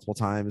cockblock multiple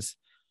times.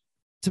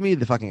 To me,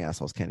 the fucking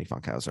asshole is Kenny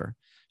Funkhauser.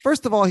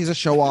 First of all, he's a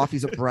show-off.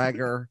 He's a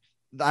bragger.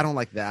 I don't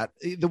like that.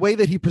 The way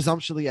that he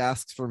presumptuously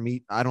asks for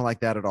meat, I don't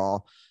like that at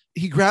all.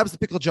 He grabs the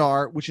pickle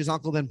jar, which his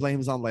uncle then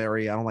blames on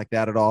Larry. I don't like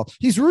that at all.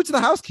 He's rude to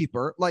the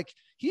housekeeper. Like,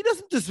 he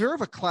doesn't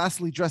deserve a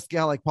classily dressed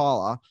gal like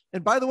Paula.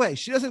 And by the way,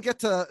 she doesn't get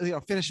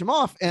to finish him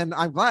off. And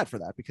I'm glad for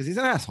that because he's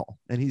an asshole.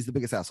 And he's the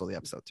biggest asshole of the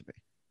episode to me.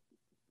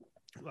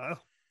 Well,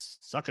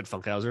 suck it,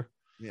 Funkhauser.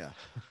 Yeah.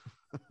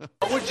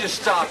 Would you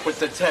stop with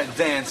the Ted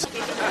Dance?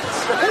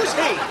 Who's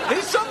he?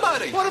 He's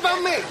somebody. What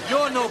about me?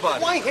 You're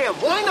nobody. Why him?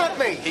 Why not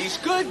me? He's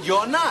good.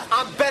 You're not.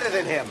 I'm better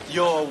than him.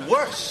 You're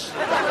worse.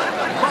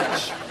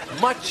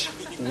 Much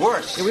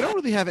worse. Yeah, we don't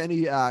really have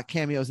any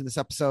cameos in this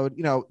episode.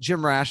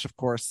 Jim Rash, of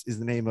course, is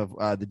the name of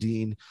the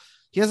dean.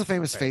 He has a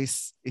famous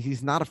face.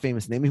 He's not a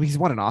famous name. I mean, he's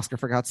won an Oscar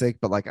for God's sake,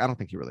 but like, I don't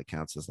think he really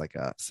counts as like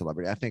a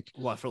celebrity. I think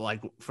for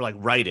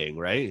writing,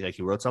 right? Like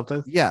he wrote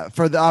something. Yeah,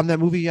 for the that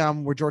movie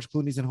where George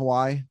Clooney's in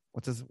Hawaii.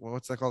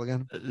 What's that called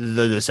again?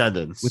 The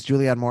Descendants with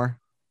Julianne Moore.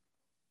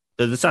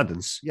 The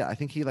Descendants. Yeah, I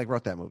think he like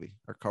wrote that movie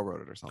or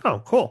co-wrote it or something.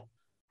 Oh, cool.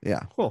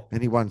 Yeah, cool.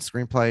 And he won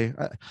screenplay.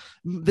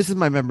 This is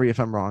my memory. If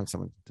I'm wrong,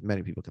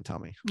 many people can tell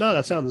me. No,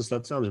 that sounds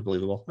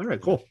believable. All right,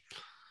 cool.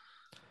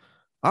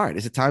 All right,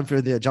 is it time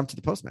for the jump to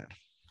the postman?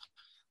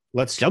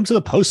 Let's jump to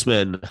the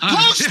postman.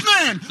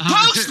 Postman!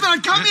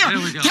 Postman, come here!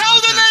 Tell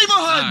the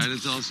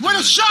neighborhood! What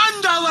a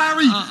shanda,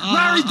 Larry!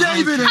 Larry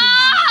David!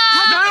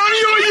 Not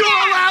only are you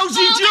a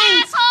lousy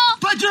Jew,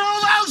 but you're a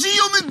lousy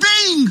human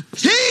being!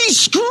 He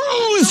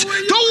screws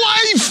the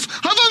wife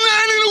of a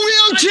man in a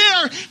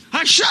wheelchair!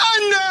 A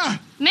shanda!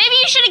 Maybe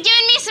you should have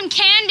given me some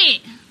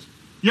candy.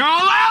 You're a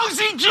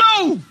lousy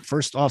Jew!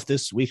 First off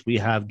this week, we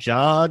have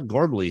John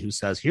Gormley, who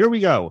says, here we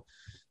go.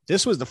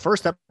 This was the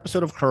first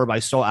episode of Curb I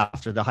saw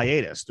after the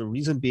hiatus. The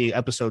reason being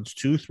episodes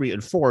 2, 3,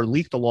 and 4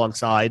 leaked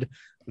alongside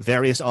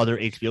various other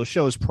HBO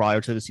shows prior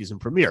to the season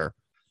premiere.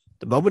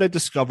 The moment I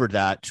discovered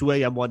that, 2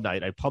 a.m. one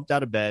night, I pumped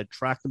out of bed,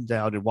 tracked them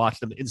down, and watched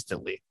them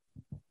instantly.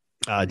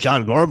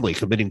 John Gormley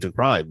admitting to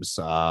crimes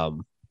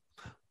on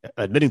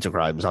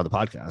the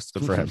podcast.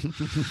 Good for him.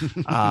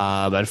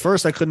 At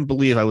first, I couldn't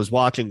believe I was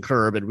watching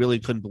Curb and really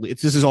couldn't believe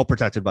this is all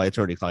protected by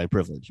attorney-client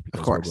privilege.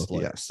 Of course,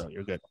 yes. So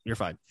you're good. You're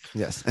fine.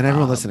 Yes, and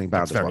everyone listening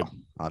bound as well,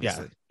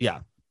 obviously. Yeah.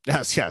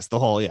 Yes, the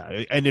whole,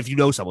 yeah. And if you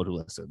know someone who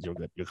listens, you're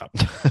good. You're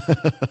covered.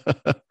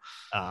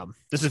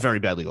 This is very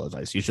bad legal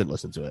advice. You shouldn't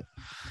listen to it.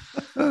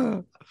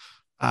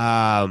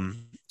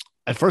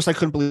 At first, I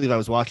couldn't believe I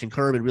was watching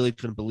Curb and really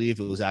couldn't believe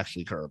it was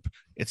actually Curb.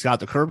 It's got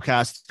the Curb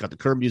cast, it's got the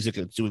Curb music,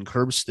 and it's doing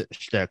Curb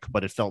shtick,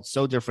 but it felt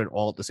so different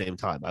all at the same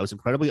time. I was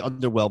incredibly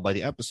underwhelmed by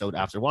the episode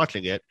after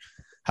watching it.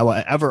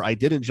 However, I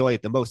did enjoy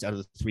it the most out of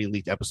the 3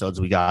 leaked episodes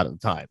we got at the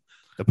time.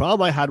 The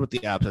problem I had with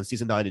the episode,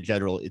 season 9 in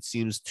general, it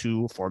seems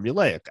too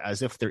formulaic,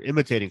 as if they're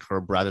imitating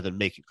Curb rather than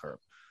making Curb.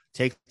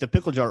 Take the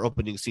pickle jar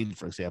opening scene,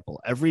 for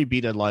example. Every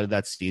beat and line of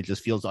that scene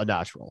just feels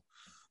unnatural.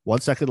 1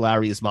 second,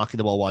 Larry is mocking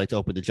them while wanting to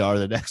open the jar.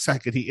 The next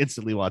second, he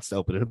instantly wants to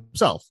open it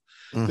himself.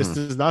 Mm-hmm. This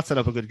does not set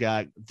up a good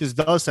gag. This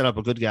does set up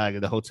a good gag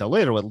in the hotel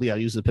later when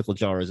Leon uses the pickle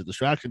jar as a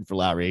distraction for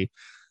Larry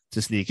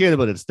to sneak in,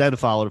 but it's then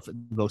followed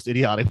from the most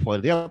idiotic point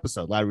of the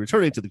episode. Larry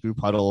returning to the group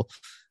huddle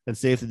and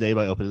save the day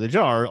by opening the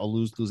jar, a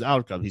lose-lose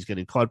outcome. He's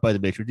getting caught by the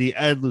maitre d'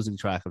 and losing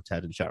track of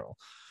Ted and Cheryl.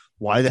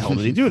 Why the hell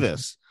did he do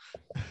this?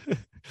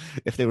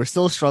 If they were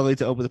still struggling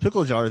to open the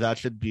pickle jar, that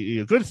should be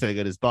a good thing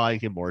and is buying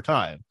him more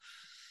time.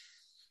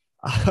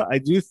 I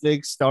do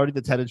think starting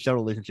the Ted and Cheryl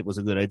relationship was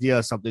a good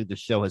idea, something the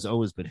show has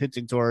always been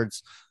hinting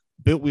towards.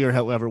 Bit weird,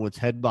 however, when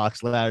Ted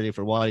mocks Larry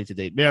for wanting to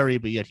date Mary,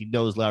 but yet he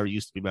knows Larry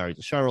used to be married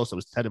to Cheryl, so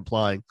is Ted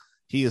implying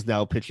he is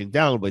now pitching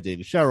down by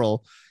dating Cheryl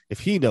if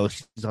he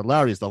knows she's on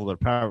Larry's level, but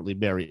apparently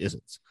Mary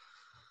isn't.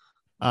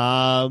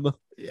 I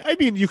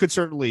mean, you could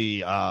certainly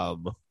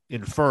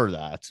infer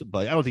that,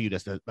 but I don't think you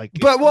just like.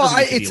 But well,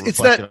 it's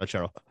that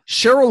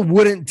Cheryl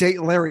wouldn't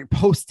date Larry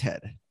post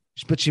Ted,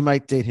 but she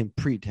might date him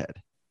pre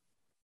Ted.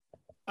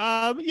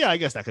 Yeah, I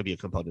guess that could be a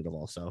component of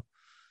also.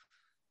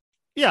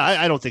 Yeah,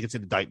 I don't think it's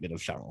an indictment of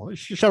Cheryl.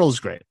 Cheryl's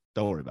great.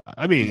 Don't worry about it.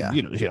 I mean,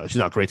 you know, she's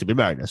not great to be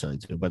married necessarily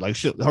to, but like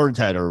her and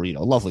Ted are, you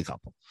know, a lovely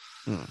couple.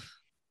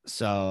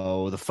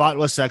 So the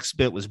Fatwa sex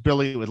bit was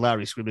brilliant with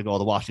Larry screaming all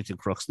the Washington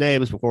crooks'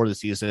 names before the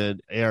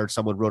season aired.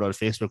 Someone wrote on a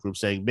Facebook group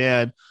saying,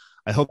 "Man,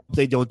 I hope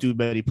they don't do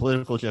many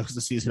political jokes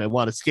this season. I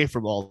want to escape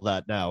from all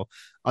that now."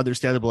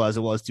 Understandable as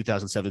it was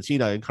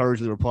 2017, I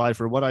encouragingly replied,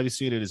 "For what I've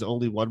seen, it is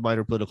only one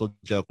minor political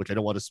joke, which I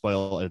don't want to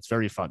spoil, and it's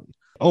very funny."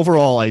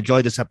 Overall, I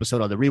enjoyed this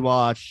episode on the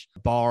rewatch.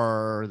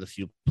 Bar the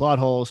few plot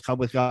holes, come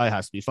with guy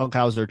has to be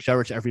Funkhauser.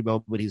 Cherish every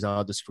moment he's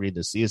on the screen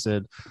this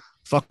season.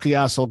 Fuck the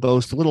asshole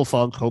ghost, Little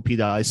Funk. Hope he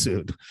dies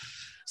soon.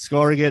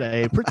 Scoring it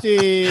a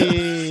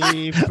pretty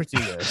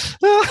good.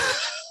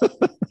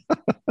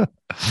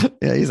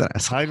 Yeah, he's an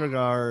asshole. Kind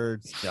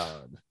regards,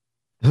 John.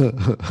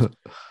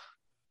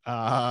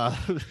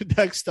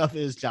 Next up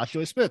is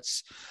Joshua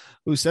Spitz,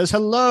 who says,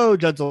 "Hello,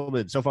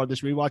 gentlemen. So far, this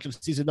rewatch of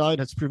season 9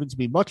 has proven to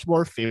be much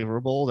more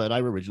favorable than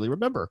I originally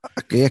remember."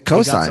 Yeah,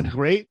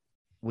 cosign.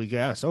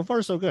 So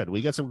far so good.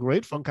 We get some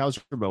great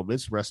Funkhauser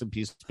moments. Rest in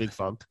peace, Big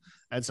Funk,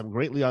 and some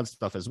great Leon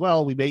stuff as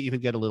well. We may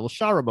even get a little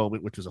Shara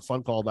moment, which was a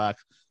fun callback.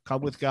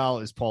 Come with Gal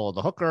is Paula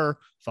the hooker.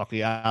 Fuck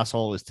the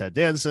asshole is Ted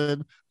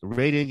Danson. The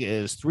rating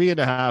is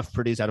 3.5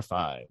 pretties out of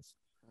 5.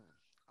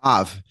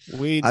 I've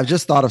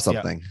just thought of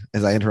something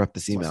as I interrupt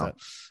this email.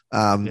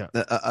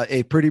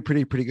 A pretty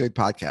good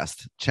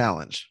podcast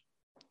challenge,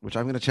 which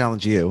I'm going to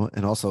challenge you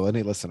and also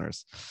any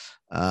listeners.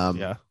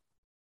 The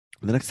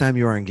next time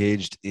you are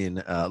engaged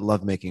in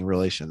lovemaking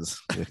relations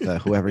with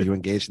whoever you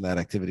engage in that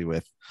activity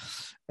with,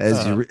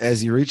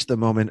 as you reach the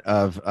moment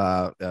of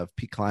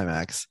peak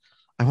climax,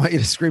 I want you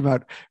to scream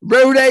out,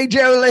 "Rudy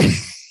Jolie,"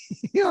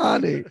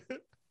 honey,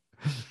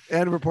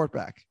 and report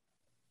back.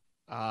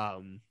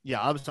 I'm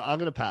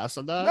gonna pass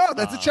on that. No,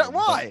 that's a chat.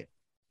 Why?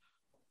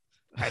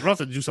 I don't have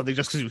to do something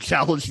just because you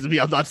challenged me.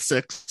 I'm not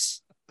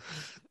 6.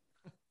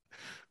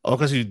 Oh,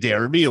 because you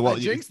dared me. Well,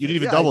 you didn't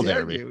even double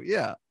dare me.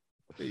 Yeah.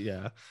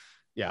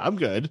 I'm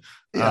good.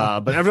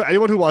 But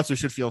anyone who wants to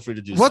should feel free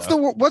to do. What's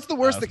the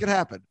worst that could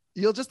happen?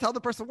 You'll just tell the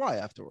person why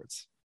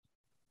afterwards.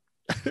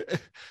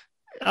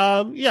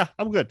 I'm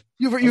good.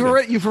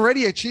 You've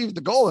already achieved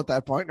the goal at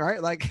that point,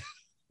 right? Like,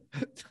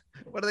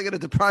 what are they going to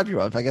deprive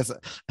you of? I guess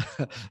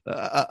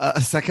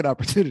a second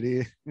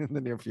opportunity in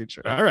the near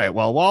future. All right.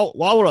 Well, while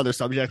we're on the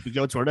subject, we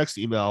go to our next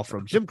email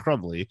from Jim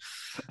Crumley,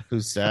 who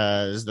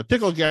says, "The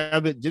pickle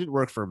gambit didn't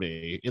work for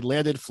me. It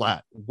landed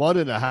flat.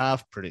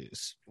 1.5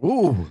 pretties."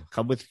 Ooh.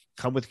 Come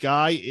with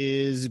guy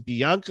is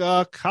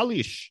Bianca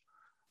Kalish.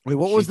 Wait,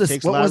 what was the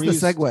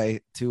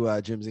segue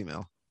to Jim's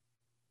email?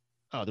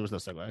 Oh, there was no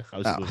segue. I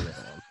was moving it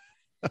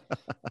along.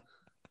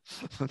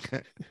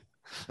 Okay.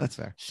 That's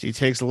fair. She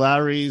takes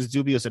Larry's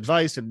dubious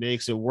advice and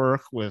makes it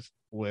work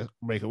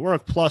make it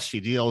work. Plus,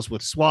 she deals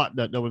with SWAT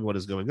not knowing what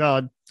is going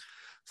on.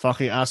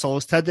 Fucking asshole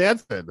is Ted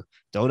Danson.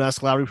 Don't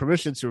ask Larry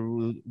permission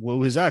to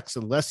woo his ex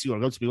unless you are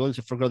going to be willing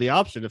to forgo the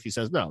option if he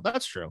says no.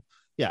 That's true.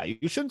 Yeah,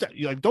 you shouldn't.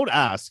 Don't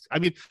ask. I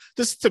mean,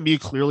 this to me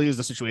clearly is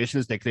the situation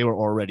is like they were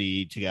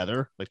already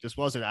together. Like this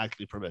wasn't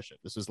actually permission.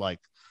 This is like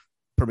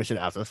permission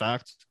after the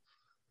fact.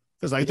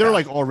 Because they're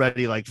like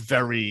already like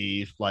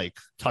very like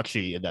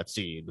touchy in that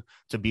scene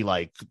to be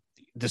like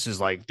this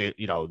is like they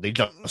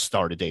just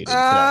started dating.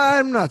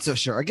 I'm not so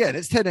sure. Again,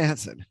 it's Ted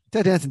Danson.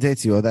 Ted Danson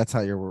dates you. That's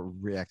how you're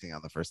reacting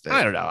on the first date.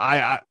 I don't know.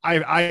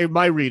 I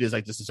my read is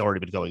like this has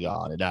already been going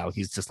on, and now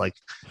he's just like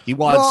he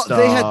wants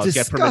they had to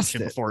get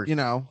permission it, before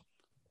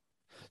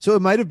So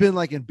it might have been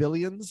like in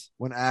Billions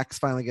when Axe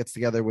finally gets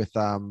together with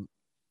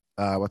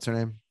what's her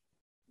name?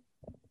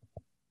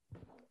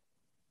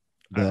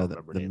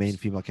 The main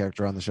female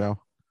character on the show.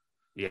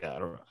 Yeah, I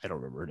don't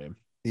remember her name.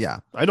 Yeah,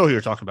 I know who you're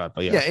talking about,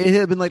 but yeah, it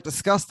had been like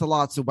discussed a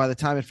lot. So by the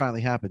time it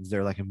finally happens,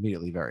 they're like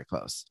immediately very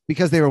close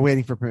because they were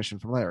waiting for permission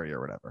from Larry or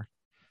whatever.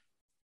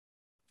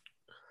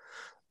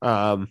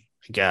 I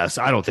guess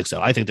I don't think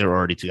so. I think they were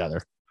already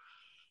together.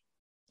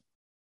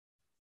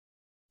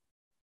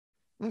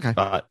 Okay,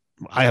 but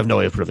I have no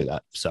way of proving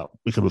that, so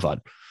we can move on.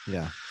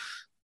 Yeah.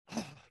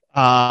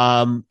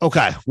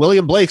 Okay.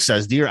 William Blake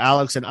says, "Dear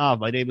Alex and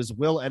Av, my name is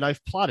Will, and I've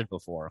plotted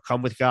before.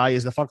 Come with guy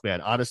is the funk man.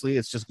 Honestly,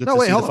 it's just good to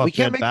see the hold on. funk We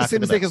can't man make the back same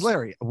in the mistake mix." as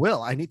Larry.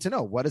 Will, I need to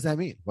know, what does that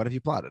mean? What have you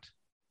plotted?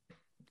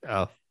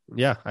 Oh,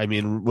 yeah. I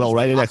mean, well,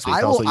 write it next week.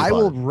 I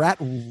will rat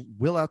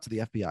Will out to the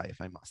FBI if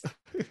I must.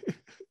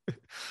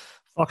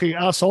 Fucking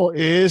asshole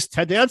is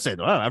Ted Danson.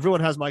 Wow,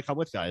 everyone has my come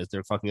with guy as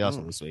their fucking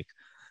asshole this week.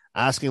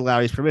 Asking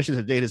Larry's permission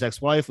to date his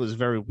ex-wife was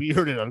very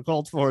weird and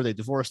uncalled for. They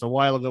divorced a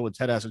while ago when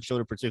Ted hasn't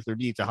shown a particular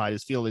need to hide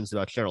his feelings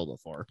about Cheryl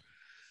before.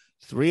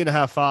 3 out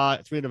of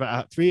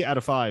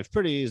 5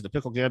 pretties. The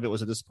Pickle Gambit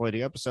was a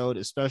disappointing episode,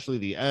 especially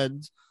the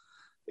end.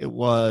 It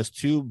was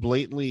too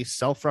blatantly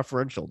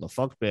self-referential. The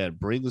funk man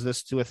brings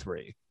this to a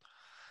 3.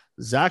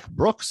 Zach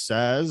Brooks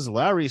says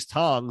Larry's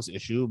tongs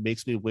issue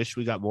makes me wish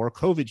we got more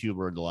COVID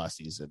humor in the last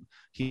season.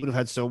 He would have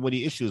had so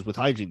many issues with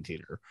hygiene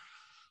theater.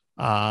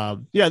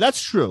 Yeah,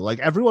 that's true. Like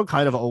everyone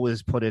kind of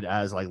always put it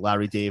as like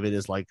Larry David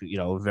is like, you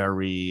know,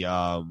 very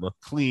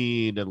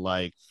clean and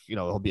like, you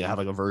know, he'll be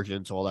having a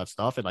virgin to all that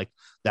stuff. And like,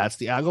 that's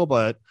the angle.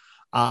 But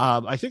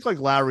I think like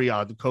Larry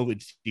on the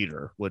COVID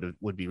theater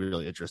would be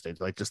really interesting.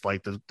 Like just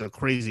like the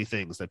crazy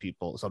things that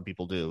some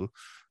people do.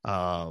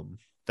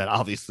 That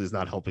obviously is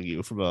not helping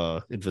you from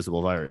a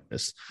invisible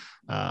virus.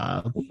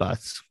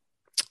 But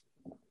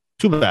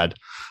too bad.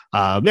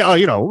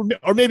 You know,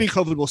 or maybe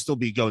COVID will still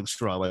be going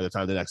strong by the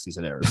time the next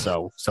season airs.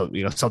 So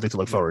you know, something to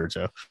look forward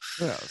to.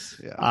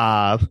 Yes,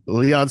 yeah.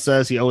 Leon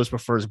says he always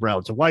prefers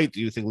brown to white.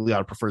 Do you think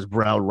Leon prefers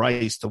brown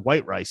rice to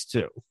white rice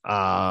too?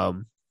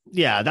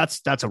 Yeah,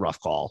 that's a rough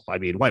call. I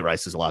mean, white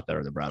rice is a lot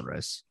better than brown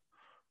rice.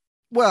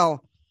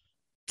 Well,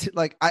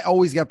 like I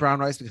always get brown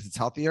rice because it's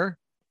healthier.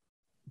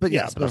 But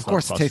yes, but of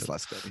course it tastes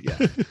less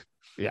good.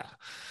 Yeah.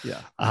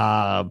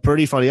 Yeah.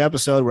 Pretty funny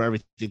episode where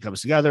everything comes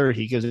together.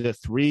 He gives it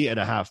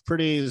 3.5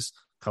 pretties.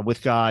 Come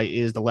with guy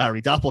is the Larry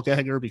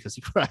doppelganger because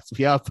he cracked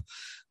me up.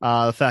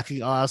 The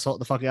fucking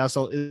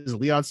asshole is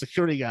Leon's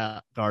security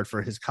guard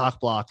for his cock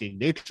blocking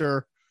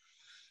nature.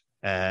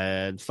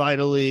 And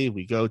finally,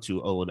 we go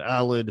to Owen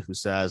Allen, who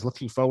says,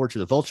 looking forward to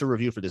the Vulture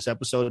review for this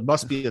episode. It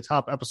must be a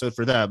top episode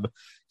for them,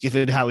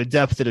 given how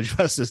in-depth it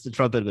addresses the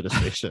Trump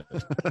administration.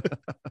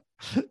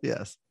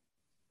 Yes.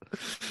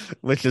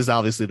 Which is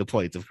obviously the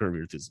point of Curb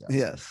Your Enthusiasm.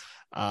 Yes.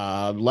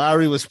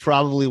 Larry was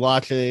probably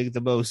watching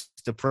the most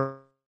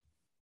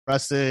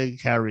depressing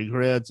Cary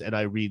Grant and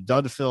Irene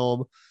Dunn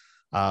film,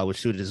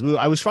 which suited his mood.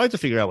 I was trying to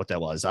figure out what that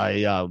was.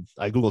 I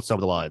Googled some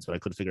of the lines, but I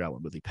couldn't figure out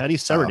what movie. Penny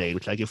Serenade,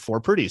 which I give 4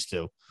 pretties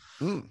to.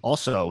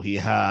 Also, he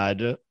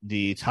had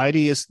the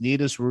tidiest,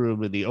 neatest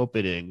room in the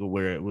opening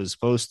where it was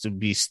supposed to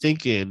be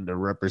stinking to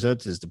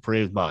represent his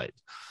depraved mind.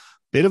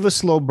 Bit of a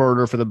slow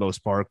burner for the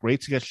most part. Great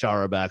to get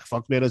Shara back.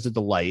 Funkman is a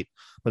delight,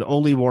 but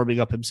only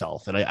warming up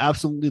himself. And I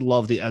absolutely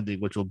love the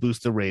ending, which will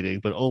boost the rating,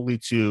 but only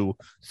to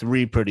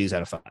 3 pretties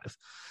out of 5.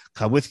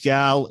 Come with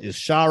gal is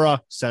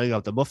Shara, setting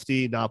up the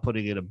mufti, not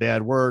putting in a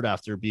bad word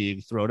after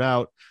being thrown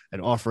out, and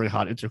offering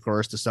hot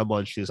intercourse to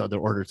someone she's under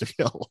order to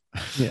kill.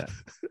 Yeah.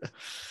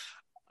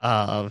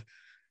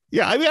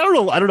 Yeah, I mean,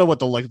 I don't know what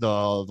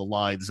the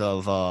lines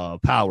of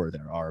power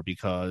there are,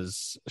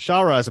 because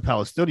Shara, as a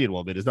Palestinian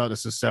woman, is not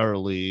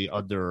necessarily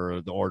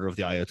under the order of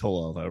the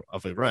Ayatollah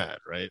of Iran,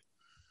 right?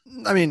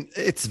 I mean,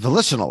 it's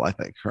volitional, I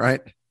think,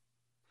 right?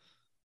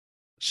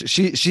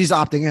 She's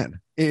opting in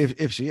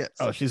if she is.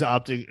 Oh, she's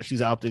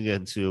opting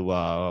into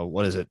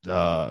what is it?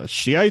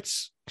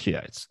 Shiites?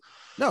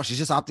 No, she's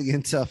just opting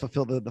in to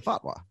fulfill the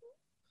fatwa.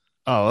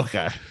 Oh,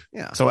 okay.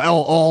 Yeah. So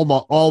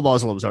all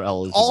Muslims are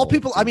eligible. All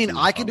people. I mean,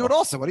 I can do it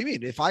also. What do you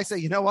mean? If I say,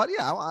 you know what?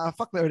 Yeah,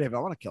 fuck Larry David. I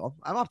want to kill him.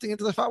 I'm opting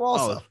into the fatwa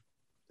also. Oh,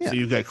 yeah. So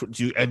you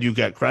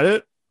get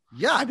credit.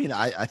 Yeah, I mean,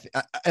 I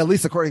at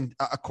least according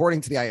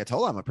to the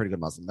Ayatollah, I'm a pretty good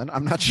Muslim. Then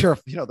I'm not sure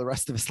if the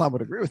rest of Islam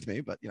would agree with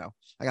me, but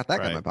I got that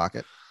guy in my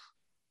pocket.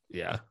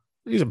 Yeah,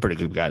 he's a pretty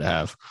good guy to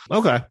have.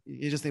 Okay,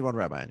 you just need one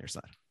rabbi on your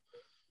side.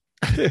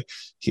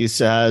 He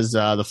says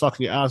the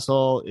fucking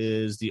asshole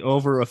is the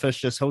over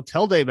officious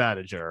hotel day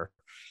manager,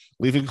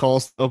 leaving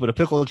calls to open a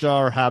pickle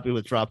jar, happy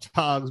with dropped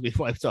tongues, being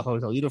wiped on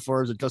hotel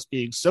uniforms, and just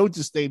being so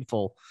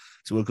disdainful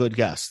to a good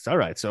guest. All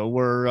right, so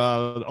we're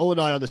Owen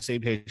and I on the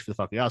same page for the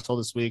fucking asshole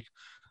this week.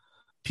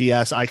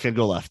 P.S. I can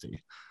go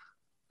lefty.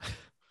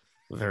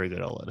 Very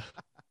good, Owen.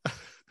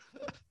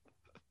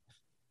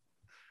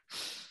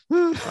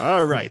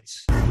 All right.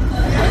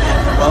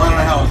 Well, I don't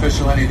know how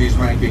official any of these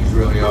rankings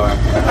really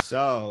are.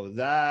 So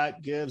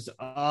that gives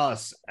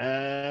us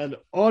an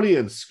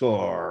audience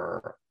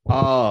score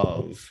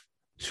of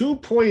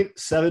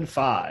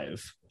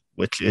 2.75,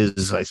 which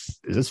is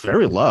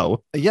very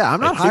low. Yeah, I'm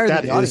not higher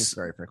than the audience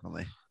very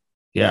frequently.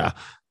 Yeah.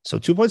 So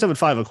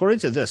 2.75, according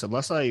to this,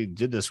 unless I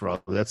did this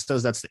wrong, that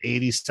says that's the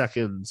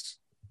 82nd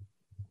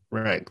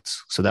ranked.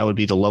 So that would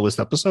be the lowest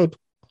episode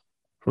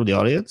from the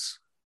audience?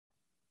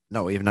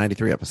 No, we have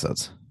 93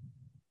 episodes.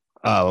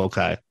 Oh,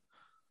 okay.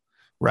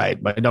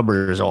 Right. My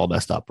numbers are all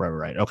messed up.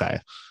 Right. Okay.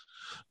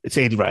 It's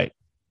 80, right?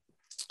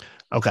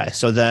 Okay.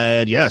 So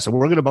then, so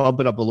we're going to bump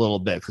it up a little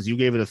bit because you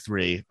gave it a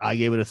 3. I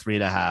gave it a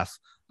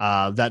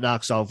 3.5. That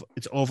knocks off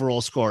its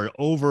overall score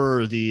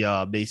over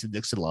the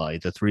Mason-Dixon line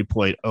to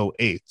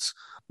 3.08,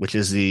 which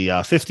is the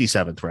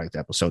 57th ranked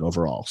episode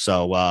overall.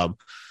 So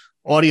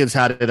audience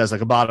had it as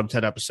like a bottom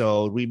 10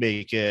 episode. We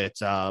make it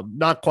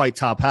not quite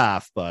top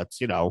half, but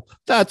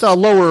that's a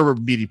lower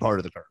meaty part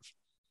of the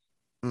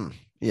curve.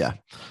 Yeah.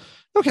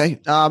 Okay.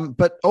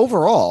 But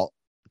overall,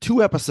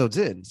 2 episodes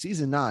in,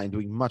 season 9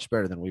 doing much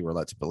better than we were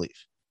led to believe.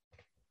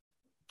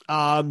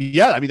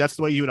 Yeah, I mean, that's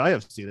the way you and I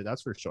have seen it.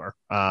 That's for sure.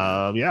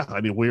 Yeah,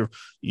 I mean,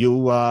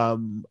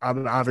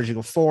 I'm averaging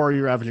a 4,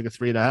 you're averaging a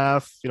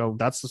 3.5.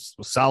 That's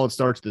a solid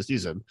start to the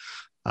season.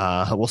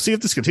 We'll see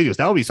if this continues.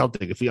 That would be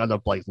something if we end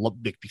up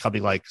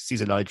becoming like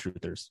season 9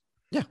 truthers.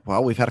 Yeah.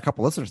 Well, we've had a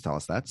couple listeners tell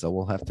us that, so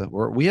we'll have to,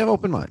 we have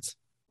open minds.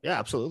 Yeah,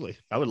 absolutely.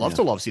 I would love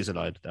to love season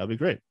 9. That would be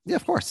great. Yeah,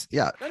 of course.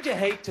 Yeah. Don't you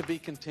hate to be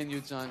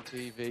continueds on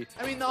TV?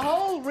 I mean, the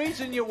whole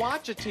reason you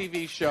watch a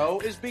TV show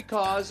is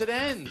because it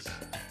ends.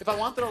 If I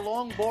wanted a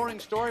long, boring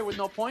story with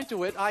no point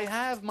to it, I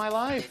have my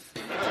life.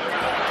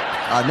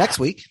 Next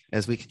week,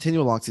 as we continue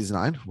along season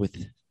 9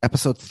 with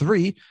episode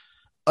 3,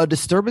 A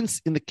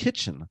Disturbance in the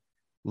Kitchen,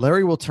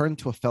 Larry will turn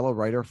to a fellow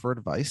writer for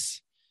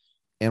advice.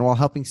 And while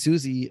helping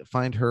Susie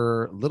find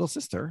her little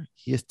sister,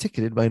 he is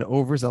ticketed by an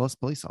overzealous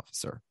police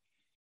officer.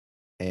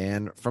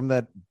 And from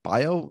that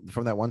bio,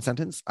 from that one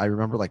sentence, I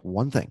remember like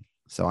one thing.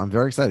 So I'm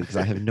very excited because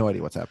I have no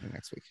idea what's happening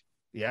next week.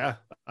 Yeah,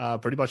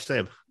 pretty much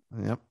same.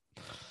 Yep.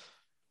 All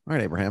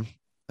right, Abraham.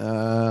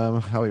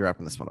 How are we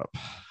wrapping this one up?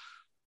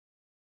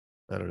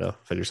 I don't know.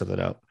 Figure something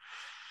out.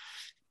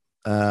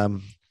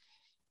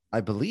 I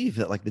believe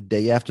that like the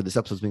day after this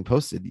episode is being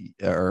posted,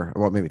 or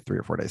well, maybe 3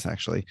 or 4 days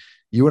actually,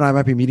 you and I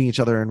might be meeting each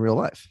other in real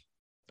life,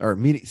 or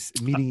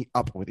meeting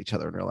up with each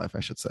other in real life, I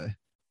should say.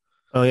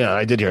 Oh yeah,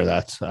 I did hear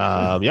that.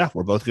 Yeah,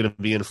 we're both going to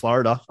be in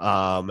Florida.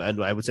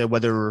 And I would say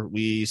whether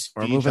we're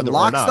moving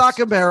lock, stock,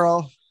 and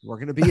barrel. We're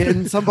going to be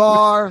in some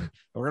bar.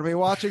 We're going to be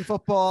watching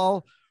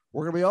football.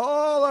 We're going to be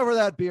all over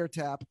that beer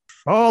tap.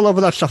 All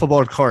over that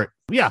shuffleboard court.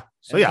 Yeah.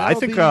 So yeah, I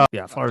think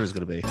Florida's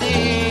going to be pretty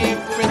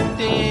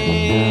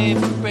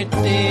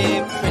good.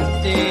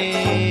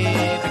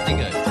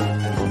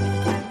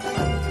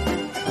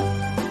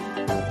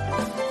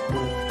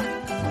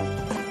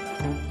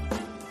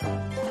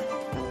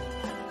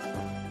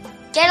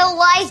 Get a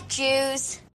life, Jews.